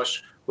Tilt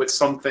Brush with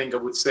something, I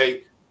would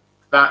say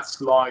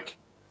that's like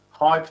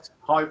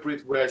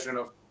hybrid version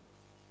of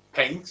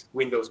Paint,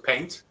 Windows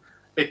Paint.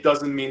 It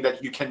doesn't mean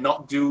that you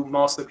cannot do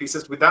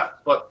masterpieces with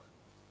that, but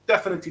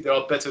definitely there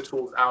are better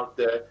tools out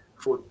there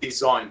for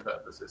design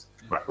purposes,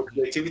 right. For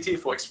creativity,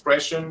 for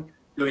expression.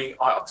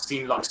 I've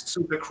seen like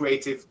super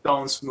creative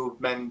dance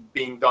movement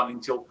being done in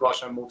Tilt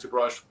Brush and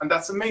Multibrush, and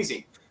that's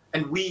amazing.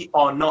 And we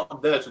are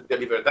not there to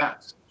deliver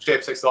that.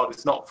 ShapesXR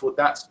is not for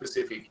that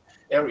specific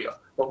area.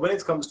 But when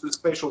it comes to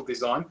spatial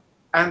design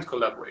and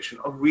collaboration,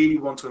 I really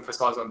want to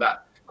emphasize on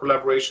that.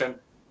 Collaboration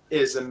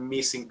is a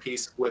missing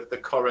piece with the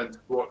current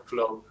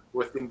workflow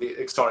within the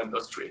XR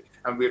industry,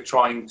 and we're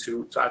trying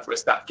to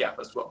address that gap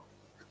as well.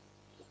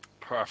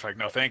 Perfect.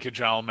 No, thank you,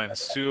 gentlemen.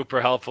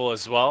 Super helpful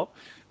as well.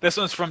 This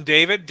one's from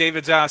David.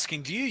 David's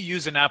asking, do you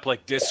use an app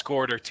like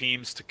Discord or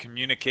Teams to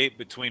communicate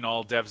between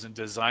all devs and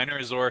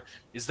designers, or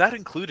is that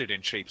included in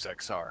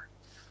ShapesXR?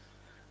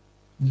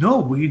 No,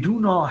 we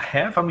do not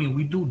have. I mean,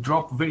 we do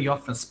drop very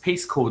often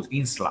space code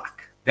in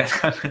Slack. That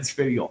happens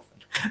very often.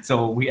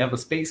 So we have a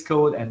space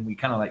code and we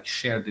kind of like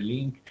share the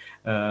link,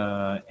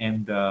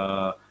 and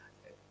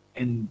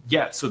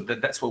yeah, so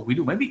that's what we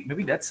do.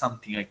 Maybe that's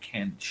something I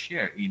can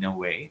share in a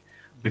way.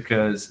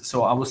 Because,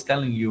 so I was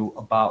telling you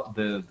about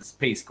the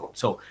space code.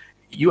 So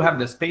you have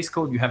the space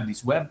code, you have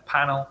this web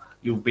panel,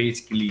 you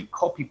basically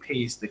copy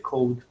paste the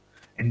code,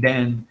 and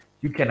then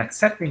you can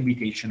accept the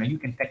invitation and you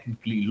can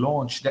technically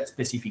launch that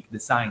specific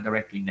design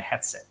directly in the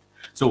headset.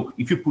 So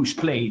if you push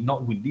play,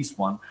 not with this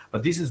one,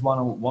 but this is one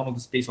of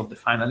the space of the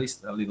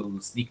finalists, a little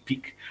sneak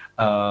peek.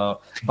 But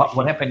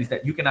what happens is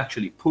that you can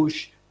actually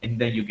push and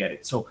then you get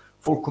it. So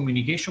for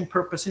communication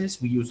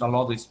purposes, we use a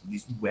lot of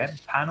this web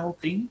panel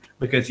thing,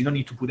 because you don't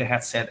need to put a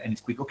headset and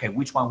it's quick. Okay,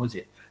 which one was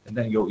it? And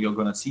then you're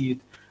gonna see it.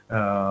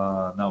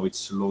 Now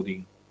it's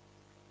loading.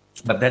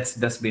 But that's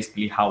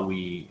basically how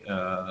we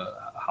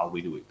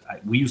do it.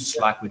 We use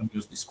Slack. We don't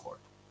use Discord.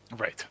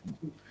 Right.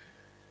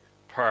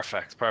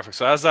 Perfect.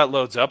 So as that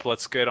loads up,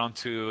 let's get on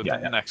to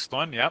the next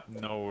one. Yep,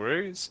 no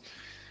worries.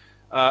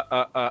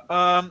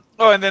 Oh,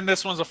 and then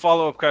this one's a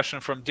follow-up question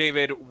from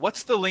David.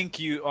 What's the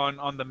link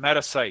on the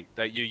Meta site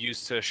that you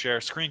use to share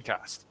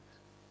screencast?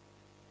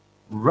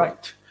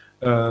 Right.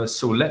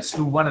 So let's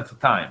do one at a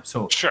time.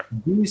 So sure.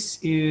 This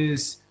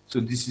is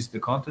the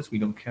contest. We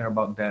don't care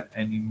about that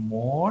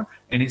anymore.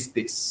 And it's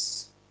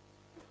this.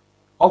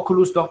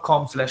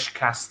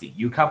 Oculus.com/casting.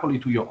 You couple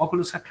it to your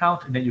Oculus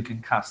account, and then you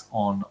can cast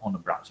on the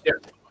browser. Yeah.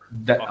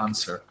 That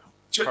answer.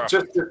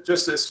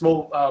 Just a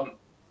small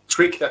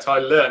trick that I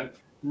learned.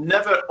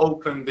 Never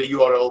open the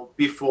URL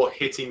before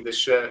hitting the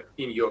share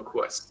in your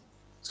Quest.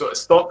 So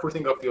start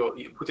putting on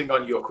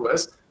your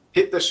Quest,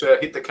 hit the share,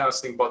 hit the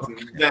casting button,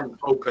 then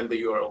open the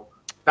URL.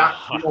 That's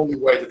the only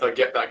way that I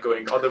get that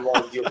going.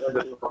 Otherwise, you'll end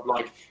up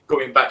like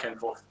going back and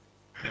forth.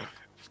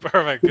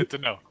 Perfect. Good to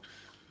know.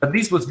 But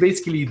this was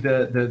basically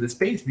the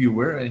space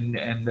viewer, and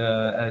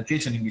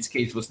Jason in this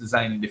case was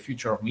designing the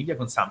future of media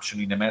consumption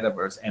in the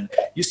metaverse. And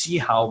you see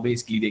how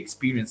basically the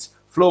experience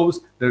flows.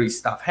 There is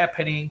stuff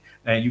happening,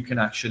 and you can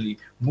actually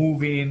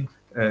move in,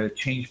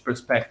 change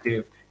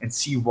perspective, and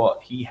see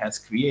what he has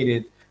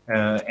created,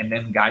 and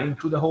then guide him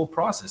through the whole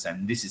process.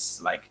 And this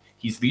is like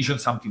his vision,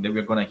 something that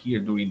we're going to hear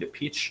during the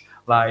pitch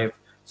live.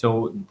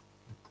 So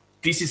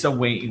this is a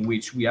way in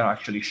which we are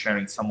actually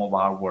sharing some of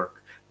our work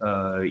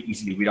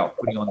easily without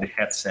putting on the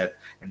headset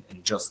and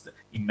just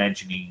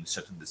imagining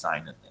certain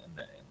design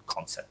and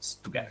concepts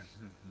together.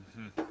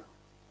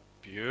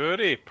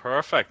 Beauty,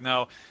 perfect.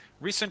 Now,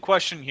 recent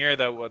question here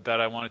that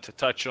I wanted to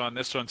touch on.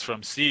 This one's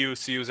from CU.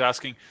 CU's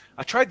asking,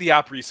 I tried the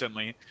app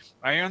recently.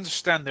 I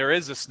understand there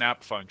is a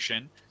snap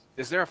function.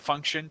 Is there a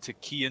function to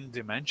key in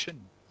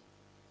dimension?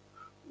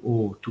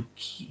 Oh, to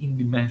key in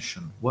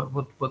dimension. What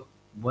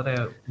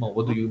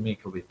do you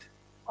make of it?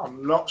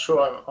 I'm not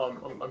sure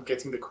I'm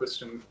getting the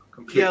question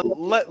completely. Yeah,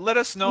 let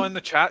us know in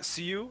the chat,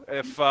 CU,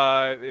 if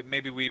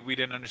maybe we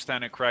didn't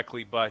understand it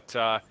correctly, but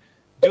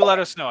do let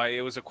us know. It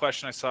was a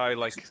question I saw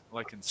like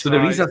inside. So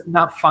there is a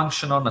snap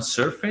function on a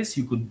surface.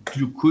 You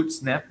could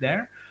snap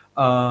there.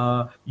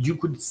 You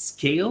could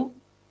scale,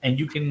 and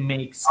you can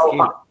make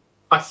scale. Oh,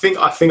 I think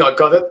I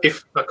got it.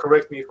 If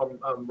correct me if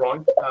I'm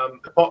wrong.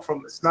 Apart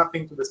from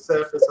snapping to the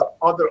surface of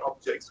other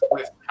objects,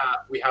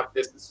 we have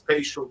this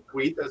spatial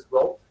grid as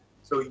well.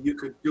 So you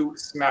could do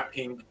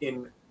snapping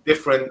in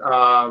different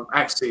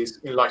axes,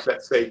 in like,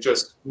 let's say,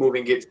 just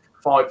moving it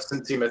 5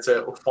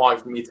 centimeter or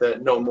 5 meter,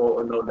 no more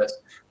or no less.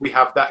 We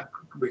have that,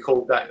 we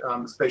call that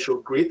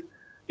spatial grid,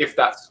 if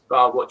that's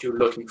what you're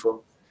looking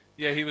for.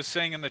 Yeah, he was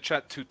saying in the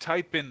chat to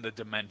type in the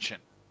dimension.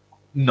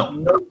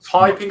 No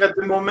typing at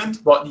the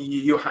moment, but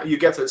you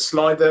get a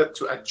slider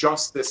to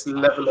adjust this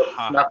level of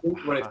snapping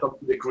when it comes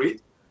to the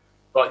grid.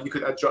 But you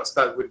could adjust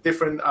that with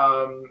different,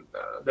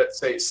 let's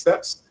say,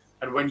 steps.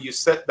 And when you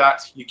set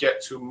that, you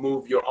get to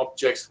move your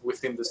objects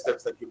within the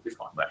steps that you've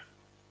defined there.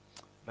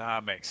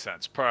 That makes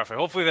sense. Perfect.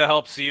 Hopefully that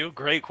helps you.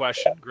 Great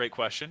question. Great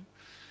question.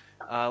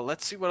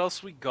 Let's see what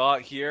else we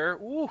got here.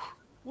 Ooh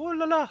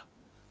la la.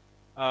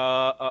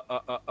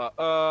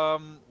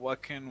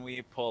 What can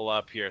we pull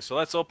up here? So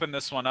let's open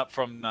this one up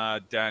from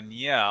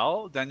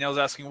Danielle. Danielle's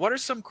asking, what are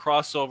some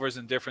crossovers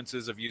and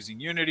differences of using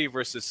Unity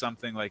versus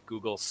something like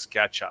Google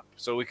SketchUp?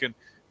 So we can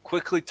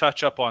quickly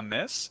touch up on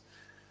this.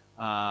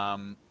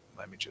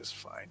 Let me just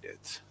find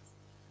it.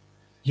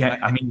 Yeah,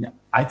 I mean,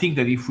 I think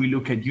that if we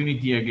look at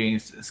Unity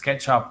against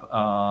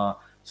SketchUp,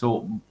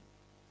 so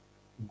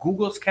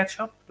Google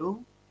SketchUp,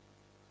 though.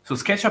 So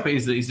SketchUp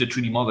is the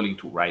 3D modeling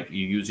tool, right?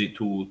 You use it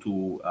to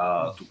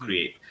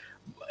create.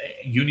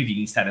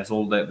 Unity instead has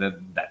all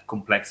that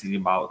complexity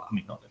about, I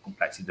mean, not the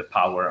complexity, the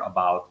power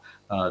about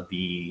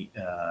the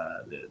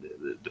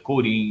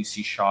coding,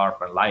 C#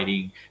 and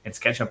lighting, and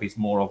SketchUp is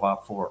more of a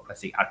for, let's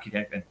say,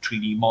 architect and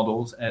 3D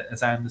models,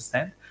 as I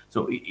understand.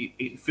 So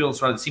it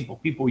feels rather simple.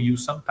 People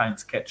use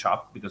sometimes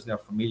SketchUp because they are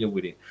familiar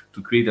with it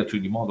to create a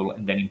 3D model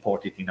and then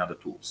import it in other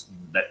tools.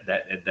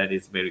 That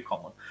is very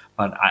common.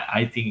 But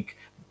I think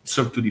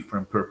serve two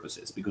different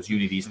purposes, because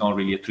Unity is not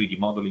really a 3D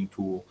modeling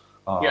tool.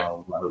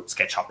 Well,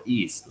 SketchUp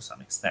is to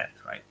some extent,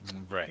 right?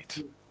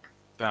 Right.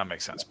 That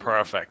makes sense.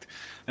 Perfect.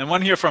 And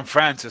one here from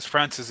Francis.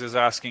 Francis is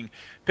asking,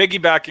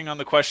 piggybacking on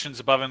the questions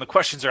above, and the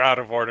questions are out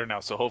of order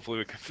now, so hopefully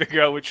we can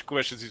figure out which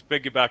questions he's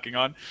piggybacking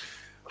on.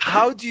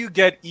 How do you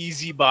get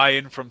easy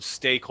buy-in from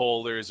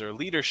stakeholders or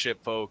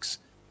leadership folks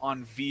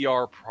on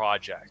VR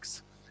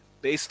projects?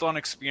 Based on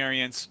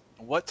experience,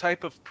 what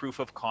type of proof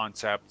of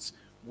concepts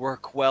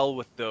work well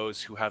with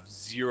those who have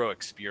zero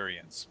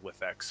experience with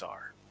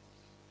XR?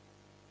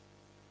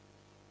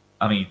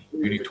 I mean,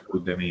 you need to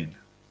put them in.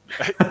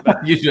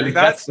 Usually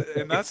that's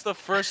the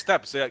first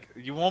step. So like,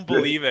 you won't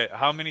believe it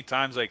how many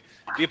times like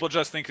people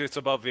just think it's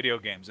about video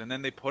games, and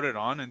then they put it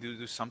on and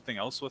do something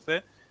else with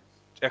it.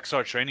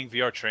 XR training,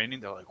 VR training,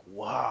 they're like,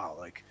 wow,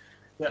 like.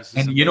 This is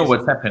amazing. You know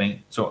what's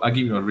happening? So I'll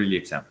give you a really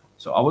example.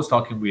 So I was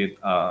talking with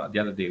the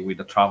other day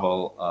with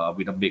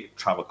a big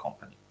travel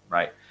company,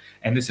 right?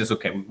 And this is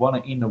okay. We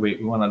want to innovate.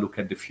 We want to look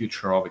at the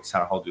future of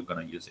XR. How we're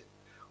going to use it.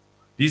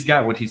 This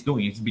guy, what he's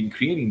doing, he's been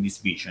creating this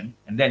vision,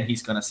 and then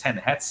he's going to send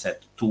a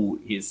headset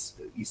to his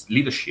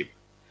leadership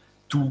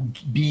to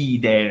be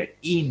there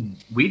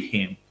with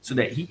him so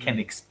that he can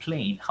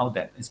explain how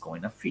that is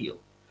going to feel.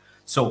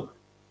 So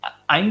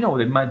I know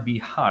that might be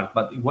hard,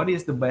 but what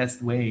is the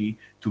best way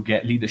to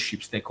get leadership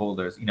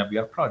stakeholders in a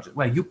VR project?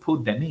 Well, you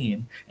put them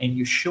in and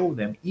you show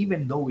them,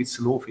 even though it's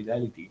low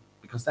fidelity,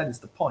 because that is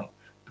the point,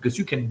 because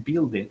you can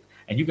build it.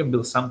 And you can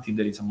build something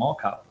that is a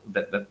mock-up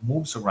that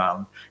moves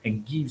around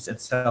and gives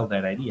and sell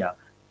that idea.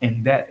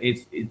 And that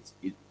is it's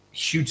a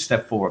huge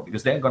step forward,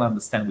 because they're going to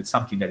understand with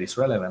something that is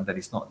relevant, that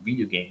is not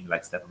video game,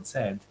 like Stefan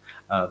said,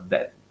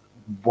 that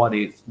what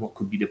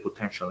could be the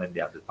potential and the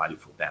added value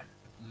for them.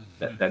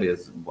 That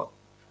is what.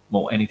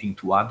 More anything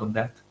to add on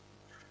that?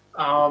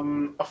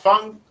 I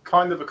found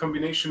kind of a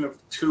combination of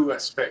two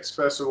aspects.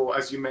 First of all,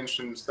 as you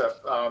mentioned, Steph,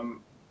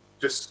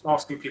 just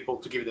asking people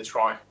to give it a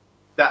try.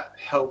 That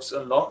helps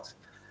a lot.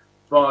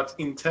 But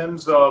in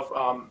terms of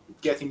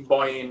getting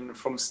buy-in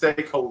from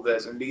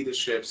stakeholders and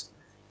leaderships,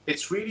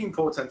 it's really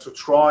important to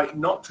try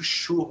not to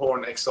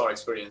shoehorn XR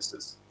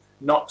experiences,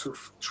 not to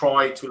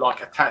try to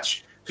like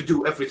attach, to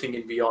do everything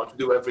in VR, to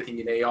do everything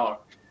in AR.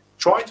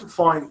 Try to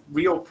find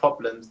real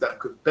problems that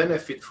could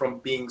benefit from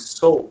being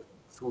solved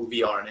through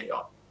VR and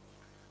AR.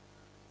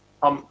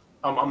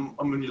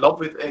 I'm in love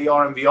with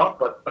AR and VR,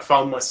 but I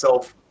found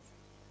myself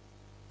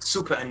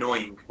super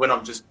annoying when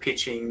I'm just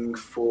pitching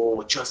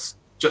for just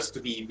to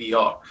be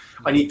VR.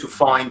 I need to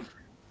find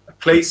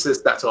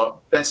places that are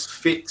best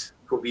fit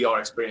for VR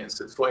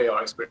experiences, for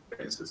AR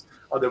experiences.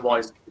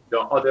 Otherwise, there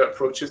are other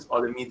approaches,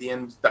 other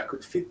mediums that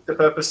could fit the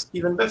purpose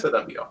even better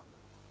than VR.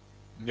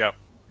 Yeah,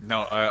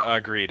 no, I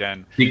agreed.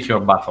 And Pick your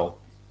battle.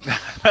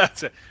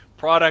 that's it.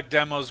 Product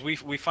demos,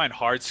 we find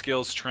hard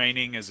skills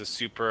training is a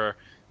super,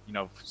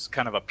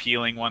 kind of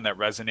appealing one that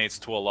resonates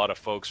to a lot of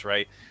folks,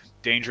 right?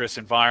 Dangerous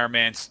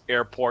environments,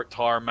 airport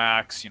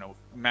tarmacs,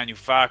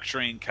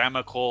 manufacturing,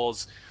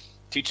 chemicals,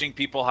 teaching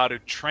people how to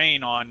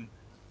train on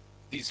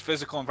these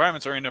physical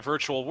environments or in a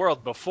virtual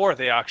world before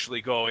they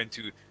actually go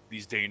into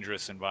these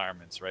dangerous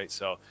environments, right?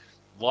 So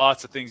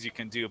lots of things you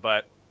can do,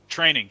 but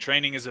training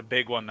is a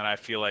big one that I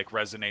feel like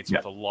resonates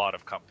with a lot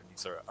of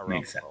companies around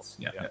Makes the world. sense.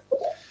 Yeah.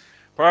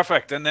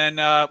 Perfect. And then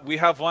we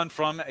have one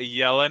from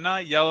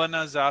Yelena.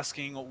 Yelena's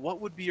asking,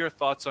 what would be your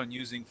thoughts on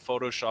using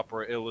Photoshop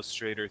or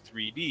Illustrator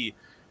 3D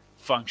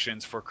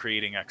functions for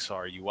creating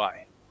XR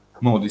UI?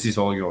 Mo, this is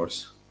all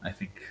yours, I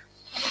think.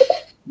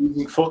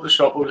 Using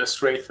Photoshop or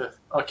Illustrator.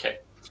 Okay.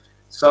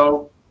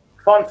 So,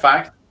 fun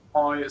fact,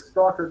 I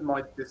started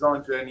my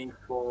design journey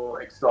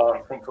for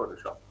XR from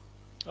Photoshop.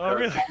 Oh,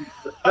 really?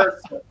 The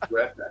first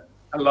software that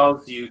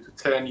allows you to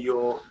turn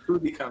your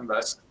 2D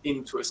canvas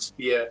into a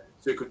sphere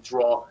so you could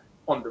draw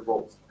on the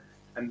walls.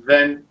 And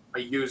then I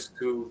used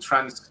to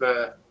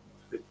transfer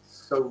with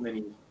so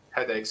many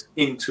headaches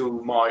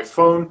into my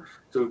phone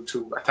to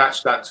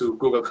attach that to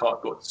Google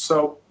Cardboard.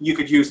 So you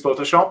could use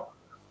Photoshop.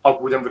 I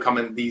wouldn't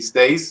recommend these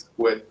days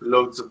with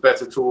loads of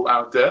better tool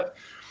out there.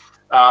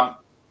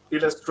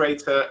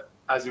 Illustrator,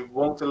 as it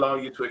won't allow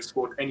you to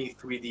export any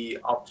 3D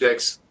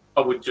objects,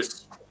 I would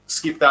just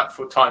skip that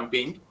for time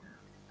being.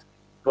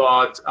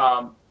 But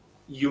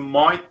you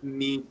might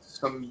need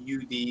some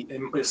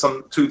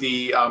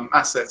 2D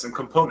assets and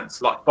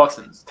components like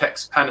buttons,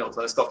 text panels,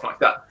 and stuff like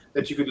that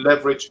you could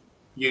leverage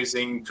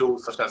using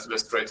tools such as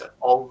Illustrator.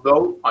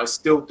 Although I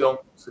still don't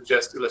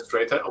suggest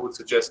Illustrator, I would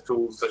suggest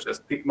tools such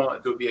as Figma,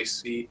 Adobe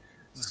XD,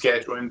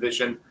 Sketch, or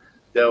InVision.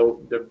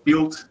 They're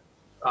built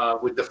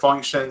with the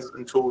functions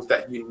and tools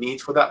that you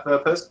need for that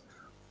purpose.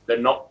 They're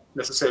not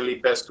necessarily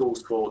best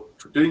tools for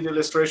doing the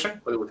illustration,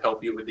 but it would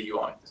help you with the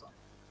UI design.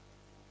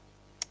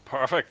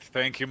 Perfect.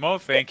 Thank you, Mo.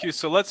 Thank you.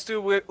 So let's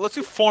do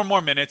 4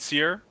 more minutes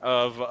here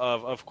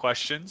of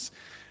questions.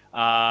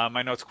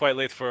 I know it's quite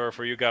late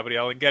for you,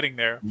 Gabriel, and getting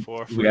there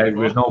for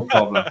with no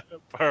problem.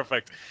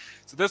 Perfect.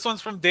 So this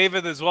one's from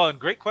David as well, and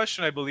great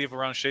question, I believe,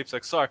 around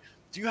ShapesXR.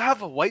 Do you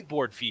have a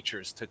whiteboard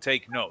features to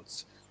take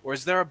notes, or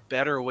is there a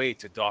better way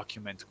to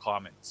document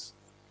comments?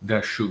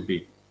 There should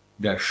be,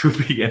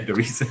 and there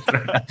isn't.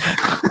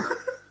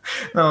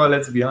 No,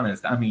 let's be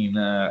honest. I mean,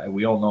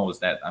 we all know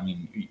that. I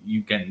mean,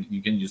 you can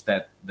use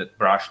that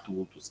brush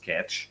tool to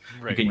sketch.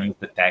 You can use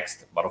the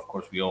text, but of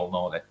course, we all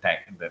know that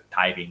the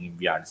typing in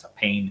VR is a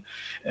pain.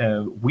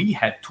 We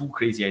had 2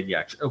 crazy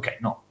ideas. Okay,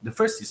 no, the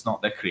first is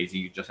not that crazy.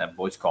 You just have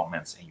voice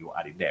comments and you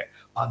add it there.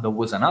 But there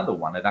was another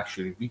one that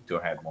actually Victor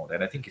had more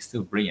that I think is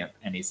still brilliant,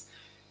 and is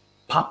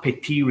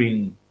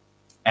puppeteering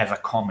as a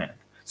comment.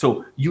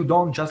 So you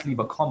don't just leave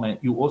a comment,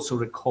 you also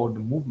record the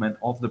movement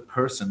of the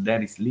person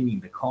that is leaving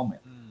the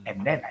comment.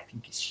 And that, I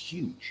think, is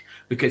huge.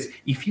 Because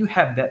if you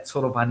have that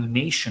sort of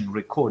animation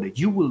recorded,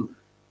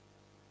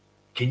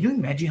 can you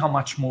imagine how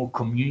much more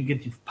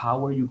communicative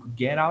power you could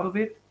get out of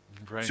it?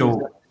 Right.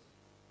 So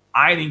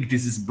I think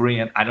this is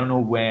brilliant. I don't know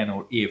when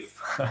or if,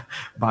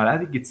 but I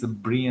think it's a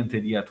brilliant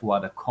idea to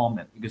add a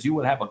comment, because you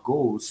will have a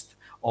ghost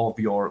of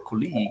your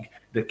colleague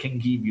that can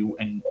give you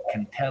and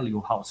can tell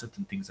you how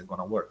certain things are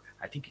going to work.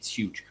 I think it's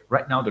huge.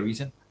 Right now, there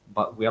isn't,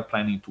 but we are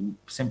planning to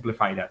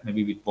simplify that,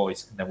 maybe with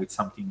voice and then with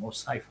something more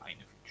sci-fi in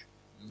the future.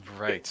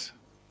 Right.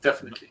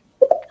 Definitely.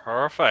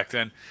 Perfect.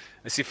 And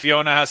I see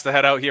Fiona has to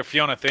head out here.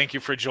 Fiona, thank you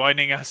for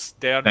joining us.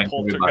 Dan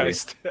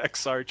Poltergeist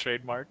XR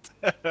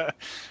trademarked.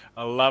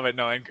 I love it.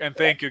 No, and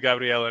thank you,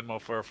 Gabrielle and Mo,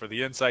 for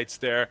the insights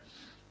there.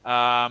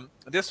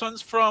 This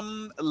one's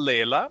from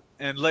Layla,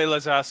 and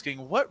Layla's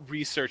asking, what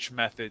research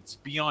methods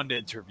beyond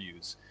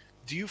interviews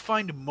do you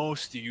find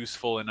most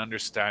useful in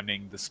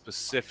understanding the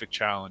specific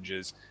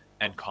challenges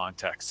and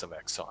contexts of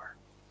XR?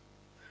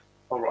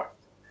 All right.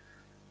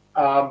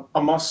 I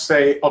must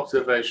say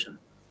observation,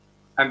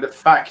 and the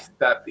fact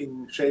that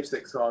in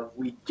ShapesXR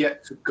we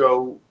get to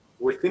go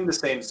within the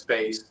same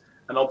space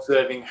and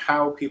observing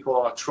how people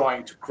are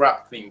trying to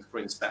grab things, for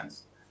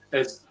instance,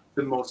 is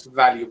the most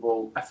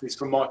valuable, at least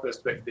from my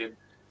perspective,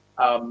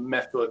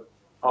 method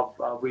of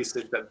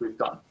research that we've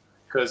done.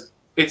 Because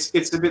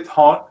it's a bit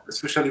hard,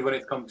 especially when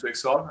it comes to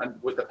XR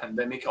and with the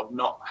pandemic of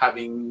not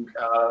having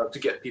to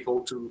get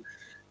people to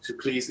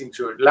please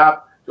into a lab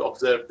to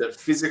observe the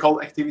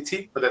physical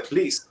activity. But at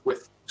least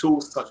with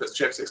tools such as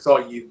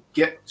ShapesXR, you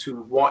get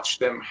to watch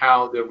them,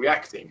 how they're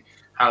reacting,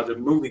 how they're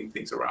moving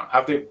things around,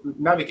 how they're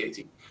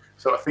navigating.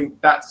 So I think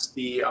that's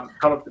the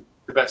kind of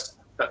the best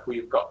that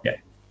we've got. Yeah.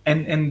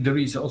 And there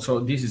is also,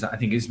 this is, I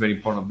think is very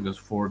important because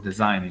for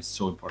design it's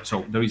so important.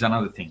 So there is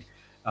another thing.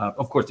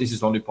 Of course, this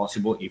is only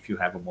possible if you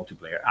have a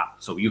multiplayer app.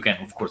 So you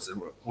can, of course,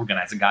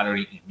 organize a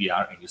gallery in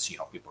VR and you see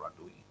how people are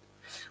doing it.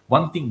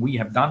 One thing we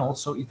have done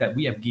also is that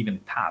we have given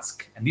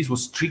tasks, and this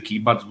was tricky,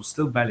 but it was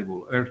still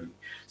valuable early.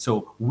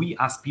 So we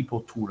asked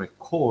people to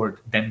record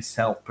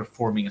themselves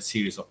performing a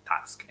series of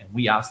tasks, and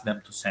we asked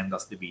them to send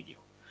us the video.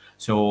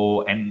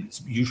 So, and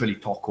usually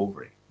talk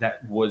over it.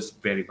 That was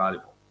very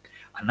valuable.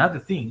 Another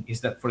thing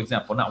is that, for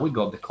example, now we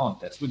got the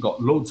contest, we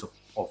got loads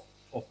of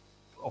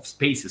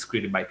spaces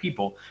created by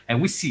people, and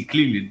we see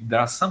clearly there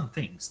are some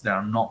things that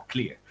are not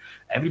clear.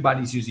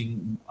 Everybody's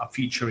using a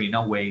feature in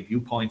a way,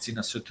 viewpoints in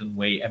a certain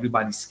way,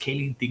 everybody's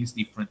scaling things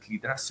differently.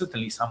 There are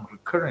certainly some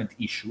recurrent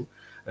issue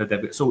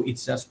so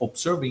it's just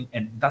observing,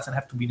 and it doesn't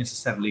have to be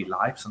necessarily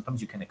live.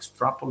 Sometimes you can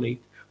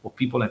extrapolate what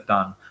people have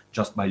done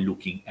just by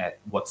looking at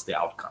what's the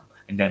outcome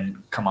and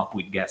then come up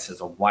with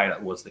guesses of why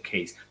that was the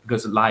case,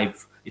 because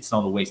live it's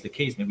not always the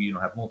case. Maybe you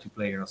don't have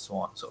multiplayer and so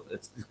on, so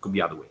it could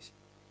be other ways.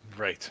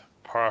 Right.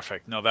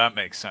 Perfect. No, that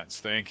makes sense.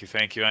 Thank you.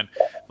 Thank you. And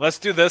let's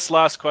do this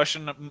last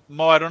question.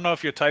 Mo, I don't know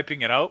if you're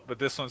typing it out, but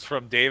this one's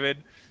from David.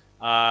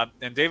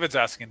 And David's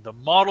asking, the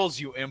models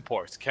you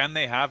import, can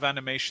they have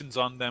animations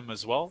on them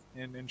as well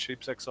in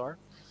ShapesXR?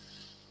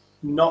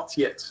 Not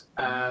yet.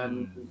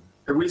 And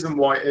the reason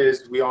why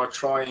is we are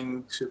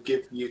trying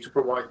to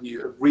provide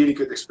you a really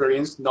good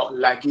experience, not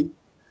laggy.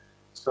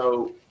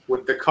 So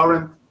with the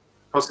current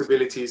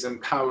possibilities and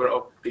power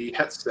of the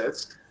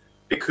headsets,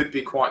 it could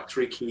be quite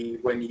tricky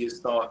when you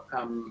start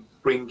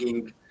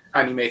bringing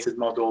animated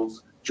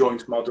models,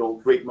 joint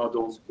models, rig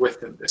models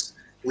within this.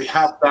 We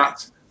have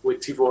that with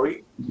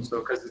Tvori,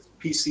 so because it's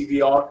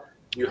PCVR,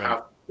 you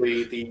have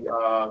the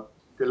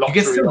luxury. You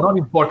can still not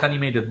import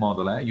animated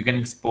model. You can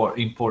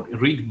import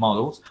rig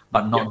models,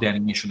 but not the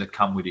animation that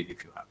come with it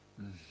if you have.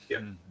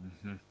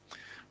 Yeah.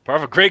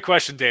 Perfect. Great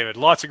question, David.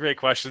 Lots of great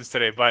questions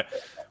today. But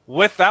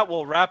with that,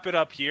 we'll wrap it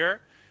up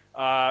here.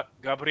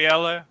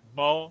 Gabriele,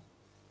 Mo,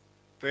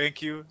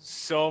 thank you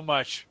so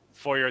much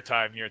for your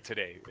time here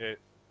today. It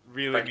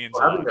really means a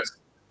lot.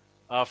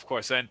 Of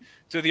course. And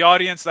to the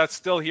audience that's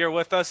still here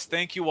with us,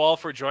 thank you all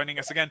for joining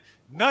us again.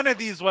 None of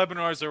these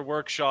webinars or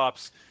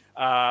workshops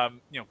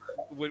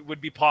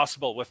would be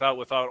possible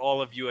without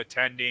all of you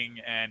attending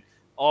and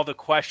all the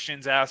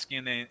questions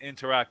asking and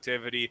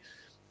interactivity.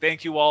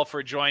 Thank you all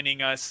for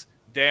joining us.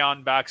 Day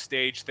on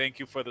Backstage, thank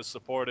you for the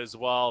support as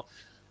well.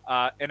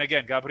 And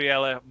again,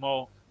 Gabriele,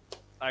 Mo,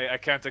 I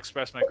can't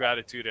express my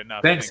gratitude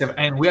enough. Thanks,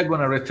 and we are going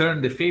to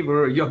return the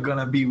favor. You're going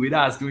to be with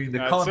us doing the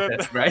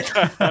contest, right?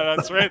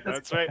 That's right.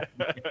 That's right.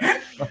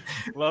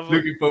 Lovely.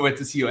 Looking forward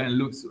to see you. And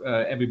look,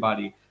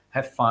 everybody,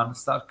 have fun.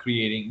 Start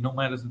creating. No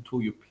matter the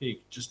tool you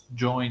pick, just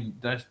join.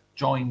 Just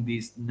join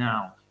this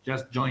now.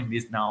 Just join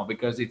this now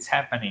because it's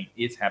happening.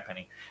 It's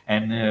happening.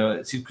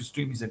 And Circuit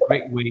Stream is a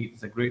great way.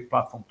 It's a great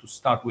platform to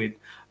start with.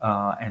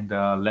 And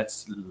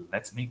let's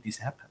make this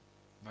happen.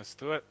 Let's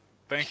do it.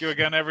 Thank you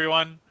again,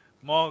 everyone.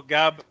 Mo,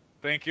 Gab,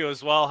 thank you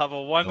as well. Have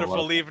a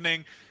wonderful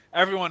evening.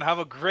 Everyone, have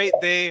a great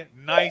day,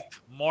 night,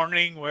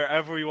 morning,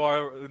 wherever you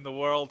are in the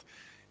world.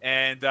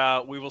 And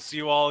we will see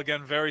you all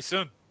again very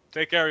soon.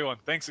 Take care, everyone.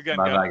 Thanks again,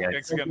 Gab. Bye, guys.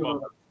 Thanks again,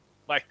 Mo.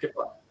 Bye.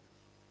 Goodbye.